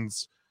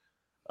ones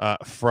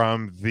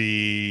from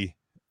the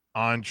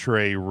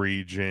entree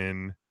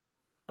region.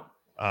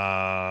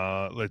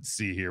 Let's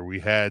see here. We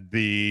had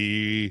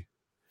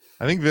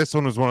I think this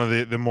one was one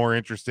of the more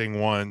interesting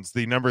ones.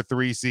 The number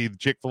 3 seed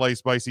Chick-fil-A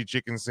spicy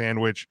chicken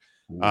sandwich,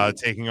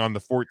 taking on the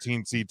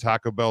 14 seed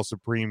Taco Bell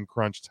Supreme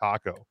Crunch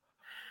Taco.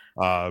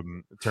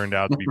 It turned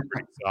out to be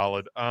pretty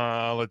solid.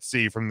 Let's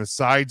see, from the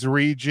sides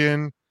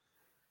region,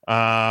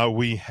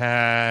 we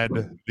had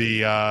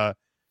the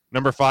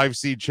number 5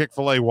 seed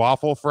Chick-fil-A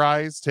waffle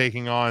fries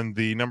taking on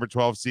the number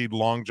 12 seed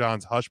Long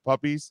John's Hush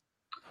Puppies.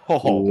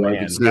 Oh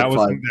man, that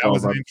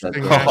was an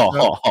interesting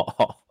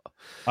matchup.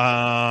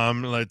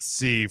 Let's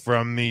see,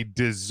 from the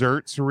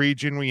desserts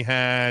region, we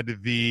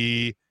had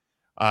the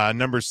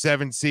number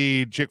 7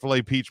 seed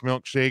Chick-fil-A peach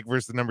milkshake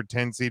versus the number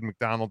 10 seed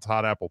McDonald's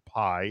hot apple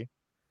pie.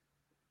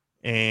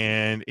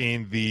 And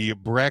in the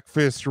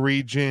breakfast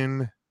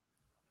region,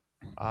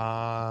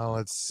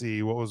 let's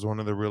see, what was one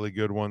of the really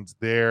good ones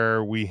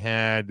there? We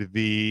had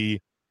the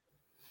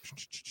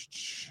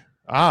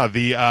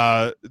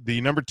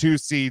number 2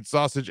 seed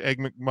sausage egg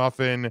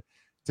McMuffin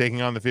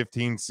taking on the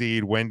 15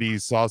 seed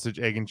Wendy's sausage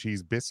egg and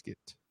cheese biscuit.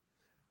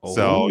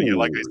 So yeah,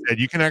 like I said,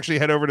 you can actually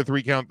head over to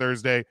 3 Count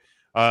Thursday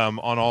on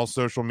all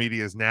social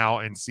medias now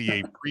and see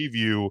a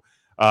preview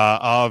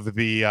of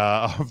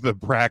the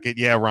bracket.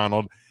 Yeah,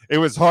 Ronald, it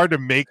was hard to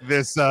make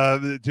this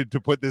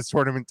to put this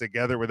tournament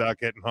together without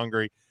getting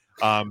hungry.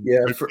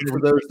 Yeah, for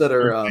those that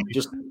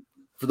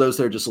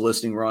are just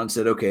listening, Ron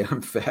said, "Okay,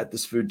 I'm fat.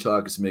 This food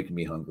talk is making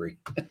me hungry."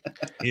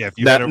 Yeah, if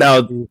you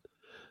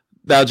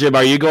now, Jim,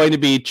 are you going to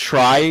be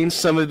trying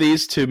some of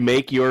these to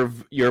make your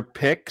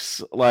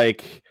picks?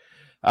 Like,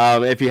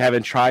 if you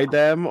haven't tried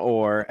them,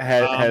 or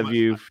have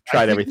you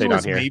tried everything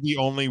on here? Maybe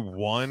only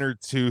 1 or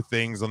 2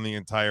 things on the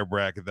entire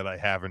bracket that I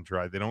haven't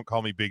tried. They don't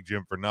call me Big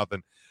Jim for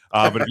nothing.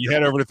 But if you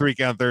head over to 3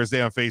 Count Thursday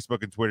on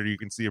Facebook and Twitter, you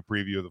can see a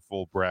preview of the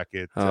full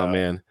bracket. Oh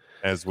man,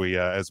 as we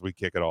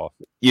kick it off.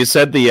 You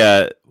said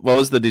the what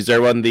was the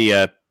dessert one?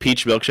 The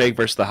peach milkshake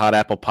versus the hot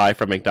apple pie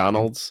from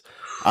McDonald's.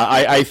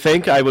 I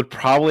think I would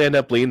probably end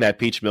up leaning that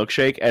peach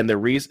milkshake, and the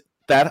reason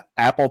that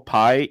apple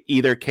pie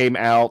either came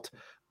out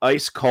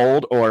ice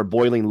cold or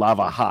boiling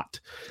lava hot.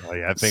 Oh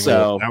yeah,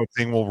 that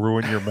thing will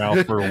ruin your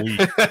mouth for a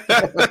week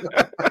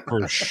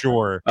for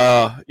sure.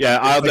 Yeah,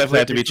 I'll definitely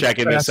have to be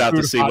checking this out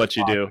to see what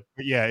you do.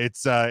 But yeah,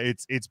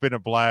 it's been a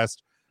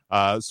blast.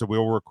 So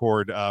we'll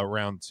record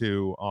round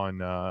 2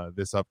 on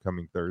this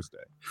upcoming Thursday.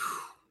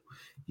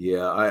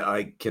 Yeah,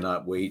 I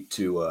cannot wait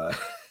to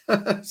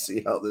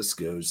see how this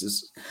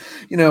goes.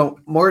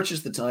 March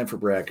is the time for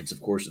brackets, of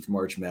course, with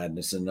March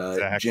Madness, and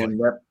exactly.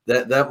 Jim,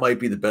 that might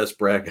be the best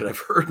bracket I've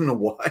heard in a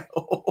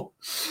while.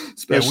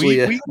 Especially,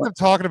 we end up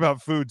talking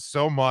about food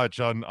so much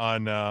on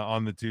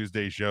the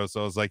Tuesday show,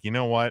 so I was like, you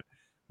know what,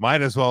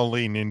 might as well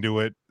lean into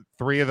it.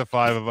 3 of the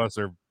 5 of us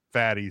are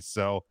fatties,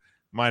 so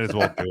might as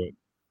well do it.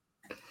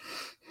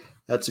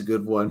 That's a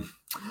good one.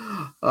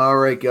 All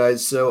right,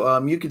 guys.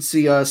 So you can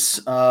see us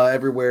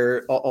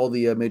everywhere, all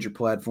the major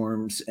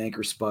platforms: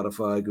 Anchor,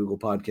 Spotify, Google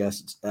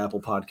Podcasts,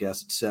 Apple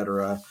Podcasts,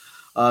 etc.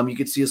 You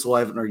can see us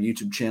live on our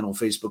YouTube channel,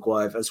 Facebook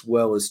Live, as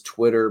well as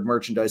Twitter.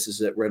 Merchandise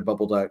is at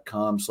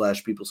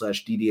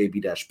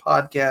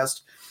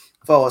redbubble.com/people/DDAB-podcast.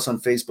 Follow us on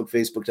Facebook,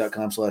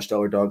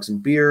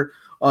 facebook.com/dollardogsandbeer.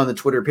 On the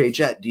Twitter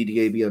page at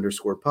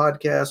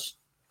DDAB_podcast.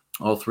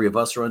 All three of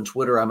us are on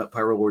Twitter. I'm at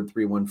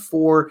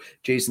PyroLord314.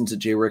 Jason's at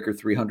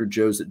JRicker300.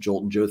 Joe's at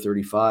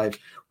JoltonJoe35.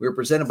 We are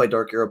presented by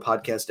Dark Arrow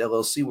Podcast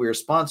LLC. We are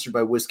sponsored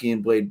by Whiskey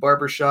and Blade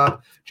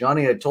Barbershop.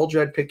 Johnny, I told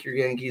you I'd pick your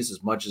Yankees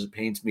as much as it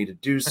pains me to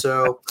do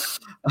so.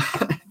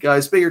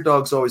 Guys, may your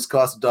dogs always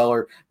cost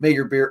 $1. May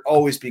your beer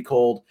always be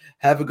cold.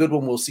 Have a good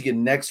one. We'll see you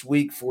next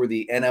week for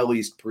the NL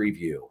East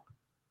preview.